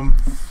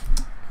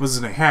 what's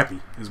his name? Happy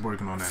is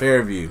working on that.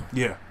 Fairview.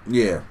 Yeah.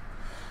 Yeah.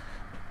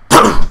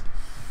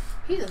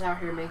 He's just out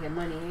here making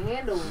money and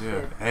handling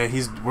it. And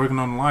he's working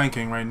on The Lion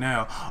King right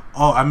now.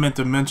 Oh, I meant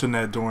to mention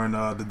that during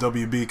the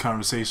WB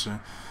conversation.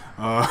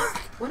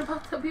 What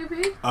about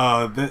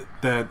WB?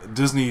 That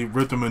Disney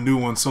ripped them a new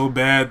one so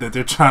bad that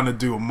they're trying to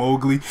do a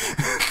Mowgli.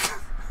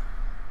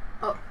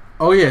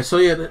 Oh yeah, so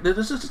yeah,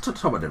 let's just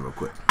talk about that real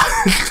quick.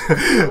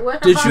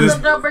 What Did about you- the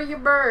W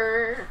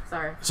bird?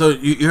 Sorry. So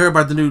you heard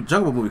about the new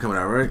Jungle Book movie coming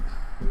out, right?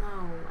 No,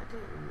 I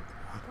didn't.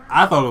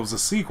 I thought it was a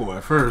sequel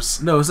at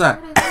first. No, it's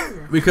not. Why are they doing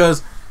this?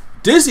 Because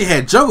Disney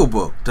had Jungle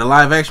Book, the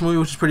live action movie,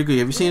 which is pretty good.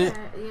 Have you seen it?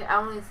 Yeah, I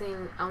only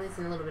seen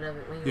a little bit of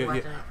it when you were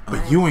watching it.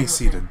 But you ain't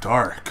see the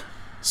dark.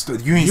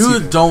 You ain't see You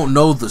the... don't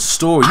know the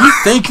story. You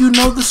think you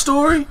know the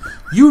story?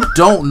 You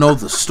don't know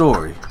the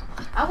story.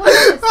 I want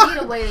to see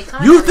the way they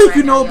come. You think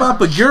you know about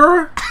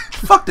Bagheera?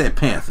 Fuck that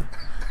panther.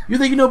 You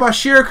think you know about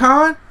Shere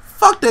Khan?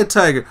 Fuck that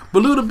tiger.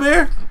 Baloo the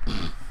bear?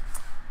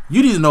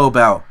 You need to know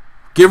about,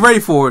 get ready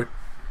for it,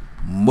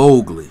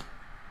 Mowgli.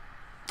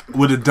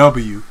 With a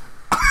W.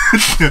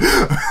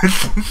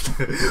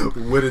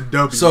 With a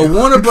W. So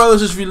Warner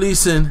Brothers is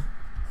releasing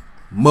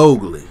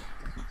Mowgli.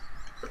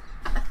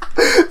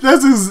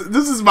 This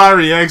is my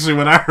reaction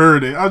when I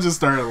heard it. I just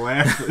started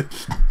laughing.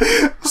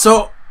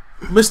 So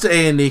Mr.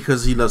 A&E,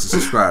 because he loves the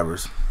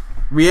subscribers,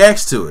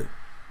 reacts to it.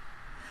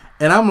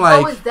 And I'm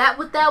like... Oh, is that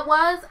what that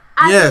was?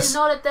 I Yes. didn't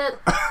know that...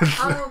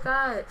 Oh,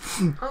 God.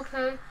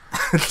 Okay.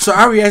 So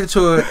I reacted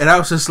to it, and I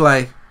was just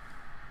like...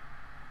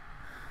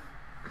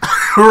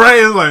 Right?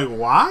 It's like,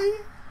 why?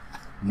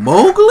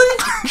 Mowgli?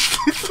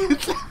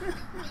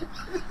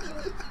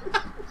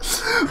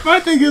 My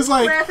thing is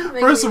like,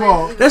 first of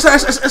all, That's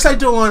it's like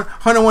doing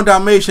 101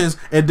 Dalmatians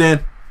and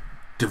then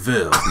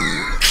DeVille.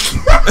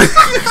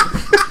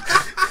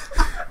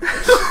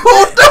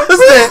 Who does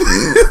that?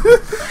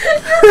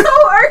 You're so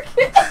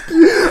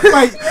irking.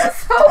 like, You're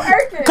so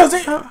irking. because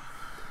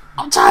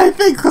I'm trying to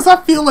think, because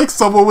I feel like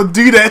someone would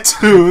do that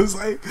too. It's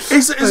like,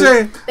 It's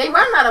a, They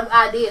run out of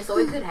ideas, so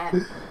it could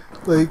happen.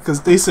 like,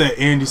 because they said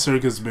Andy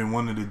Serkis been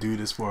wanting to do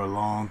this for a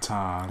long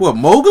time. what,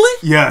 Mowgli?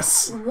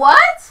 Yes,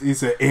 What? he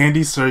said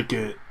Andy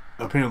Serkis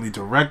apparently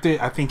directed.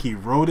 I think he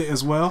wrote it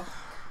as well.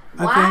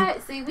 Why?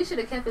 See, we should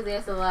have kept his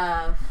ass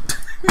alive.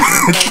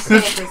 So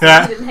we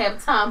didn't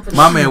have time for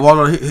My this. man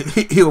Waldo,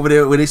 he over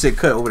there when they said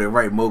cut over there,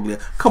 right? Mowgli.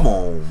 Come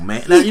on,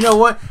 man. Now you know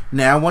what?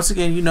 Now once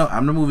again, you know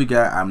I'm the movie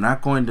guy. I'm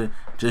not going to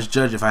just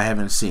judge if I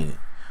haven't seen it.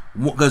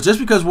 Because just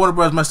because Warner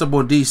Bros. Messed up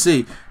on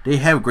DC, they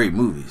have great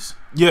movies.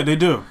 Yeah, they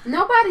do.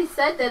 Nobody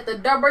said that the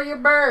W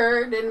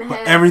bird didn't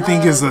have.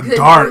 Everything is a good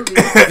dark.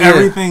 movies.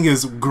 Everything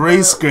is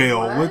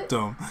grayscale What? with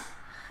them.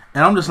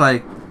 And I'm just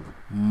like,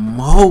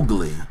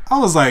 Mowgli. I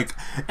was like,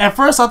 at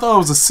first I thought it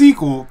was a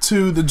sequel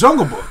to The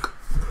Jungle Book.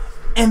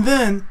 And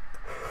then,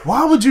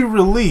 why would you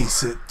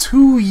release it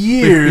 2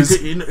 years?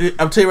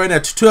 I'm telling you right now,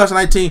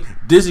 2019,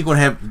 Disney's going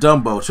to have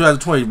Dumbo.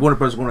 2020, Warner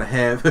Bros. Is going to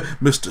have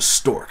Mr.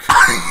 Stork.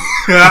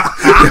 You know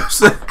what I'm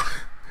saying?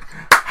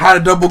 How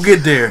did Dumbo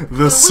get there?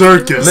 The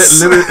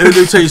circus. Let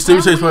me tell you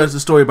the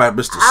story about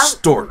Mr.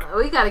 Stork.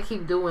 We gotta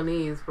keep doing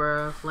these,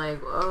 bro. Like,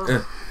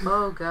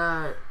 oh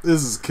God.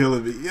 This is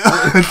killing me. This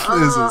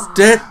is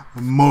That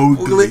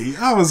Mowgli.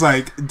 I was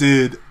like,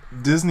 did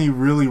Disney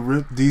really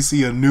rip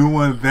DC a new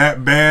one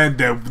that bad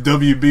that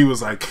WB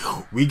was like,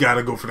 we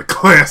gotta go for the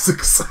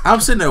classics?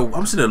 I'm sitting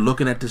there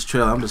looking at this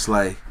trailer. I'm just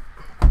like,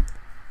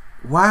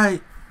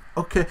 why?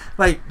 Okay,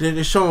 like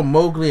they're showing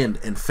Mowgli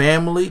and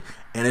family,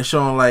 and they're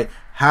showing like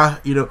how,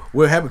 you know,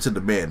 what happened to the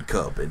man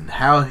cub and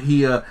how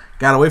he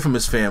got away from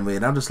his family,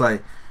 and I'm just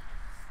like,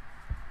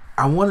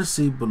 I want to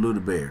see Baloo the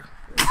bear.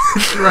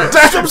 Right.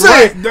 That's what I'm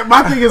saying. Right.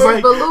 My thing is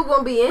like, Baloo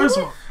gonna be in first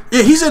it? of all,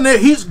 Yeah, he's in there.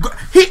 He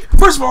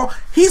first of all,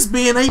 he's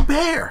being a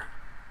bear.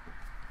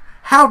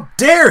 How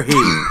dare he?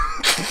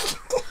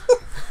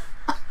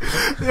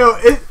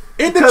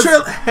 In the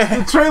trailer.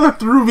 the trailer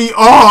threw me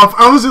off.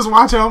 I was just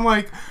watching. I'm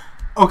like,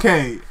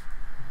 okay,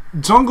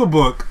 Jungle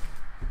Book.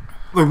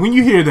 Like when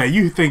you hear that,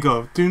 you think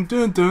of dun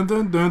dun dun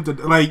dun dun, dun,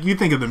 like you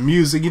think of the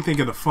music, you think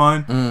of the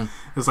fun.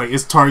 It's like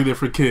it's targeted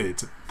for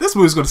kids. This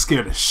movie's gonna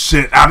scare the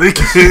shit out of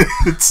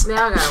kids.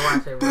 Now I gotta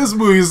watch it. Bro. This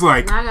movie's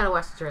like, Now I gotta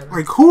watch the trailer.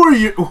 like who are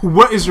you?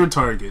 What is your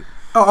target?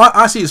 Oh,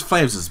 I see his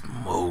flames as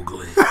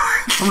Mowgli.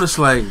 I'm just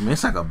like, man,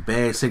 it's like a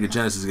bad Sega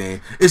Genesis game.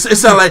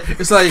 It's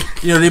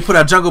like you know, they put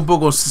out Jungle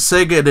Book on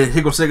Sega, and then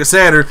here goes Sega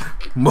Saturn,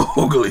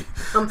 Mowgli.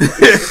 I'm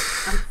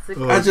sick.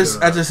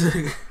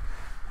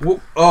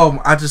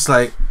 Oh, I just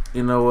like,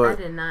 you know I what?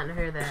 did not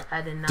hear that.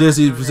 I did not.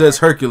 Disney know possessed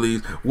that.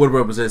 Hercules. Warner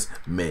Bros. Possessed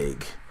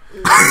Meg.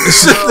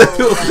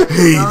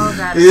 Oh,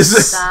 God,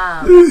 It's-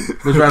 stop.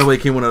 Which right away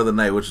came one other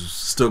night, which is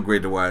still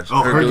great to watch.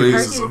 Oh,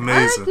 Hercules is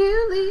amazing.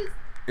 Hercules.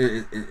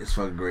 It's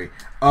fucking great.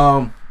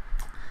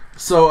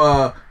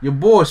 So your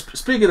boy,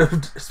 speaking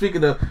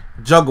of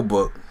Jungle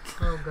Book,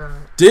 Oh God.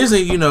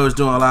 Disney, is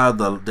doing a lot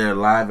of their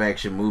live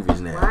action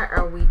movies now. Why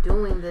are we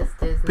doing this,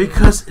 Disney?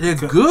 Because they're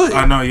good.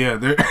 I know, yeah.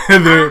 They're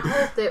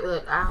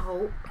I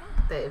hope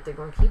that if they're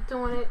gonna keep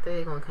doing it,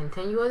 they're gonna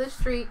continue on the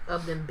streak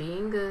of them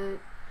being good.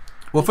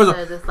 Well, first of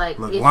all, it's like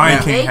look,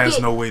 Lion King has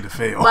no way to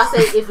fail. But I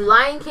say if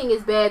Lion King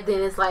is bad,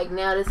 then it's like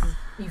now this is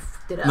you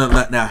f***ed it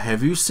up. now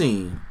have you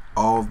seen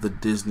all of the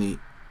Disney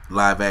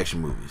live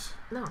action movies?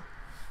 No.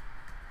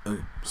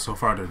 So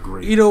far, they're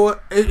great. You know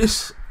what?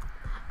 It's.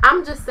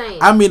 I'm just saying.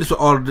 I mean this with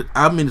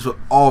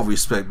all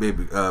respect,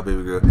 baby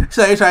girl.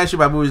 So every time I ask you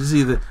about movies, it's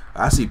either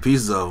I see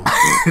pieces of them,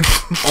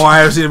 or I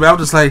haven't seen them. I'm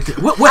just like,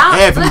 what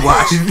have you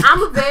watched?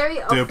 I'm very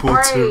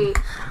afraid.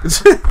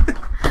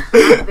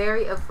 I'm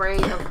very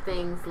afraid of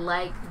things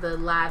like the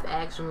live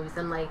action movies.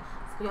 I'm like,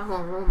 y'all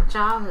gonna ruin my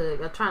childhood.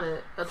 Y'all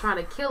trying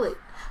to kill it.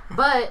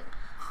 But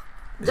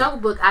Jungle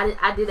Book,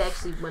 I did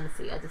actually want to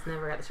see. I just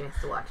never got a chance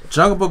to watch it.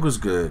 Jungle Book was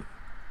good.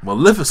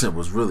 Maleficent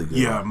was really good.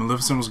 Yeah,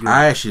 Maleficent was great.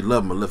 I actually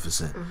love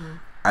Maleficent. Mm-hmm.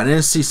 I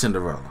didn't see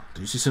Cinderella.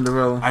 Did you see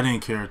Cinderella? I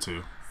didn't care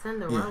to.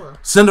 Cinderella. Yeah.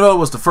 Cinderella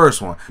was the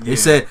first one. They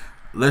said,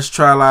 let's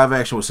try live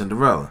action with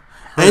Cinderella.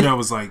 And that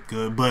was like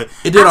good, but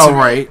it did all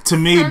right. To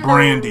me,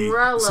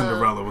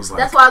 Cinderella was like.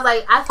 That's why I was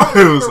like, I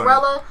think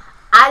Cinderella.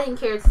 I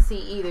didn't care to see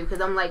either because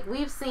I'm like,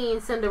 we've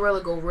seen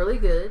Cinderella go really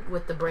good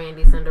with the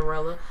Brandy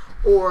Cinderella,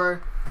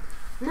 or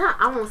not.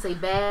 I won't say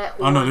bad.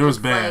 Oh no, there was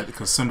bad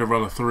because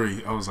Cinderella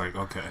 3. I was like,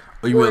 okay.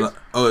 Oh, you mean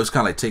it's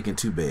kind of like Taken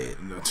Too Bad.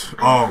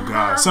 Oh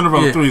God,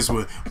 Cinderella 3 is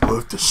what? Well,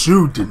 if the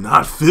shoe did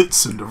not fit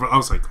Cinderella, I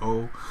was like,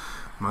 oh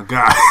my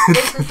God.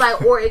 It's just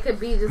like, or it could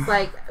be just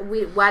like,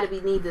 why do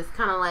we need this?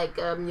 Kind of like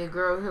your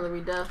girl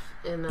Hilary Duff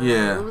in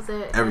what was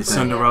that? Everything.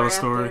 Cinderella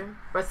Story.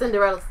 Or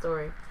Cinderella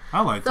Story.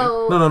 I liked it.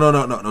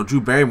 No.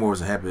 Drew Barrymore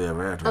was a Happy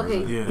Ever After.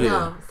 Okay,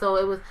 no. So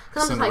it was.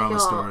 Cause I'm just like, y'all.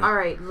 Story. All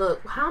right,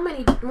 look, how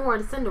many more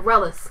of the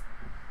Cinderellas?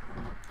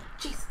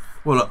 Jesus.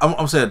 Well, look,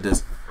 I'm saying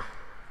this.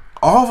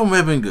 All of them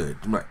have been good.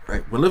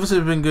 Like Maleficent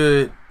has been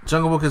good.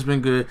 Jungle Book has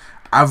been good.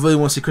 I really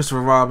want to see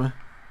Christopher Robin.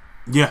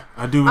 Yeah,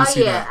 I do want to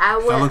see that. I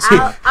would.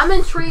 I'm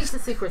intrigued to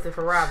see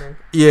Christopher Robin.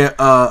 Yeah.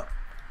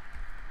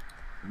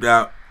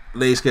 Now,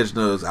 Lady Sketch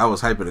knows I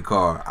was hyping the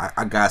car.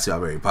 I got to see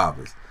Mary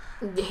Poppins.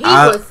 He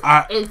was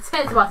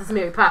intense about this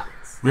Mary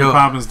Poppins. Mary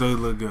Poppins does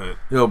look good.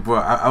 Yo, bro,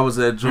 I was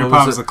at Mary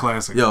Poppins is a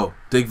classic. Yo,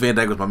 Dick Van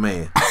Dyke was my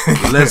man.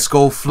 Let's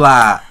go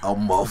fly a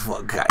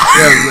motherfucker.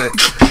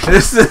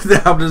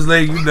 I'm just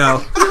letting you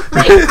know. You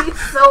make me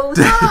so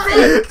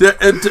sick.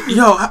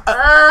 Yo,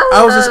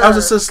 I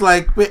was just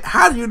like, wait,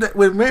 how do you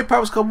when Mary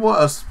Poppins come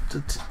on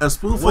a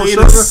spoonful of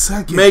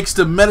sugar makes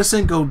the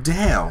medicine go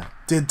down?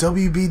 Did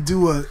WB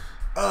do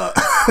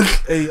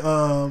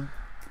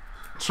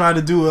try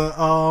to do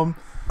a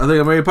I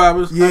think Mary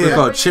Poppins. Yeah, they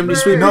called Chimney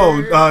Sweep.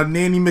 No,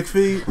 Nanny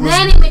McPhee.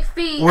 Nanny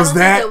McPhee. Was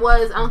that? I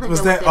don't think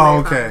was that? Oh,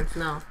 okay. Poppins,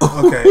 no.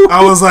 Okay.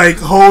 I was like,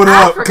 hold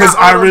up, because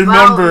I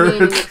remember.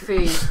 Nanny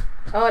McPhee.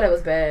 Oh, that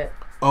was bad.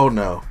 Oh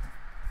no.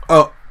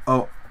 Oh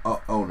no,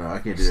 I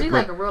can't do that. She's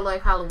like a real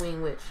life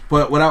Halloween witch.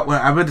 But what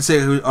I meant to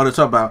say, all to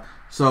talk about.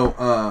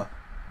 So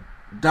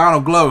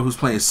Donald Glover, who's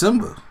playing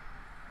Simba.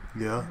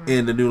 Yeah.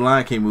 In the new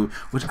Lion King movie,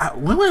 which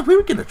when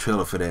we get a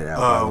trailer for that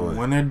out?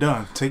 When they're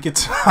done, take your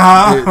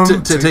time.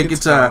 Take your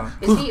time.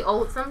 Is he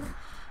old Simba?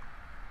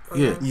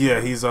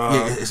 Yeah, he's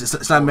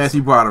it's not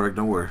Matthew Broderick.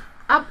 Don't worry.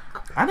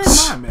 I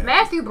didn't mind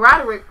Matthew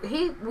Broderick.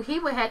 He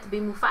would have to be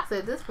Mufasa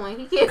at this point.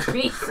 He can't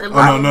be Simba.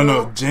 Oh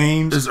no.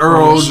 James is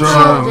Earl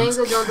Jones. James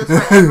Earl Jones is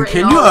forever.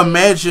 Can you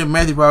imagine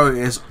Matthew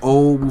Broderick as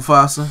old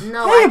Mufasa?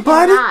 No, hey, I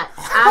buddy. cannot.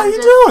 How I'm you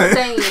just doing?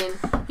 saying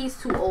he's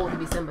too old to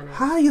be Simba now.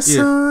 Hi,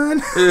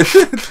 son.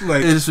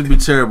 Like, this would be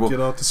terrible. Get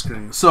off the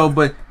screen. So,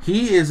 but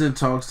he is in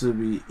talks to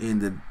be in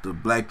the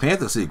Black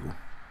Panther sequel.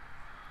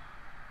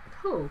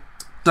 Who?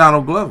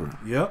 Donald Glover.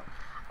 Yep.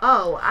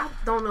 Oh, I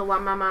don't know why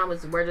my mom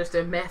was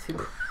registered Matthew.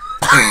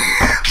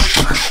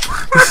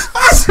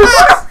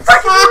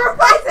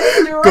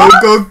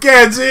 Go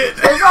catch it.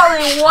 There's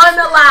only one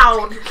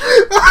allowed.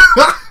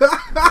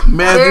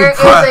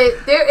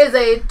 There is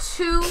a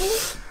 2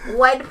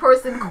 white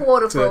person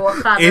quota for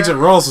Wakanda. Agent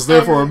Ross was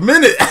there for a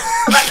minute.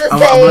 I'm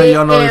letting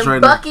y'all know this right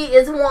now. Bucky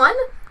is one.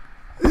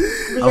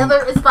 The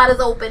other spot is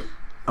open.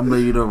 I'm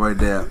letting you know right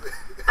now.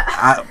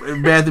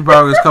 Matthew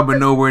Broderick is coming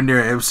nowhere near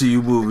an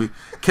MCU movie.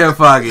 Kevin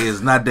Feige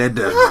is not that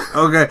desperate.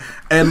 Okay,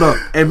 and look,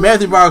 and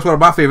Matthew Broderick is one of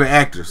my favorite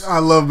actors. I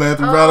love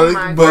Matthew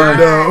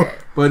Broderick,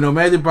 but no,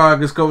 Matthew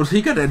Broderick is coming.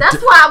 He got that.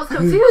 That's why I was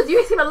confused.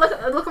 You see me look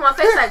at my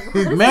face like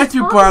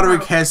Matthew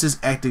Broderick has this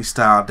acting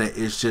style that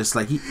is just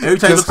like every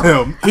time just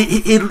him.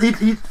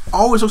 He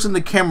always looks in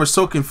the camera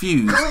so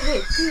confused.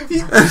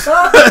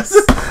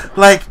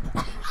 Like,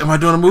 am I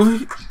doing a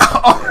movie?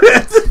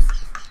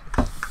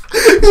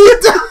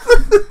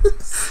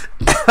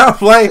 I'm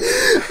like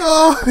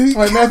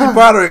Matthew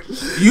Broderick,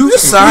 you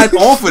signed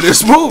on for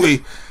this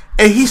movie,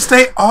 and he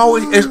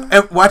always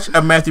watch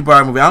a Matthew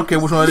Broderick movie. I don't care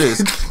which one it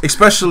is,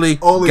 especially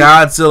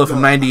Godzilla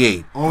from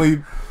 '98. Only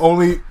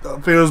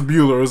Ferris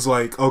Bueller is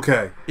like,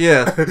 okay,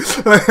 yeah,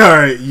 like, all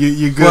right,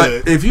 you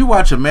good. But if you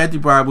watch a Matthew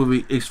Broderick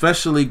movie,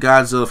 especially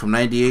Godzilla from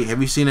 '98, have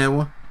you seen that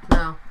one?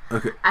 No.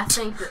 Okay. I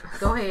think.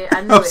 Go ahead.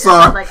 I knew I'm it.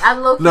 sorry. I was like, I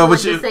low-key No, but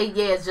wanted you- to say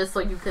yes just so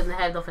you couldn't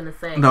have nothing to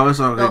say. No, it's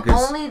all The good.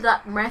 'Cause only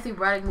Matthew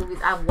Broderick movies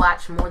I've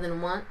watched more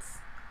than once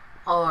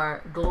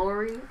are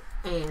Glory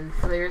and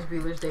Ferris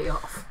Bueller's Day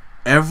Off.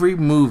 every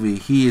movie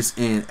he is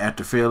in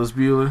after Ferris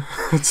Bueller,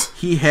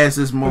 he has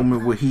this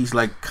moment where he's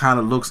like kind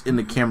of looks in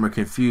the camera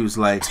confused,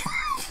 like.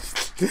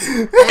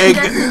 Maybe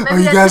Are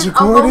you guys his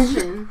recording?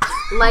 emotion.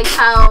 Like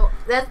how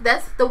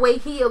that's the way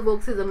he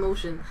evokes his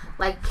emotion.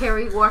 Like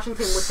Kerry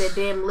Washington with that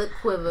damn lip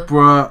quiver,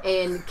 Bruh,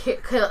 and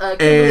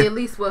Kimberly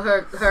Elise with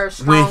her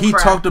strong when he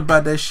cry. talked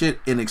about that shit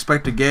in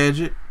Inspector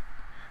Gadget,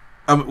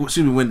 excuse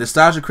me, when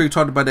Nostalgia Creek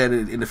talked about that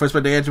in the first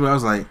Inspector Gadget, I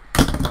was like,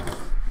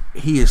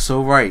 he is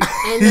so right.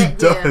 And He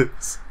that, yeah,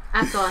 does.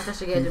 I saw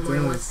Natasha Gadget more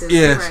than once too.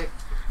 Yes. Right.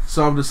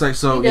 So I'm just like,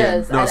 so He yeah,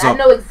 does. no, I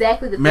know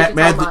exactly the thing you're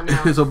talking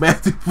about now. so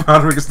Matthew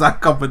Broderick is not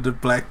coming to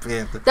Black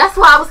Panther. That's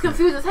why I was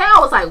confused as hell. I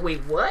was like,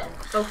 wait, what?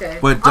 Okay.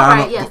 But All right,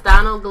 Donald- yes,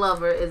 Donald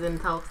Glover is in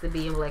talks to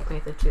be in Black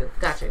Panther 2.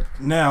 Gotcha.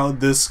 Now,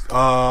 this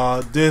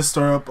did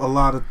stir up a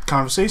lot of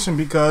conversation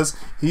because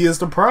he is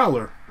the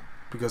Prowler.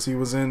 Because he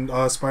was in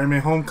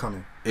Spider-Man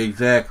Homecoming.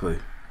 Exactly.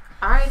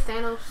 All right,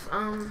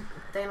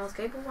 Thanos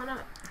Cable, why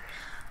not?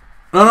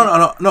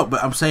 No.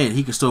 But I'm saying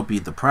he can still be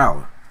the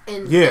Prowler.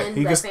 In he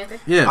Black can- Panther?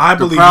 Yeah, I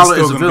the believe Prowler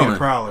he's is still a going to be villain. a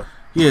Prowler.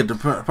 Yeah, the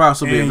Prowler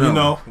still be a And, villain.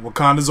 you know,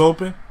 Wakanda's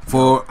open.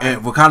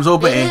 And Wakanda's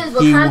open, It and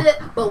is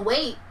Wakanda, but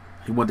wait,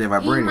 he want that he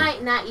vibranium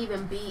might not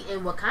even be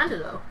in Wakanda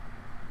though.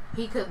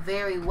 He could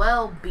very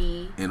well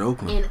be in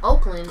Oakland. in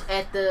Oakland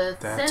at the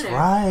That's center.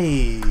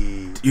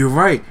 right. You're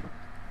right.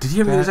 Did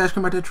you ever get his ice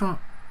cream out that trunk?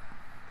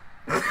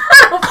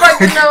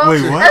 Fucking no.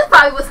 Wait, what? That's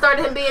probably what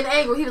started him being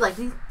angry. He was like,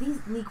 these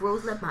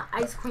Negroes let my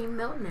ice cream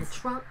melt in that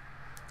trunk.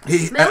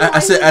 I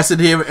said,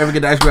 he ever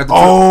get the ice cream out the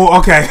trunk? Oh,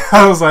 okay.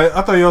 I was like,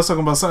 I thought you were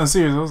talking about something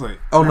serious. I was like,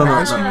 Oh, no.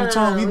 ice cream in the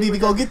trunk. We need to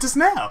go get this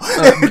now.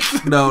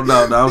 No.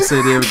 I was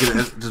saying he ever get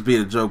it, just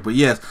being a joke, but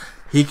yes,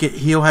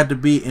 he'll have to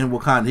be in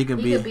Wakanda. He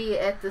Could be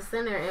at the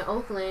center in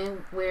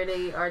Oakland where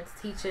they are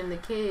teaching the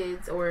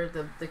kids or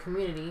the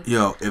community.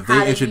 Yo, if how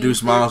they to introduce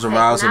use Miles the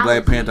Morales and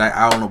Black technology. Panther,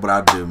 I don't know what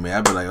I'd do, man.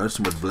 I'd be like, oh, there's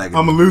too much black in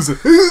I'm a me. loser.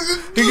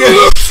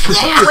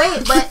 Damn,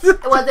 wait,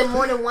 but was it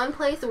more than one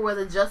place or was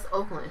it just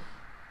Oakland?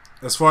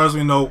 As far as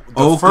we know, the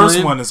Oakland?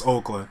 first one is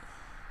Oakland.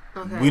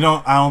 Okay.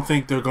 I don't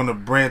think they're gonna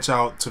branch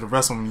out to the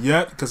rest of them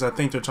yet because I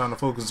think they're trying to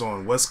focus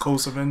on West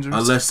Coast Avengers.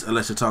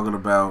 Unless you're talking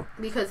about,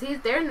 Because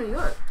they're in New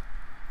York.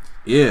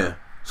 yeah.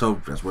 So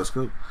that's West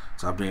Coast.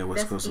 So I'm thinking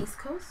West That's Coast. East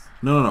Coast.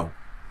 No.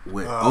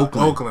 With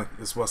Oakland. Oakland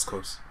is West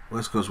Coast.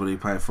 West Coast, where they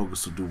probably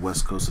focus to do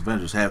West Coast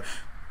Avengers. Have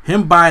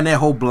him buying that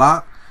whole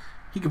block,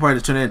 he could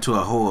probably turn that into a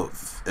whole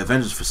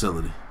Avengers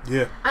facility,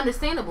 Yeah.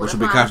 Understandable. which That's would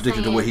be why I'm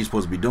contradictory to saying- what he's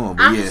supposed to be doing.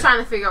 But I'm yeah, just trying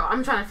to figure out.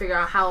 I'm trying to figure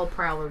out how a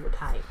Prowler would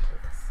tie into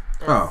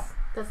this.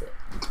 That's it.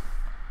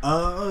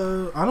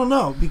 I don't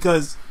know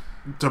because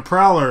the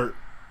Prowler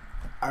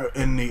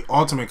in the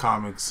Ultimate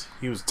Comics,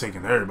 he was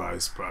taking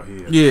everybody's power.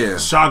 He had Yeah.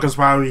 Shocker's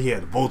power. He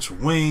had vulture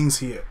wings.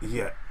 He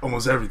had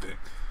almost everything.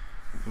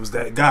 It was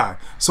that guy.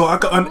 So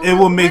it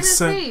will make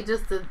sense.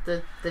 Just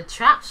the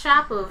chop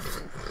shop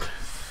of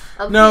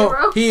no,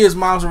 hero. he is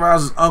Miles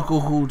Morales' uncle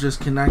who just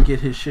cannot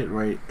get his shit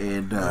right,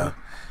 and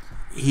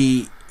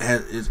he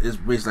is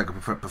basically like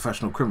a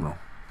professional criminal.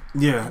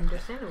 Yeah.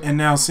 Understandable. And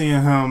now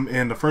seeing him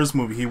in the first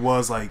movie, he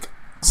was like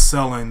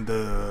selling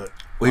the.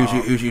 Well, he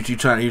was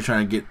trying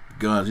to get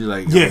guns. He's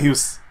like, Yeah, he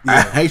was.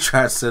 Yeah. I ain't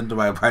trying to send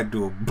somebody by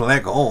do a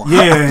black hole.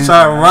 Yeah, I'm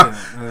trying to rob.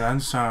 I'm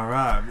just trying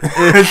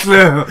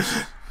to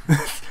rob.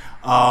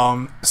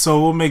 So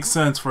it will make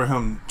sense for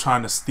him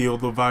trying to steal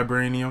the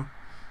vibranium,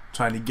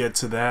 trying to get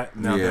to that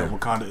now Yeah. that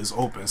Wakanda is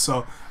open.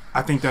 So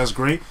I think that's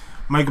great.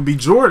 Michael B.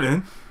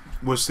 Jordan,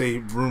 which they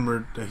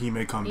rumored that he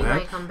may come He back.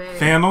 might come back.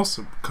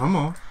 Thanos, come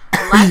on.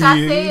 Like I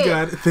Yeah, you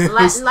got said, it,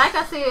 Thanos. like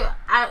I said,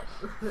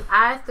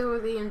 I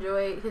thoroughly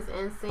enjoyed his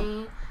end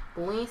scene,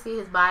 but we didn't see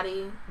his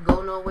body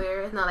go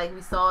nowhere. It's not like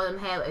we saw them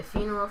have a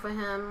funeral for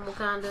him,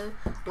 Wakanda.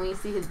 We didn't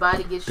see his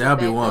body get shipped That'll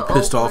back be one to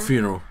pissed off Oakland.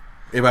 funeral.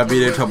 Everybody be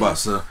there Yes, talking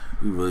yes, about, sir,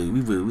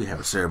 we have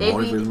a They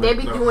ceremony.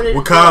 be doing it.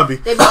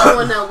 Wakabi. They be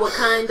doing the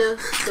Wakanda.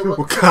 The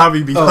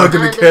Wakabi be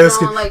hugging the Wakanda casket.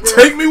 going like this.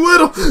 Take me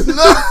with him.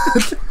 No,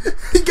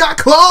 he got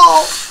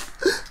claws.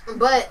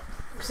 But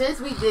since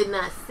we did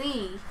not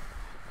see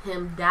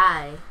him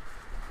die,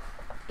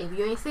 if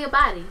you ain't see a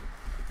body,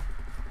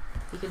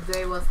 he could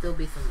very well still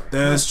be somewhere.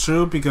 That's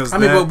true because I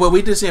mean, but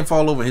we did see him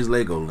fall over his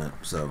Lego limp,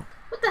 so.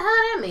 What the hell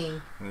that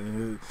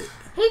mean?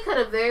 He could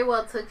have very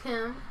well took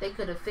him. They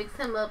could have fixed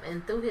him up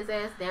and threw his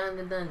ass down in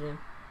the dungeon.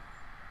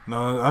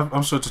 No,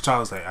 I'm sure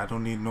T'Challa's like, I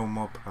don't need no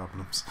more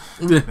problems.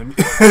 Yeah. Let me-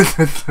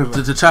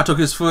 T'Challa took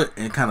his foot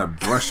and kind of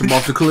brushed him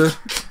off the cliff.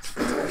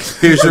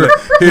 Here's your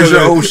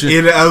ocean.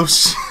 In the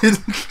ocean. You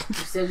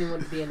said you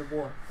wanted to be in the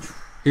war.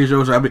 Here's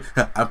your ocean.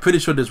 I'm pretty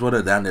sure there's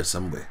water down there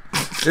somewhere.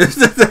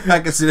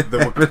 I can see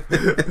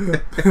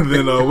that.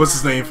 Then what's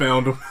his name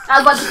found him?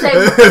 I was about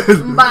to say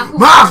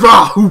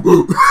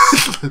Mbaku.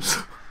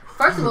 Mbaku.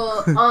 First of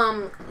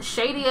all,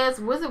 shady ass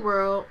Wizard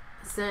World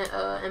sent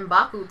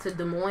M'Baku to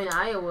Des Moines,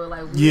 Iowa.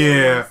 Like, we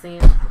Yeah.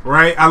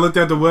 Right? I looked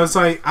at the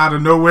website out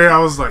of nowhere. I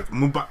was like,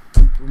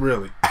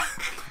 really?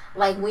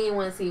 Like, we didn't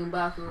want to see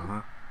M'Baku.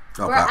 Uh-huh.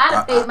 Bro, I'd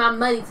have paid my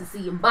money to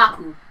see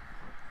M'Baku.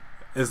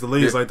 As the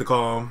ladies like to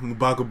call him,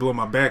 M'Baku blow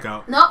my back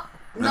out. No.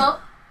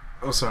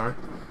 Oh, sorry.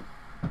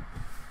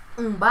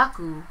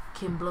 M'Baku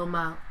can blow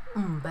my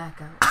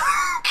back out.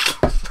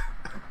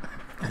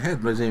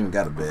 Hasbro ain't even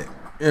got a bag.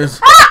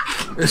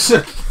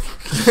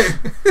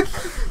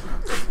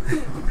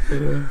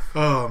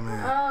 Oh,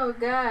 man. Oh,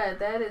 God.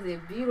 That is a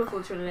beautiful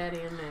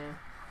Trinidadian man.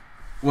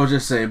 Well,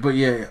 just say, but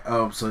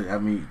yeah, so, I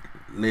mean,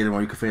 later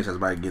on you can finish us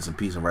by get some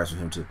peace and rice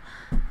with him, too.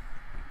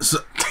 So,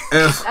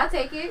 I'll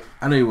take it.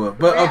 I know you will.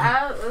 But,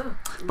 I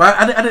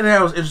think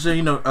that was interesting.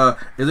 You know,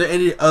 is there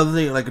any other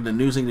thing, like in the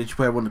news thing that you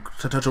probably want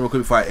to touch on real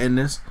quick before I end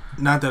this?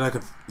 Not that I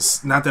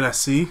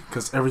see,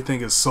 because everything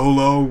is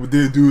solo. We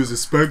didn't do as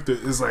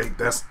expected. It's like,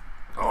 that's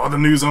all the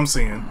news I'm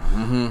seeing.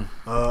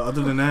 Mm-hmm.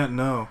 Other than that,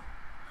 no.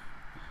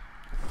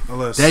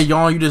 Unless that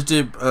yawn you just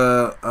did,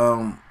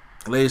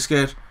 Lady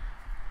Sketch,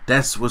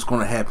 that's what's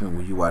going to happen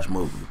when you watch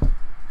Mowgli.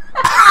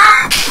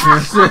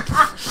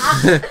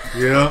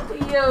 Yeah.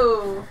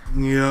 Yo.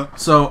 Yeah.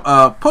 So,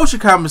 post your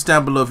comments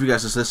down below if you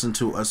guys just listen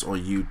to us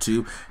on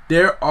YouTube.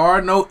 There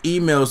are no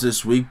emails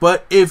this week,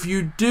 but if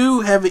you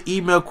do have an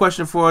email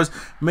question for us,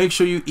 make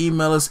sure you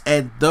email us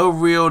at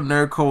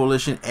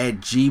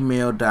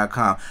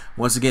therealnerdcoalition@gmail.com.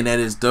 Once again, that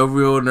is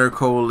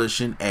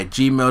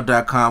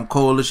therealnerdcoalition@gmail.com.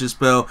 Coalition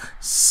spelled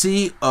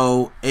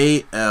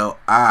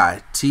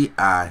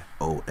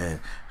COALITION.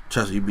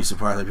 Trust me, you'd be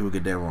surprised that people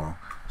get that wrong.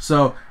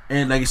 So,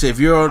 and like I said, if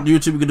you're on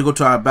YouTube, you're going to go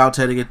to our About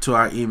Tab to get to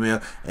our email.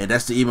 And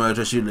that's the email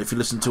address if you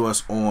listen to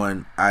us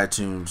on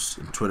iTunes,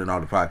 and Twitter, and all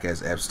the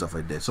podcast apps, stuff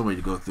like that. So many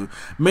to go through.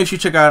 Make sure you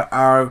check out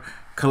our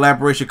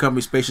collaboration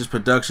company, Spacious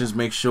Productions.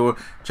 Make sure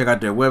check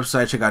out their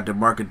website. Check out their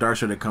Market Dark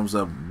show that comes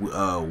up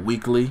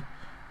weekly.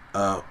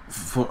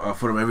 For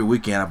them every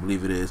weekend, I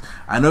believe it is.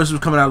 I know this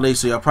was coming out late,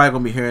 so y'all probably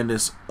going to be hearing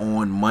this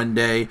on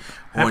Monday.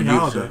 Happy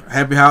holiday.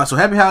 Happy holiday. So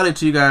happy holiday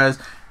to you guys.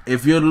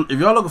 If y'all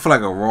looking for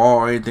like a Raw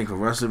or anything for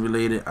wrestling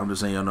related, I'm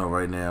just saying y'all know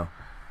right now,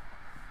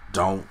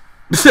 don't.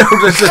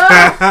 Because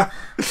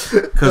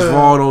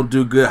Raw don't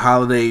do good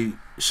holiday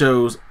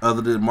shows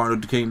other than Martin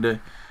Luther King Day.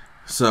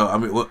 So I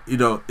mean,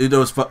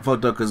 it's fucked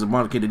up because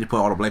Martin Luther King Day, they put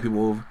all the black people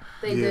over.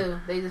 They do.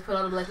 They just put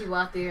all the black people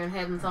out there and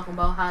have them talking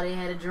about how they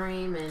had a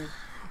dream and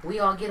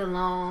we all get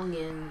along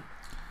and.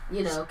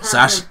 You know,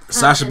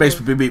 Sasha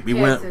Banks win like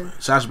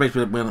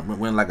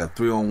a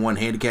 3-on-1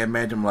 handicap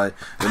match. I'm like,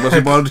 it must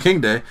be Martin Luther King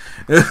Day.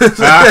 So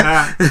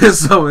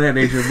that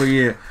nature, but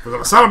yeah, we're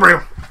gonna celebrate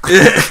him.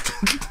 We're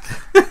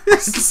gonna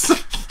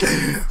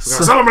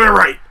celebrate it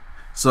right.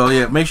 So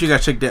yeah, make sure you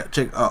guys check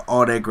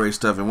all that great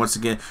stuff. And once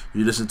again,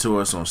 you listen to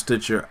us on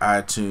Stitcher,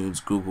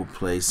 iTunes, Google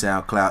Play,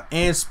 SoundCloud,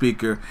 and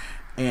Speaker,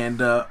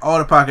 and all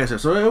the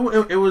podcasts. So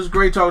it was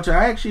great talking to you.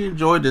 I actually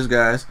enjoyed this,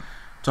 guys.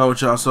 Talk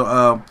with y'all.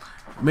 So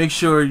make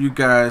sure you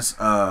guys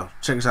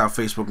check us out on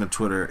Facebook and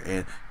Twitter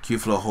and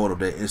Q-Flow hold up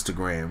that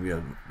Instagram. You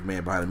know, the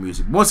man behind the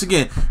music. Once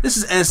again, this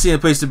is NC and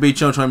Place to Be,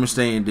 Chon Chon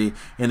Staying D,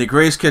 and the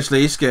great sketch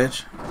Lady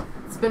Sketch.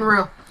 It's been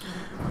real.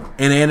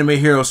 And the anime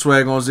hero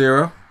Swag on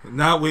Zero.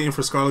 Not waiting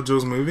for Scarlett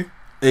Jo's movie.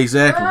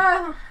 Exactly.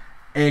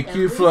 And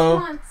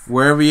Q-Flow,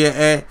 wherever you're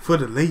at. For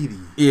the ladies.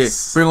 Yeah,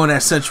 bring on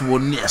that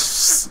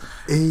sensualness.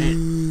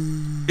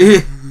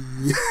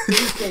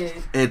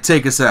 And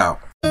take us out.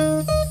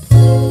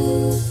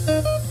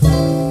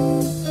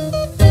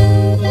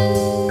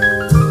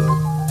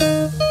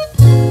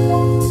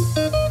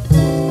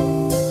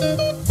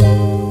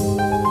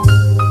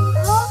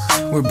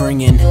 We're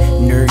bringing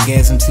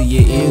nerdgasm to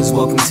your ears.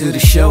 Welcome to the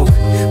show.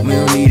 We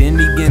don't need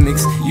any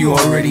gimmicks, you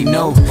already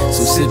know.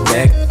 So sit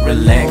back,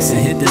 relax, and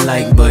hit the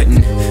like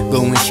button.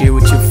 Go and share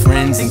with your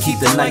friends and keep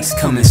the likes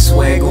coming.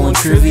 Swag on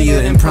trivia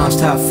and prompts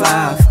top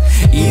 5.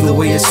 Either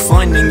way, it's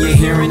fun and you're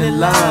hearing it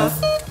live.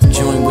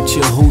 Join with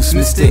your host,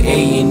 Mr.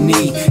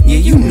 A&E. Yeah,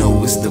 you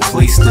know it's the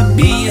place to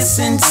be. It's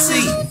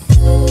NC.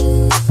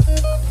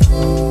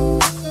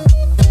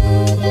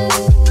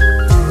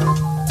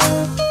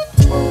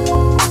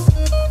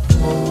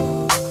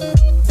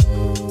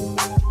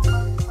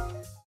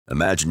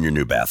 Imagine your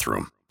new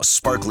bathroom. A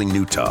sparkling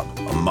new tub,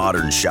 a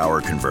modern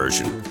shower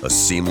conversion, a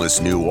seamless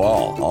new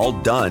wall, all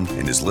done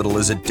in as little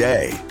as a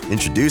day.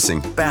 Introducing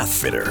Bath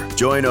Fitter.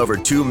 Join over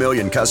 2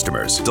 million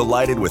customers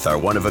delighted with our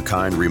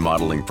one-of-a-kind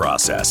remodeling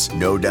process.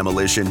 No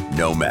demolition,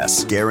 no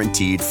mess.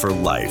 Guaranteed for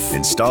life.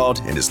 Installed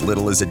in as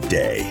little as a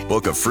day.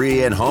 Book a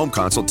free in-home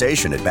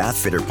consultation at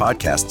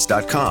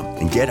bathfitterpodcasts.com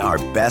and get our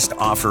best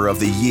offer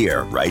of the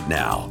year right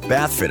now.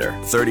 Bath Fitter,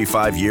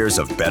 35 years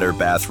of better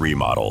bath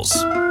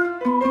remodels.